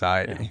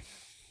society. Yeah.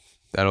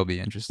 That'll be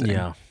interesting.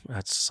 Yeah,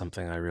 that's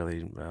something I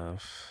really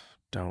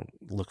don't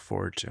look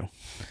forward to.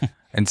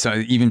 And so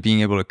even being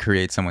able to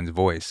create someone's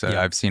voice.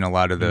 I've seen a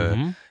lot of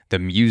the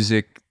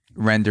music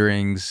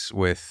renderings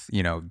with,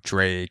 you know,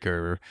 Drake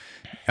or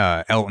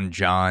Elton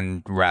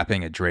John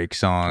rapping a Drake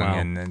song. Wow.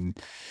 And then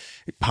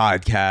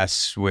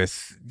podcasts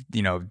with,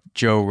 you know,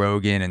 Joe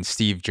Rogan and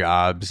Steve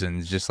Jobs,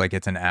 and just like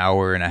it's an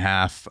hour and a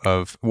half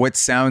of what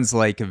sounds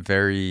like a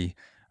very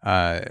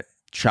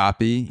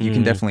choppy. You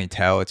can definitely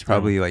tell it's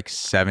probably like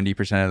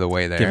 70% of the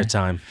way there. Give it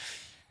time.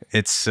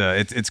 It's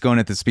going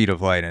at the speed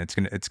of light, and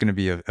it's gonna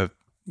be a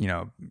you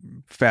know,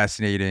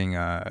 fascinating,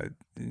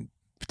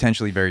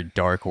 potentially very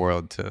dark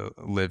world to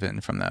live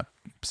in from that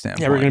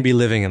standpoint. Yeah, we're gonna be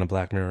living in a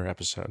Black Mirror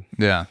episode.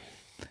 Yeah,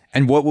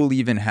 and what will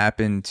even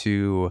happen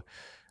to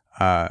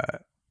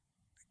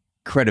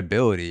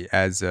credibility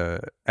as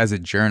a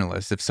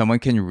journalist if someone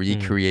can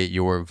recreate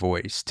your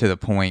voice to the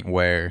point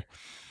where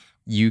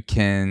you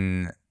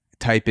can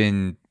type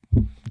in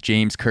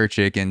James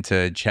Kirchick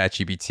into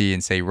ChatGPT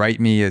and say,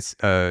 write me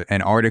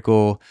an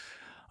article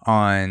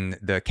on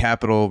the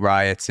Capitol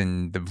riots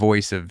in the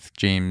voice of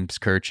James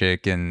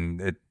Kirchick,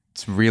 and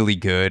it's really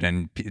good,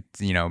 and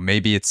you know,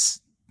 maybe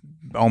it's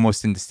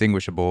almost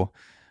indistinguishable.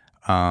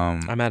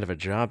 I'm out of a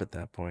job at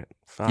that point.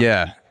 Fuck.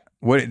 Yeah.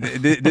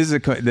 This is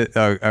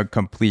a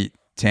complete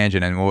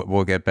tangent, and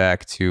we'll get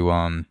back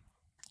to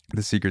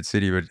the Secret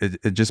City, but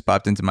it just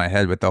popped into my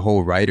head with the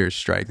whole writers'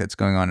 strike that's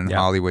going on in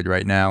Hollywood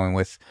right now, and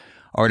with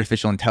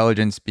artificial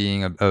intelligence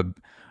being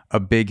a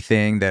big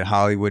thing that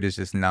Hollywood is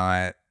just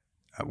not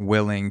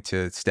willing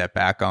to step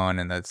back on,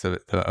 and that's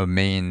a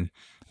main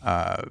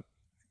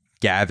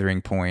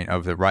gathering point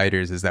of the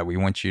writers, is that we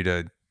want you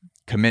to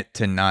commit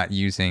to not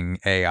using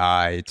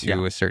AI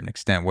to a certain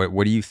extent.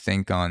 What do you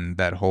think on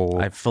that whole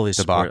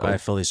debacle? I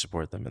fully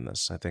support them in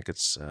this. I think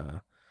it's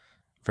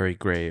very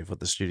grave what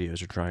the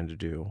studios are trying to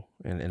do,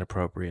 and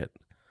inappropriate,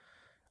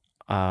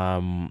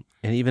 and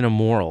even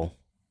immoral,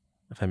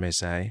 if I may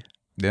say.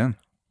 Yeah.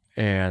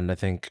 And I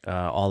think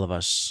all of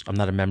us, I'm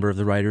not a member of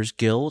the Writers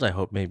Guild. I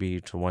hope maybe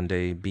to one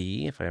day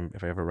be, if I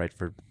ever write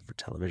for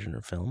television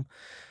or film.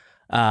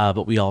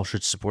 But we all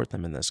should support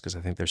them in this, because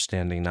I think they're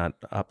standing up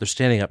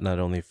not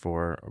only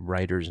for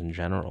writers in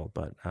general,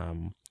 but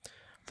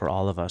for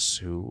all of us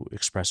who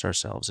express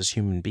ourselves as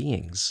human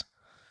beings.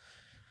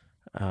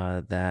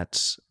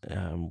 That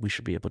we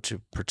should be able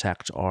to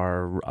protect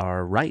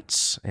our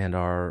rights and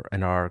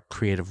our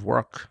creative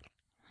work.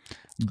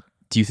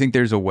 Do you think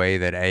there's a way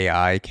that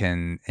AI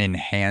can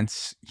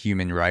enhance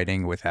human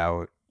writing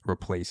without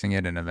replacing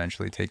it and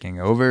eventually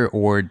taking over?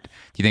 Or do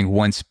you think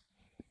once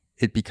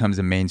it becomes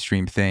a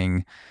mainstream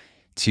thing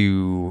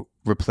to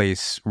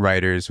replace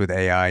writers with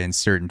AI in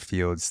certain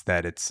fields,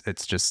 that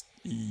it's just,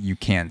 you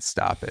can't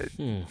stop it?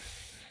 No,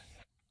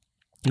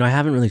 I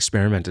haven't really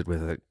experimented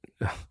with it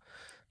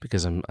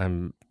because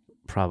I'm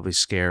probably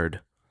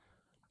scared.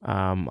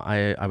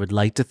 I would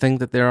like to think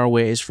that there are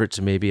ways for it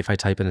to, maybe if I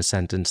type in a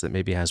sentence that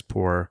maybe has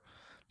poor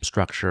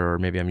structure, or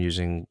maybe I'm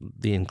using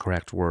the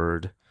incorrect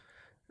word,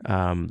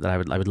 that I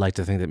would like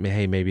to think that,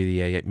 hey,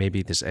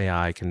 maybe this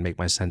AI can make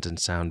my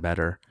sentence sound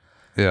better.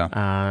 Yeah.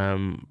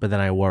 But then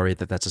I worry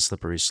that that's a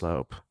slippery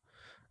slope.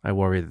 I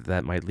worry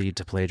that might lead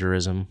to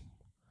plagiarism,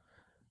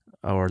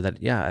 or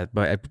that,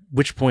 but at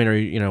which point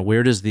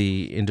where does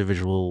the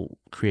individual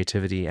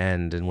creativity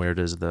end, and where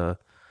does the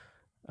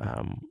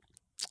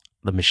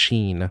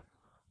machine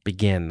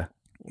begin?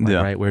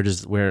 Right?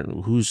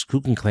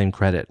 Who can claim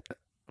credit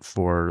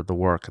for the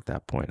work at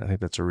that point? I think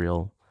that's a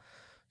real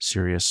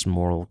serious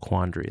moral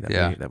quandary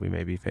that we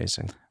may be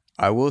facing.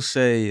 I will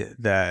say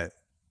that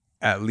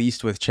at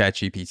least with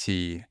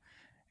ChatGPT,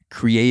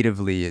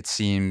 creatively, it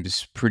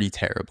seems pretty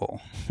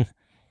terrible.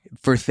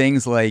 For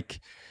things like,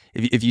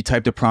 if you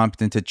typed a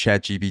prompt into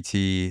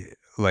ChatGPT,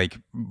 like,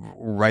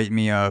 write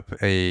me up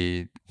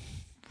a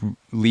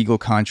legal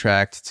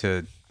contract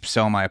to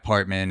sell my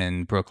apartment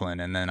in Brooklyn,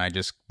 and then I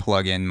just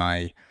plug in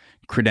my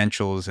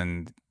credentials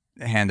and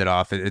hand it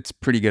off. It's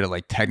pretty good at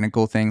like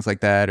technical things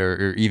like that,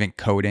 or even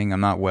coding. I'm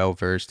not well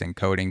versed in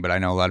coding, but I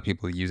know a lot of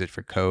people use it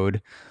for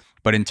code.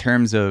 But in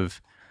terms of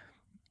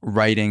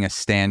writing a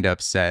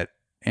stand-up set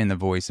in the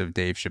voice of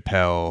Dave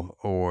Chappelle,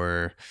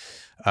 or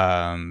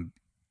a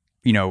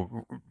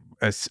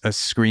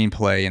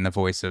screenplay in the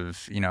voice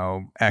of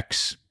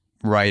X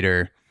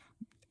writer,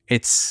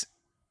 it's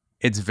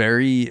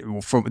very,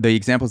 for the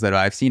examples that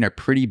I've seen, are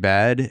pretty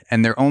bad,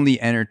 and they're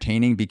only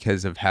entertaining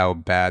because of how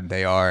bad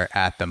they are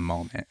at the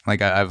moment.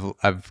 Like,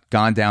 I've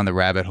gone down the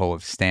rabbit hole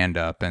of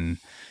stand-up, and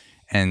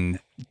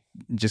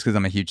just because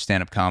I'm a huge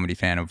stand-up comedy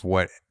fan of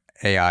what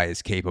AI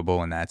is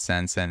capable in that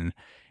sense, and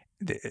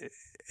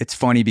it's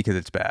funny because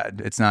it's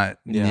bad. It's not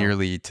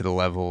nearly to the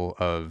level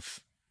of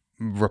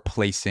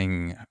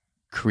replacing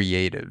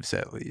creatives,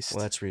 at least.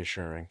 Well, that's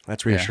reassuring.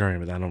 But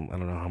I don't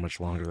know how much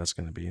longer that's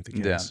going to be the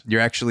case. Yeah,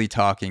 you're actually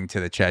talking to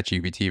the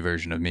ChatGPT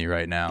version of me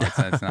right now.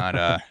 It's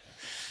not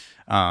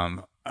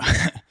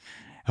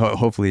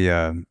hopefully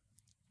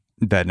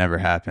that never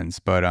happens.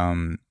 But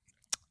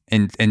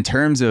in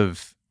terms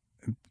of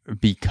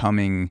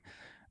becoming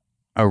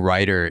a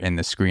writer in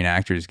the Screen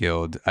Actors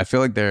Guild, I feel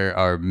like there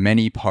are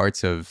many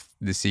parts of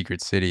The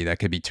Secret City that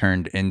could be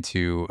turned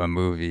into a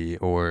movie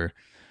or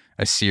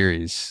a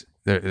series.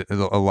 There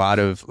a lot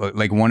of,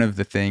 like, one of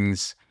the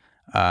things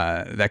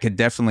that could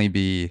definitely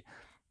be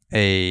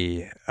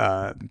a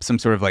some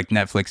sort of like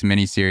Netflix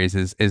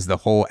miniseries is the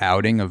whole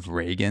outing of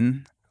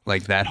Reagan.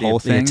 Like that whole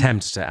thing. The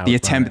attempt to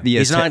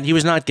out. He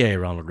was not gay,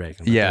 Ronald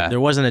Reagan. Yeah. There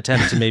was an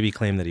attempt to maybe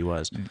claim that he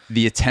was.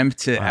 The attempt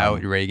to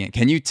out Reagan.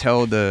 Can you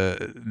tell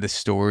the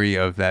story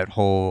of that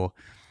whole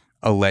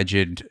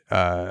alleged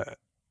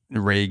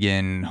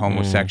Reagan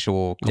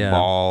homosexual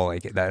cabal,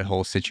 like that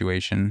whole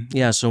situation?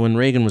 Yeah, so when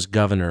Reagan was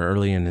governor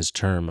early in his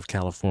term of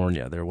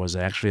California, there was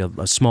actually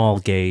a small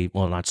gay,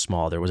 well, not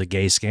small, there was a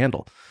gay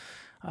scandal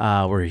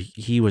where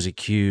he was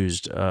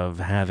accused of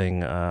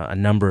having a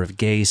number of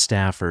gay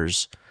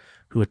staffers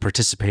who had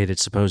participated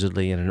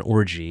supposedly in an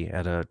orgy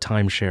at a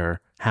timeshare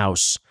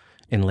house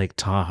in Lake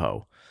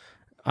Tahoe.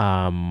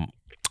 And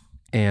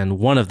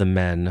one of the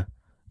men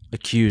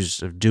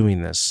accused of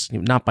doing this,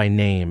 not by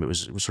name, it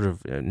was sort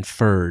of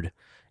inferred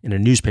in a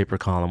newspaper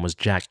column, was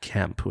Jack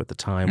Kemp, who at the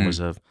time was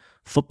a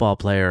football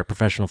player,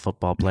 professional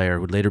football player,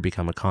 who would later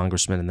become a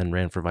congressman and then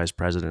ran for vice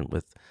president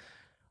with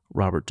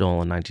Robert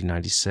Dole in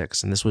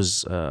 1996. And this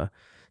was...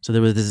 So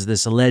there was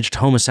this alleged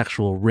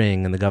homosexual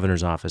ring in the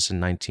governor's office in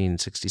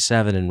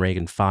 1967, and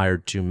Reagan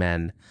fired two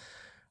men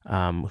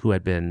who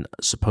had been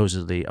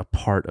supposedly a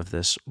part of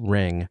this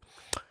ring.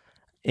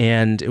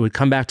 And it would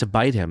come back to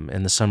bite him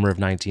in the summer of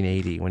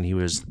 1980 when he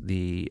was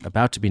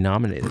about to be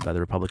nominated by the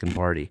Republican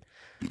Party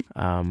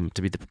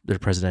to be the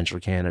presidential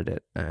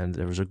candidate. And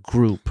there was a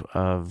group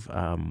of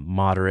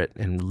moderate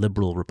and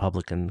liberal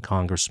Republican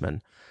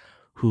congressmen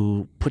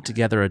who put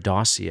together a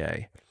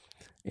dossier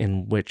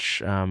in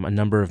which a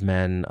number of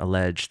men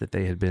alleged that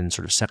they had been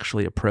sort of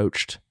sexually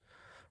approached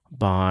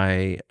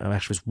by,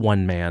 actually it was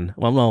one man.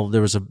 Well, no,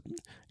 there was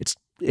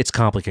it's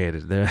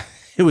complicated.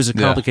 It was a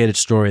complicated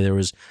story. There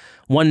was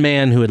one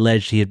man who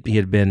alleged he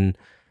had been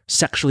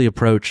sexually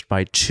approached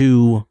by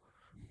two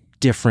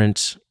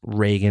different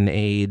Reagan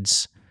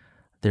aides.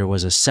 There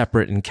was a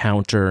separate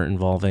encounter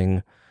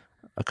involving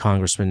a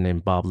congressman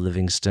named Bob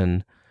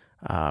Livingston,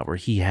 where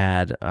he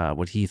had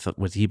what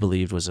he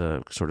believed was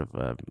a sort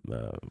of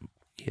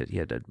he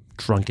had a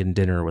drunken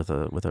dinner with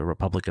a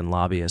Republican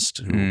lobbyist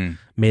who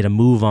made a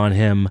move on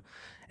him,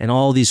 and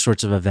all these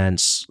sorts of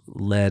events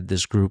led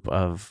this group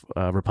of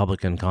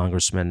Republican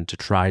congressmen to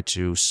try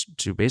to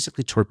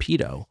basically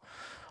torpedo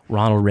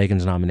Ronald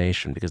Reagan's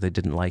nomination because they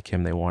didn't like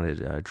him. They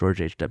wanted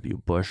George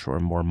H.W. Bush or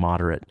a more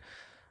moderate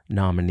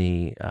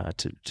nominee.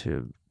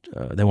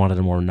 They wanted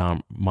a more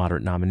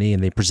moderate nominee,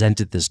 and they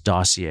presented this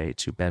dossier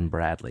to Ben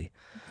Bradlee.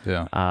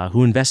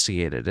 Who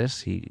investigated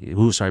this?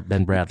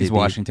 Ben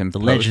Bradlee, the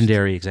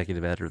legendary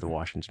executive editor of the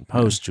Washington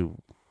Post, who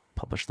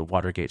published the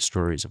Watergate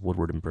stories of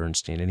Woodward and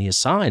Bernstein, and he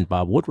assigned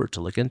Bob Woodward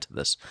to look into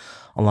this,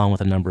 along with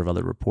a number of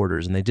other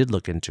reporters, and they did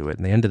look into it,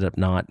 and they ended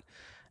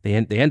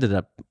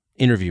up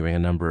interviewing a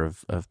number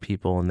of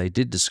people, and they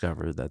did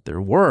discover that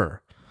there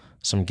were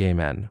some gay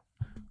men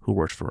who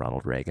worked for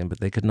Ronald Reagan,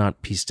 but they could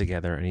not piece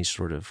together any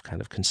sort of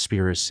kind of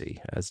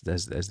conspiracy as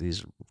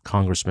these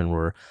congressmen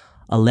were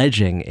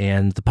alleging,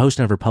 and the Post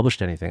never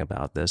published anything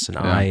about this.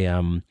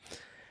 And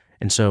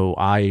so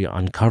I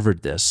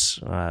uncovered this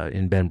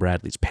in Ben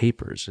Bradlee's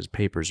papers. His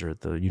papers are at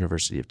the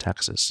University of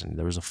Texas, and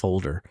there was a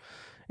folder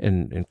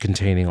in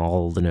containing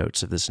all the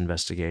notes of this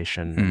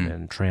investigation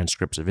and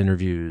transcripts of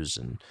interviews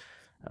and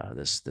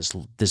this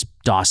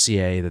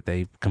dossier that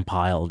they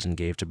compiled and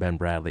gave to Ben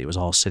Bradlee. It was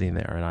all sitting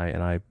there,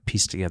 and I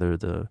pieced together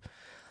the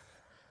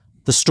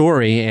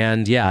story,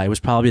 and it was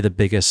probably the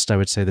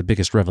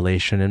biggest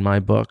revelation in my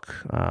book,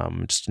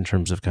 just in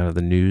terms of kind of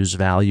the news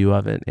value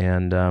of it.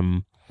 And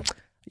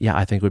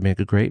I think it would make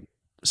a great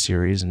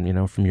series,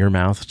 and from your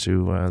mouth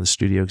to the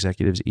studio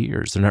executives'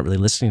 ears. They're not really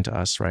listening to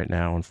us right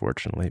now,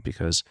 unfortunately,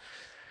 because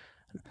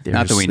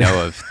not that we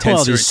know of. Ted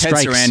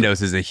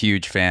Sarandos is a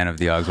huge fan of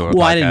the AUXORO podcast.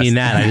 Well, I didn't mean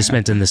that. I just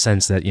meant in the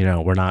sense that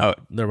we're not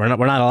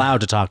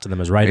allowed to talk to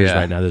them as writers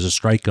right now. There's a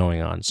strike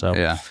going on, so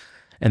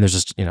and there's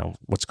just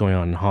what's going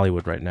on in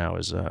Hollywood right now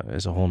is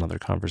a whole nother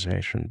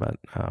conversation. But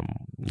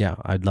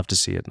I'd love to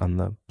see it on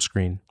the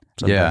screen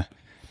sometime.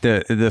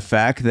 The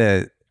fact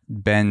that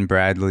Ben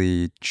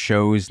Bradlee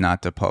chose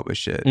not to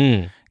publish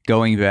it,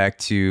 going back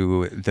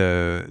to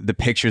the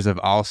pictures of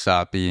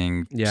Alsop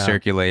being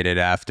circulated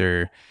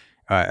after.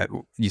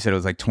 You said it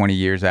was like 20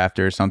 years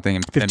after or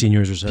something. 15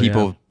 years or so.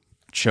 People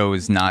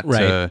chose not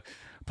to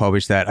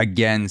publish that.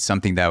 Again,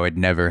 something that would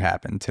never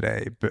happen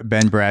today.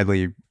 Ben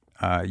Bradlee,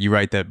 you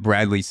write that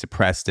Bradlee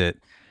suppressed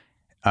it,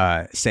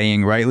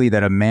 saying rightly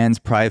that a man's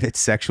private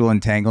sexual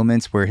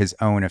entanglements were his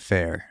own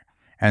affair.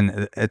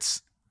 And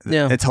it's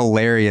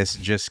hilarious,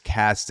 just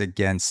cast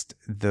against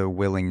the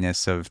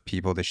willingness of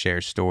people to share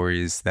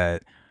stories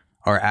that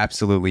are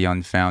absolutely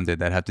unfounded,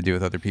 that have to do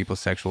with other people's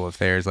sexual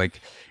affairs.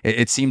 Like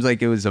it seems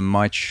like it was a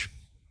much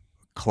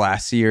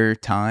classier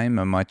time,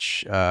 a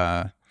much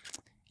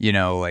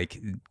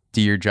like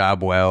do your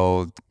job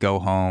well, go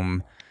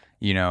home,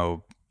 you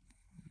know,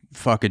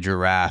 fuck a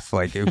giraffe,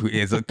 like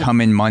come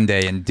in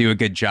Monday and do a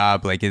good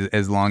job, like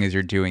as long as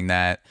you're doing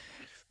that,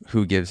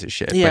 who gives a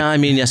shit? Yeah, but I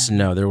mean, yes and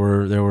no. There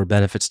were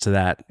benefits to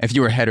that. if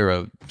you were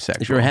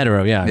heterosexual. If you're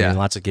hetero, yeah. I Yeah. mean,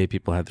 lots of gay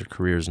people had their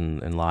careers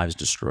and lives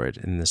destroyed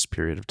in this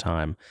period of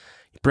time.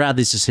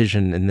 Bradley's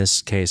decision in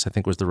this case, I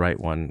think, was the right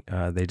one.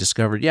 They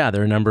discovered,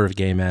 there are a number of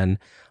gay men,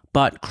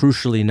 but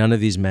crucially, none of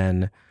these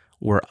men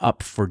were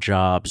up for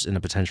jobs in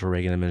a potential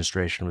Reagan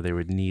administration where they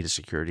would need a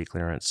security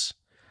clearance.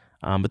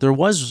 But there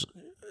was,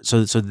 so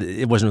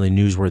it wasn't really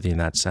newsworthy in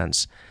that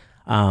sense.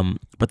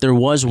 But there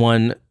was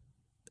one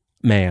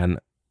man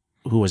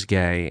who was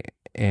gay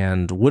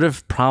and would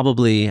have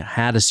probably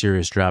had a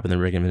serious job in the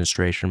Reagan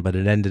administration, but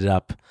it ended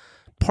up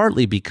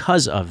partly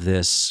because of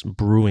this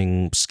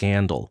brewing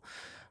scandal.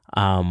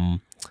 The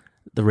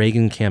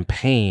Reagan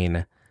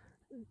campaign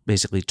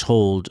basically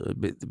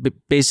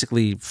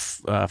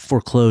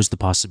foreclosed the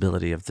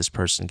possibility of this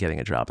person getting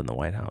a job in the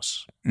White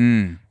House.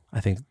 I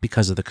think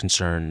because of the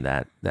concern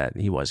that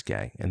he was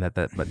gay and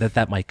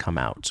that might come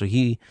out. So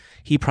he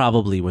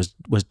probably was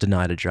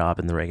denied a job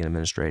in the Reagan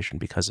administration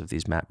because of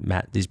these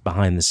these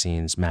behind the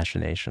scenes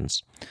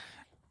machinations.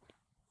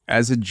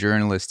 As a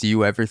journalist, do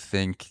you ever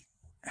think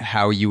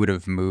how you would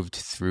have moved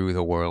through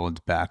the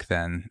world back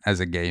then as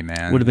a gay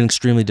man? It would have been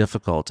extremely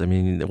difficult. I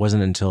mean, it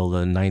wasn't until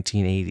the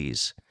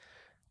 1980s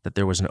that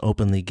there was an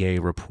openly gay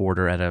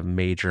reporter at a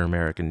major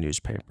American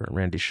newspaper,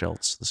 Randy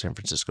Schultz, the San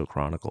Francisco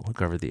Chronicle, who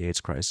covered the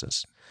AIDS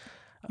crisis.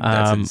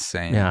 That's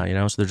insane.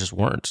 Yeah, so there just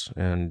weren't,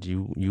 and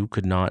you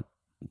could not,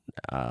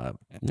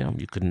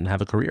 you couldn't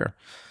have a career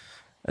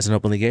as an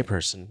openly gay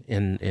person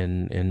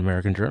in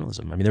American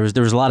journalism. I mean,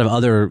 there was a lot of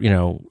other,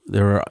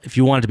 if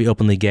you wanted to be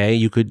openly gay,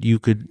 you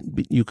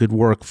could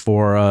work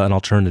for an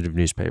alternative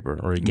newspaper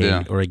or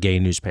a gay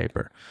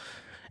newspaper,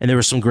 and there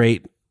were some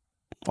great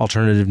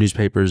alternative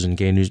newspapers and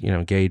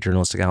gay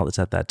journalistic outlets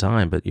at that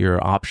time, but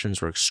your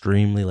options were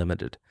extremely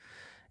limited.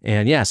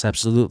 And yes,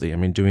 absolutely. I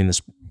mean, doing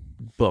this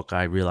book,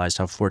 I realized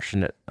how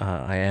fortunate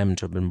I am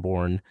to have been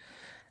born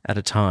at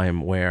a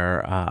time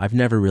where I've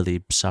never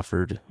really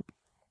suffered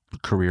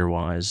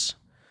career-wise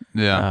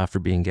for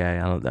being gay.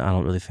 I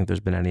don't really think there's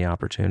been any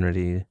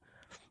opportunity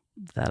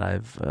that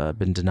I've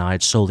been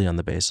denied solely on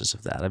the basis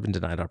of that. I've been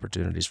denied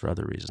opportunities for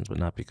other reasons, but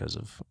not because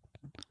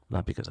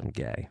I'm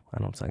gay, I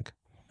don't think.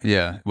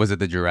 Yeah. Was it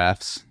the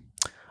giraffes?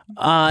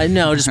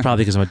 No, just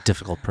probably because I'm a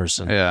difficult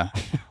person. Yeah.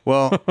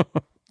 Well,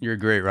 you're a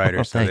great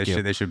writer, so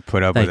they should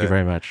put up Thank with it. you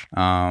very much.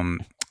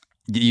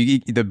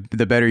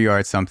 The better you are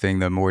at something,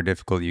 the more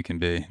difficult you can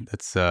be.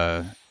 That's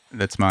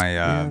my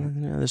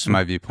there's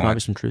my viewpoint. Probably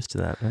some truth to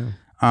that.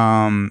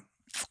 Yeah.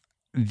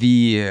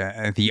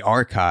 The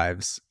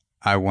archives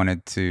I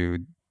wanted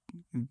to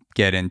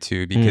get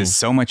into because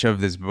so much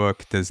of this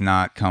book does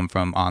not come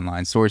from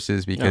online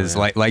sources because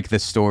like the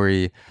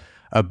story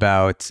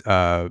about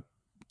the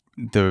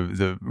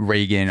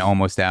Reagan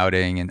almost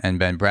outing and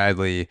Ben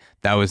Bradley,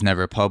 that was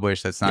never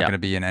published. That's not going to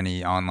be in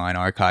any online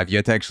archive. You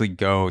have to actually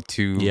go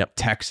to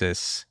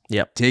Texas,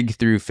 dig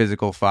through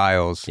physical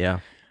files. Yeah.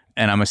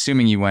 And I'm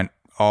assuming you went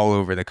all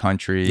over the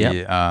country,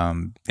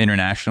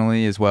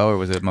 internationally as well, or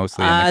was it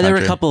mostly in the country? There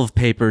were a couple of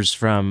papers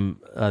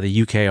from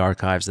the UK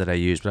archives that I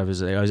used, but I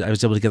was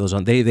able to get those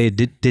on. They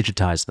did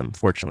digitize them,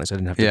 fortunately, so I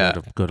didn't have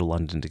to go to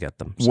London to get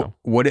them. So.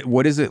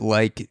 What is it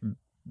like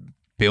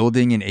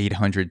building an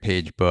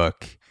 800-page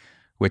book,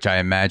 which I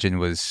imagine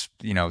was,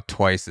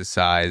 twice the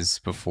size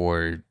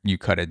before you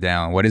cut it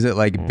down? What is it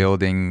like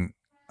building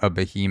a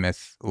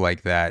behemoth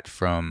like that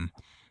from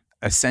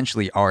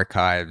essentially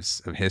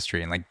archives of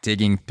history and like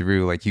digging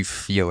through, like you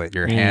feel it,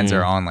 your hands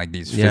are on like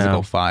these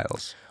physical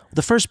files?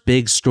 The first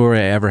big story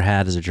I ever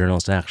had as a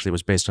journalist actually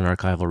was based on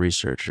archival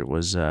research. It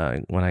was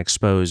when I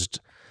exposed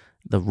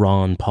the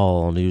Ron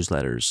Paul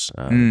newsletters.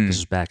 This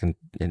was back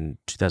in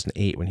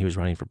 2008 when he was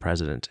running for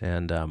president.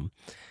 And,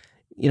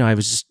 I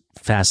was just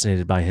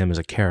fascinated by him as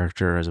a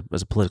character, as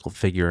a political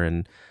figure.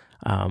 And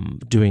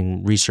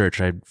doing research,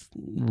 I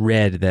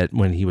read that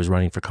when he was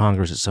running for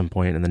Congress at some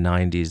point in the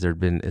 90s, there'd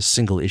been a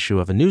single issue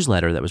of a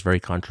newsletter that was very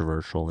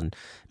controversial and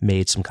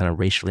made some kind of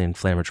racially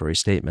inflammatory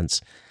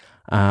statements.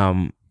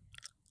 And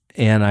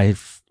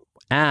I've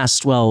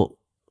asked, well,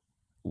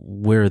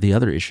 where are the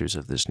other issues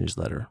of this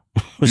newsletter?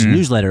 It was a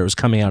newsletter. It was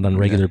coming out on a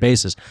regular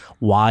basis.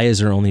 Why is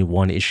there only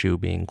one issue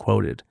being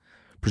quoted?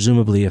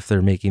 Presumably, if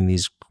they're making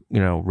these,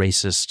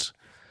 racist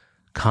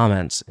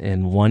comments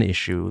in one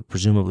issue,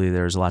 presumably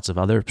there's lots of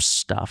other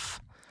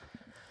stuff.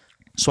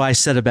 So I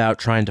set about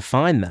trying to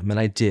find them, and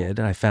I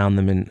did. I found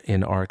them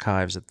in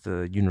archives at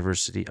the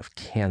University of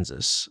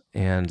Kansas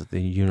and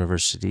the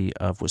University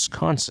of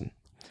Wisconsin.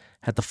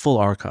 Had the full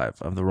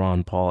archive of the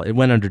Ron Paul. It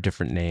went under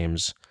different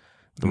names.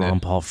 The Ron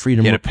Paul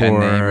Freedom Report. Pen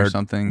name or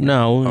something?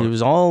 No, it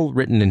was all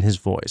written in his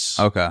voice.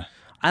 Okay.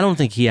 I don't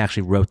think he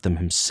actually wrote them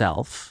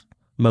himself.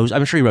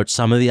 I'm sure he wrote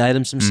some of the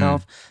items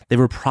himself. They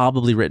were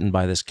probably written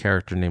by this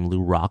character named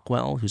Lou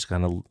Rockwell, who's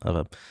kind of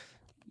a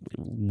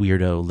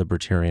weirdo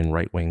libertarian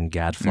right-wing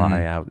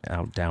gadfly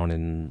out down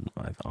in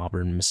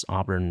Auburn,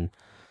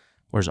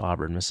 Where's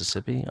Auburn,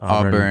 Mississippi?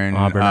 Auburn,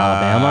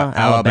 Alabama?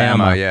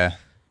 Alabama, yeah.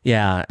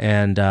 Yeah,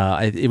 and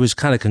it was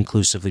kind of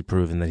conclusively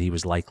proven that he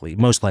was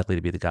most likely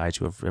to be the guy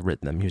to have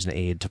written them. He was an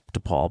aide to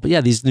Paul. But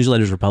yeah, these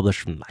newsletters were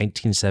published from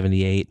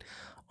 1978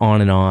 on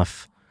and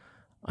off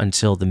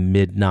until the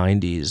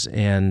mid-90s,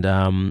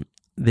 and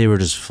they were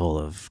just full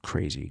of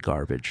crazy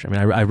garbage. I mean,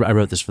 I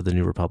wrote this for the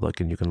New Republic,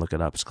 and you can look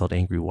it up. It's called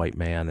Angry White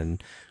Man,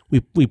 and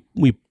we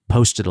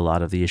posted a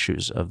lot of the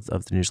issues of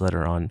the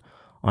newsletter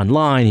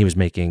online. He was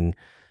making,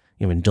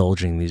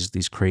 indulging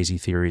these crazy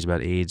theories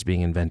about AIDS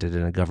being invented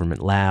in a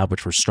government lab,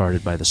 which were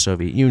started by the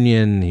Soviet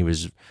Union. He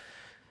was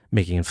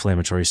making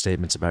inflammatory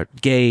statements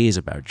about gays,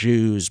 about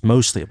Jews,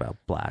 mostly about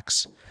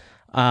blacks.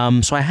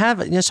 So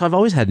I've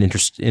always had an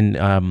interest in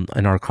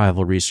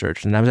archival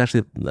research, and that was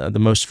actually the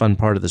most fun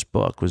part of this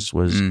book was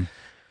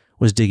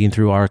digging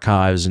through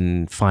archives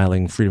and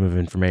filing Freedom of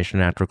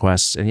Information Act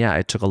requests. And yeah,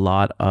 it took a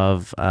lot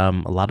of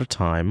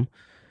time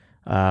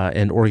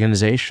and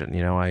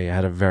organization. I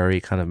had a very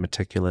kind of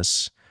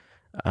meticulous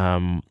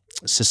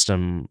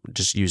system,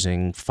 just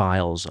using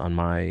files on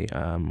my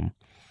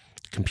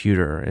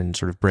computer and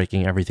sort of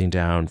breaking everything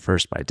down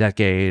first by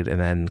decade and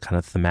then kind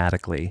of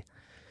thematically.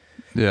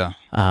 Yeah.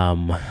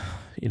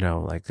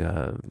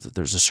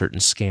 There's a certain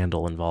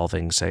scandal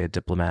involving, say, a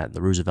diplomat in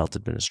the Roosevelt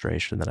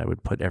administration, that I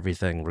would put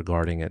everything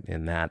regarding it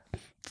in that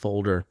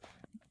folder.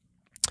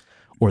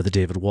 Or the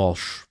David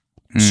Walsh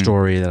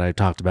story that I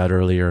talked about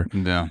earlier.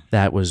 Yeah.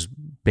 That was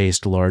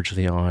based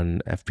largely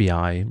on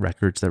FBI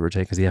records that were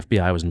taken, because the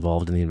FBI was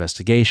involved in the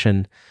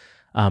investigation.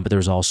 But there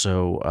was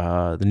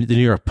also the New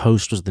York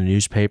Post was the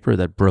newspaper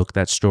that broke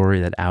that story,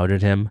 that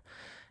outed him.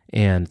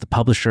 And the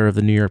publisher of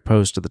the New York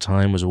Post at the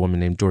time was a woman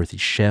named Dorothy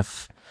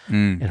Schiff,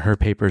 and her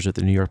papers at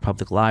the New York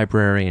Public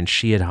Library, and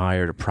she had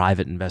hired a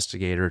private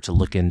investigator to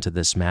look into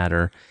this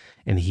matter,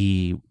 and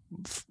he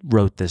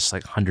wrote this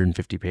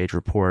 150-page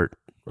report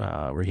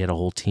where he had a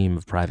whole team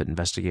of private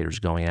investigators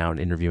going out and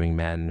interviewing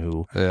men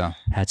who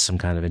had some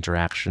kind of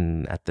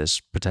interaction at this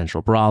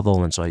potential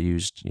brothel, and so I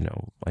used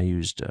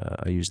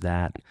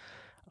that.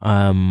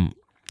 But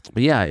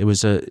yeah,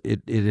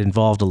 it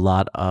involved a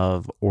lot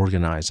of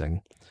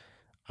organizing.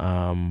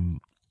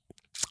 And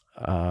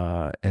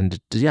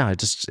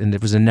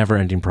it was a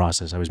never-ending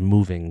process. I was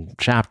moving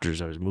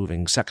chapters, I was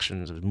moving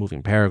sections, I was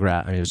moving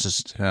paragraphs. I mean, it was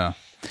just, I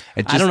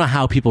don't know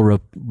how people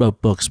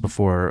wrote books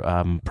before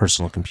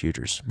personal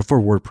computers, before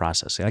word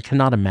processing. I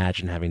cannot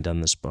imagine having done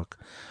this book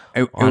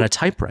on a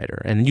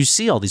typewriter. And you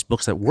see all these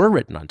books that were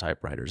written on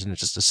typewriters, and it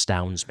just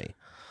astounds me.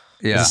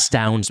 Yeah. It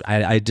astounds.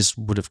 I just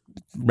would have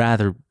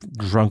rather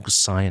drunk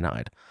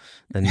cyanide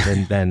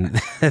than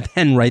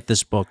write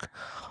this book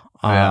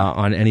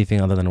on anything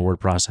other than a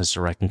word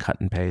processor I can cut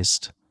and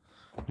paste.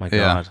 My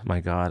God,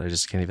 I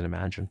just can't even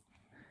imagine.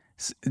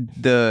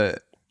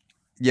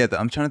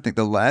 I'm trying to think.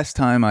 The last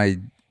time I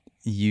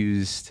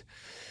used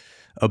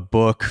a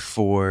book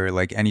for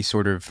any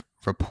sort of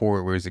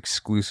report where it was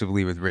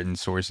exclusively with written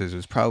sources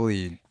was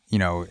probably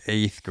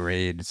 8th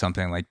grade,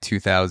 something like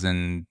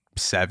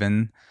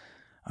 2007.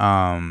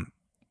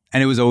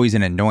 And it was always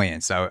an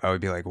annoyance. I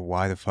would be like,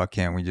 why the fuck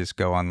can't we just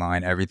go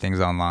online?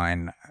 Everything's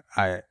online.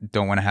 I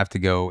don't want to have to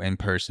go in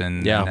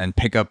person and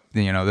pick up,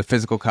 the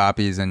physical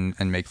copies and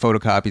make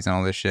photocopies and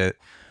all this shit.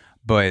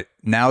 But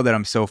now that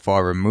I'm so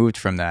far removed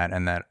from that,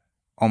 and that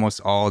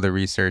almost all the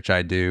research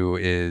I do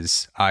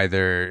is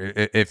either,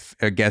 if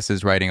a guest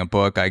is writing a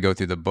book, I go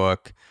through the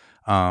book,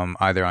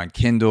 either on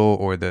Kindle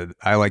or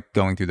I like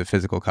going through the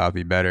physical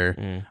copy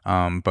better.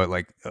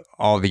 But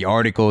all the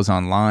articles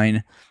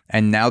online.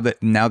 And now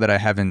that I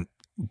haven't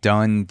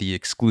done the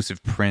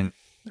exclusive print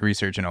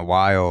research in a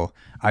while,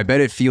 I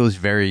bet it feels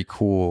very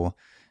cool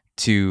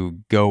to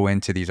go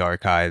into these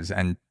archives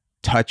and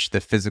touch the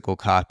physical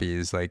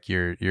copies. Like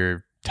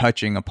you're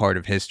touching a part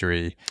of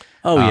history.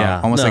 Oh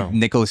yeah, almost like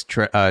Nicholas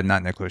Cage,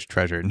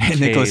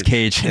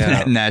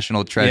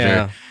 National Treasure.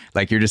 Yeah.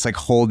 Like you're just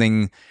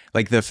holding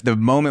the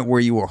moment where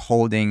you were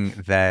holding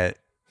that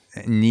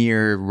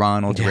near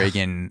Ronald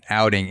Reagan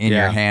outing in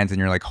your hands, and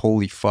you're like,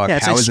 holy fuck,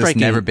 how has this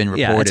never been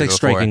reported before? It's like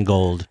striking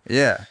gold.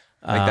 Yeah.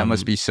 That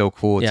must be so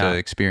cool to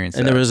experience.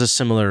 And there was a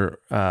similar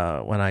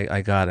when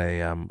I got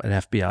an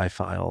FBI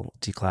file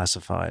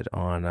declassified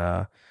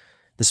on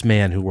this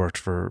man who worked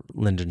for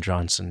Lyndon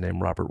Johnson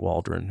named Robert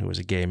Waldron, who was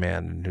a gay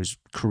man and whose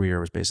career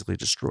was basically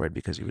destroyed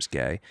because he was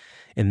gay,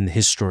 and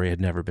his story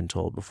had never been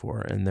told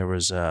before. And there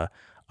was a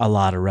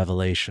lot of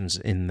revelations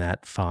in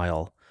that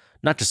file,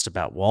 not just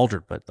about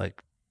Waldron, but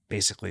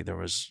basically there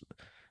was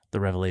the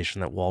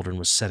revelation that Waldron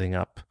was setting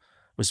up,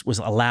 was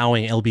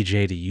allowing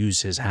LBJ to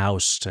use his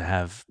house to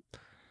have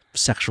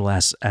sexual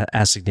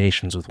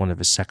assignations with one of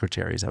his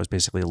secretaries. That was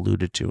basically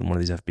alluded to in one of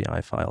these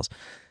FBI files.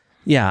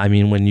 Yeah, I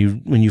mean, when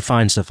you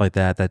find stuff like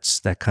that,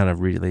 that kind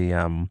of really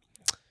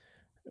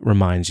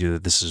reminds you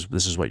that this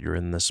is what you're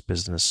in this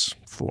business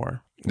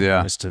for.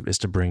 Yeah, is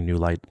to bring new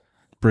light,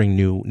 bring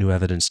new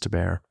evidence to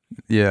bear.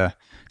 Yeah.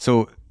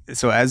 So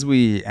as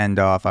we end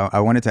off, I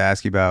wanted to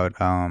ask you about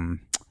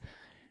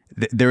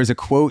there was a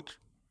quote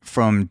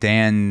from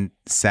Dan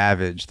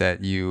Savage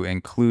that you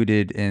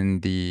included in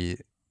the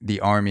the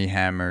Armie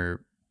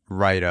Hammer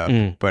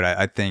write-up, but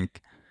I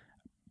think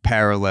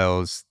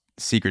parallels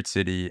Secret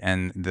City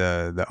and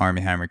the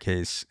Armie Hammer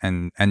case.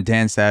 And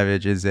Dan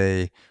Savage is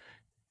a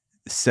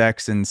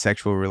sex and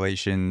sexual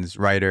relations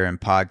writer and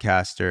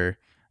podcaster.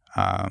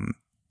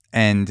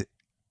 And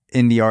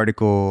in the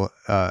article,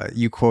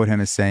 you quote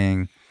him as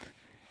saying,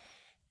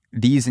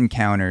 "These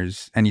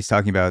encounters," and he's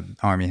talking about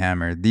Armie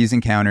Hammer, "these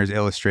encounters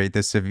illustrate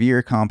the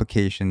severe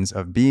complications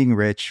of being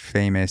rich,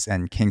 famous,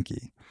 and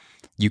kinky.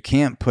 You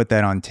can't put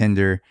that on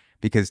Tinder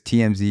because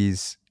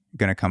TMZ's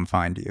gonna come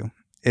find you.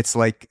 It's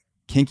like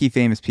kinky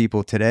famous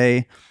people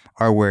today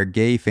are where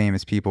gay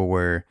famous people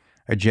were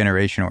a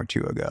generation or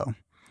two ago."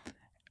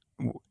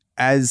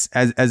 As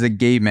a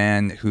gay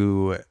man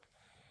who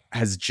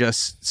has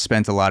just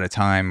spent a lot of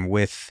time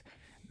with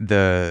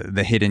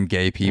the hidden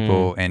gay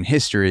people in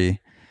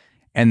history,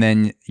 and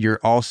then you're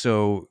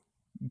also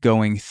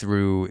going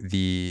through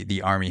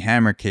the Armie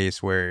Hammer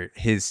case where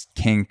his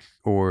kink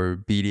or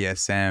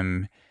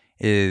BDSM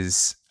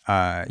is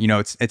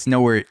it's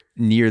nowhere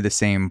near the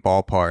same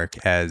ballpark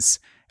as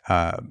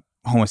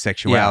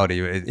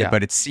homosexuality,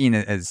 but it's seen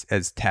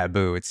as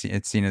taboo.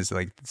 It's seen as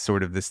like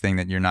sort of this thing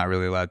that you're not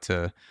really allowed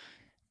to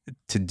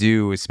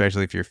do,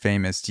 especially if you're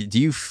famous. Do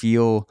you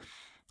feel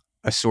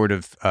a sort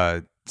of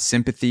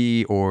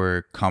sympathy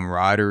or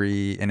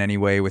camaraderie in any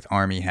way with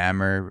Armie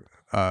Hammer,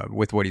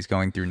 with what he's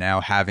going through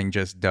now, having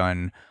just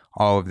done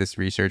all of this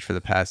research for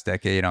the past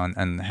decade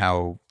on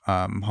how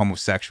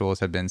homosexuals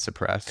have been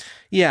suppressed?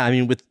 Yeah, I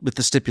mean, with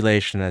the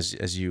stipulation,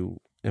 as you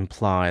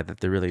imply,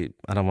 that there really,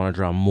 I don't want to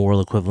draw moral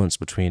equivalence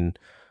between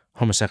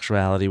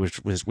homosexuality,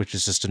 which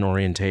is just an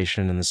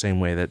orientation, in the same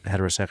way that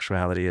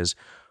heterosexuality is,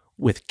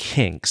 with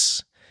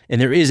kinks. And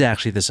there is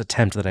actually this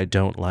attempt that I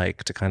don't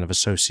like to kind of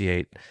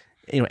associate,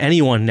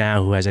 anyone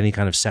now who has any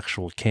kind of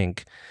sexual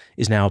kink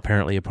is now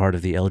apparently a part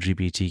of the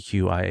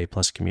LGBTQIA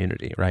plus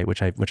community, right?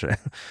 People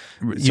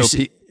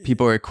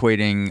are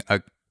equating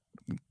a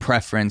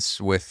preference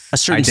with a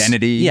certain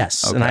identity.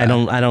 Yes, okay. And I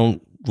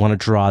don't want to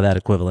draw that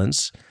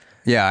equivalence.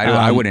 Yeah,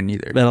 I wouldn't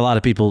either. But a lot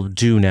of people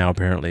do now,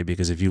 apparently,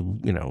 because if you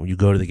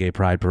go to the gay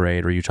pride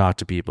parade or you talk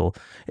to people,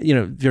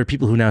 there are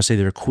people who now say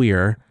they're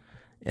queer.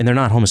 And they're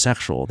not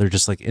homosexual. They're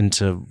just like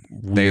into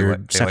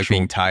weird they sexual, like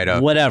being tied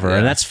up, whatever. Yeah.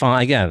 And that's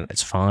fine. Again,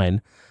 it's fine.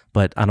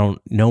 But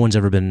no one's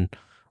ever been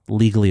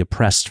legally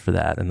oppressed for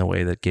that in the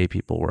way that gay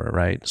people were,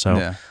 right?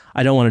 So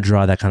I don't want to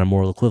draw that kind of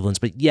moral equivalence.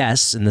 But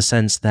yes, in the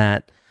sense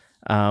that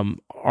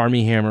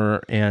Armie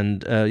Hammer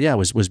and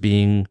was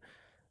being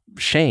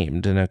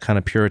shamed in a kind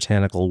of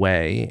puritanical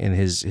way in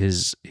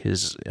his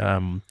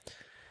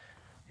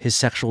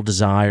sexual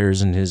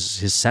desires and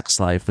his sex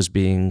life was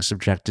being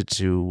subjected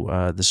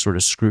to this sort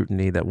of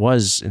scrutiny that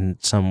was in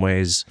some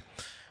ways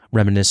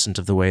reminiscent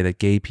of the way that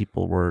gay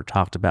people were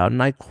talked about.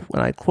 And I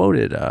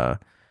quoted a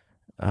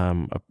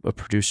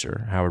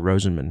producer, Howard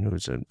Rosenman, who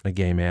was a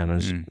gay man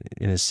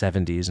in his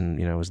 70s and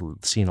was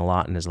seen a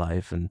lot in his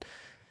life, and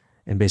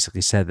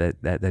basically said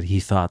that he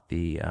thought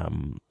the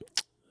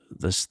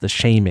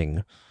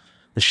shaming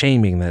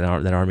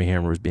that Armie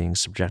Hammer was being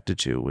subjected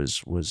to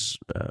was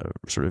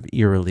sort of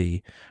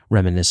eerily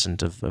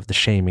reminiscent of the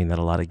shaming that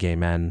a lot of gay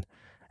men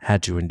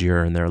had to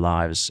endure in their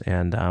lives.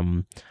 And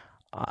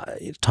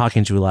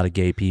talking to a lot of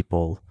gay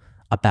people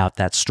about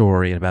that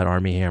story and about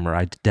Armie Hammer,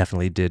 I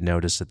definitely did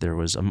notice that there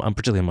was,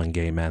 particularly among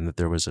gay men, that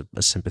there was a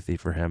sympathy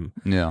for him,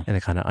 and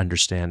a kind of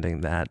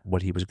understanding that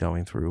what he was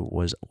going through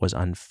was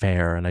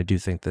unfair. And I do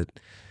think that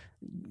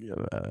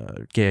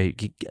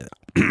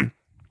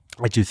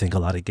I do think a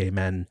lot of gay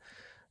men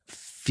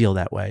feel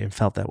that way and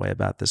felt that way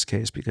about this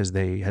case because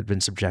they had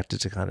been subjected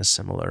to kind of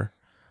similar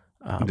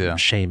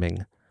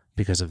shaming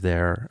because of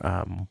their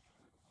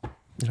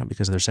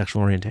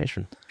sexual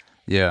orientation.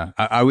 Yeah,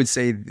 I would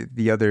say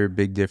the other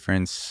big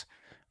difference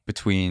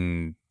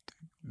between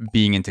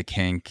being into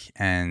kink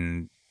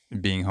and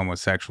being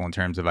homosexual in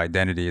terms of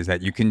identity is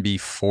that you can be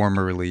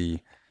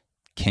formerly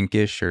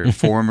kinkish or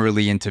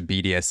formerly into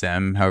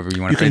BDSM, however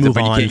you want to phrase it.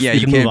 But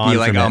you can't be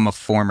like, I'm a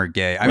former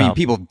gay. I mean,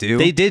 people do.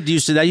 They did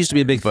that used to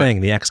be a big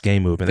thing, the ex-gay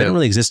movement. They don't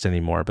really exist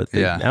anymore, but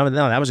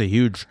that was a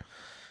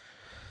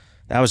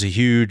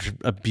huge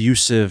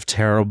abusive,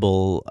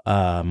 terrible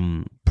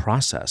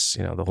process,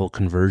 the whole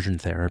conversion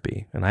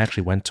therapy. And I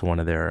actually went to one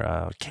of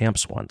their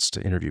camps once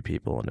to interview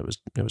people, and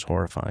it was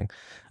horrifying.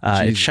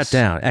 It shut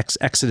down.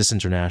 Exodus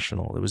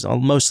International. It was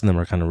most of them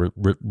were kind of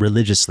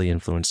religiously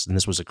influenced, and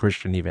this was a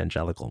Christian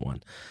evangelical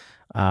one.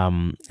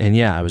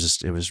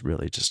 It was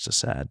really just a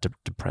sad,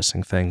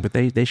 depressing thing. But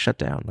they shut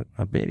down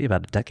maybe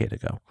about a decade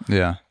ago.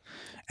 Yeah,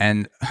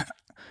 and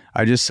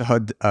I just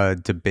had a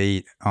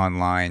debate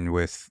online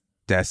with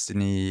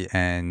Destiny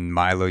and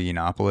Milo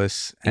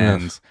Yiannopoulos,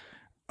 and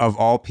of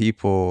all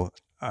people,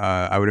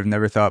 I would have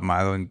never thought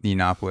Milo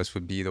Yiannopoulos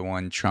would be the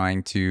one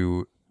trying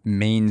to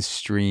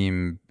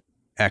mainstream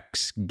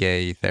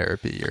ex-gay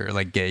therapy or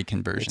like gay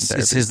conversion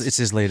therapy. It's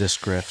his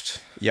latest grift.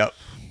 Yep.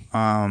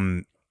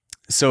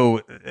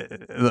 So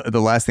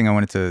the last thing I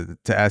wanted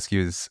to ask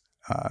you is,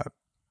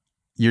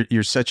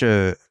 you're such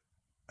a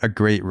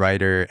great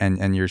writer,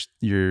 and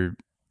you're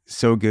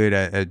so good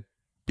at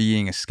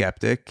being a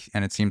skeptic,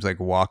 and it seems like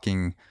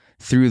walking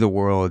through the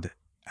world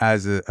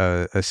as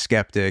a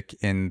skeptic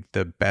in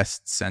the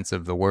best sense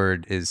of the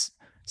word is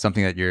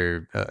something that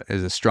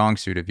is a strong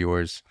suit of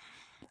yours.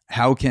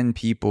 How can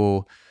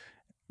people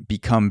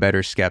become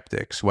better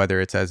skeptics,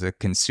 whether it's as a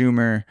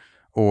consumer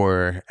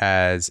or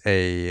as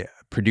a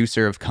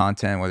producer of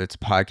content, whether it's a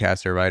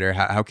podcast or writer?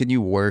 How can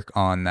you work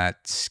on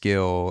that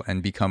skill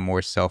and become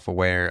more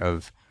self-aware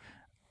of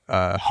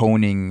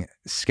honing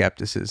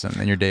skepticism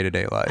in your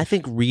day-to-day life? I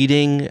think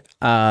reading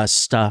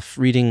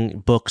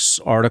reading books,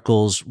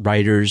 articles,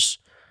 writers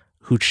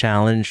who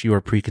challenge your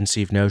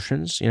preconceived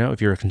notions.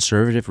 If you're a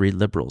conservative, read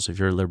liberals. If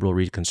you're a liberal,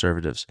 read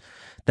conservatives.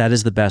 That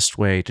is the best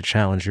way to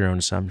challenge your own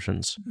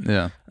assumptions.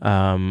 Yeah.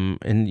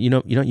 And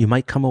you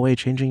might come away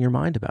changing your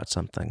mind about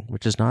something,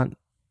 which is not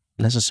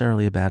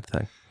necessarily a bad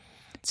thing.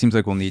 It seems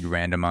like we'll need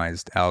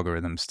randomized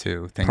algorithms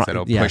too, things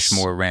that'll push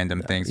more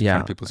random things in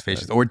front of people's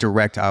faces, or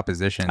direct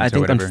opposition. I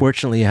think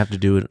unfortunately you have to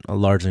do it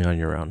largely on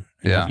your own.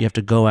 You have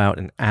to go out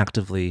and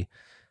actively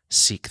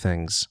seek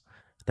things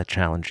that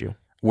challenge you.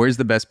 Where's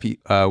the best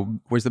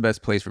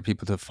place for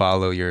people to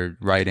follow your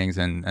writings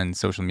and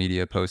social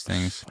media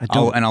postings?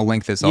 I'll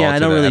link this all to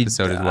the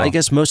episode as well. I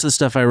guess most of the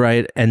stuff I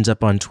write ends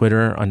up on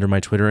Twitter under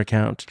my Twitter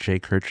account, J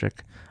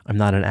Kirchick. I'm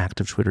not an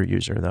active Twitter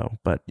user though,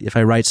 but if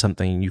I write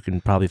something, you can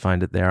probably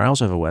find it there. I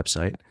also have a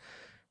website,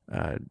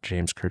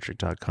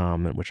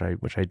 jameskirchick.com,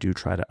 which I do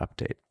try to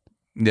update.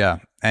 Yeah,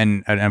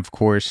 and of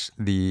course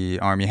the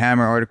Armie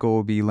Hammer article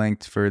will be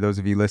linked for those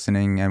of you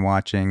listening and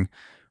watching.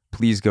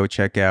 Please go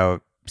check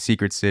out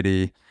Secret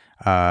City.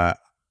 I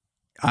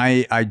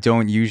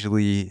don't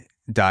usually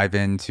dive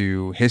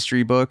into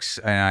history books,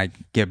 and I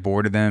get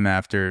bored of them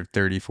after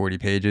 30, 40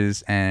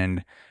 pages.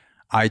 And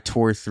I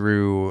tore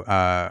through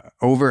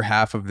over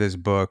half of this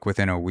book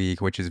within a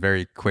week, which is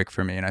very quick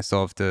for me. And I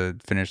still have to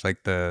finish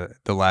like the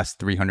last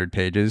 300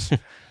 pages.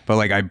 But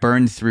like I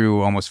burned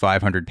through almost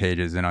 500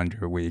 pages in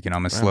under a week, and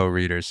I'm a slow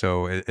reader.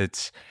 So I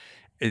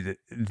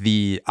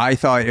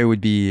thought it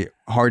would be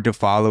hard to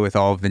follow with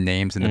all of the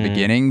names in the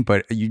beginning,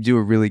 but you do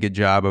a really good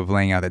job of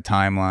laying out the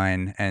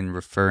timeline and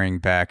referring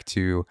back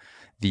to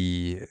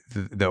the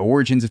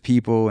origins of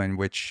people and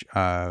which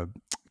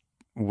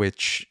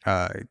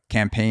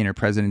campaign or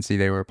presidency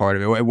they were a part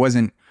of. It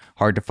wasn't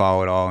hard to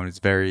follow at all, and it's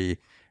very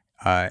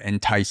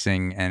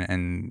enticing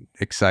and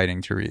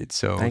exciting to read.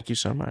 So thank you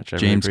so much.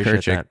 James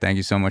Kirchick, thank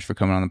you so much for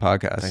coming on the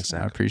podcast. Thanks,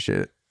 Zach. I appreciate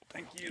it.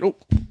 Thank you.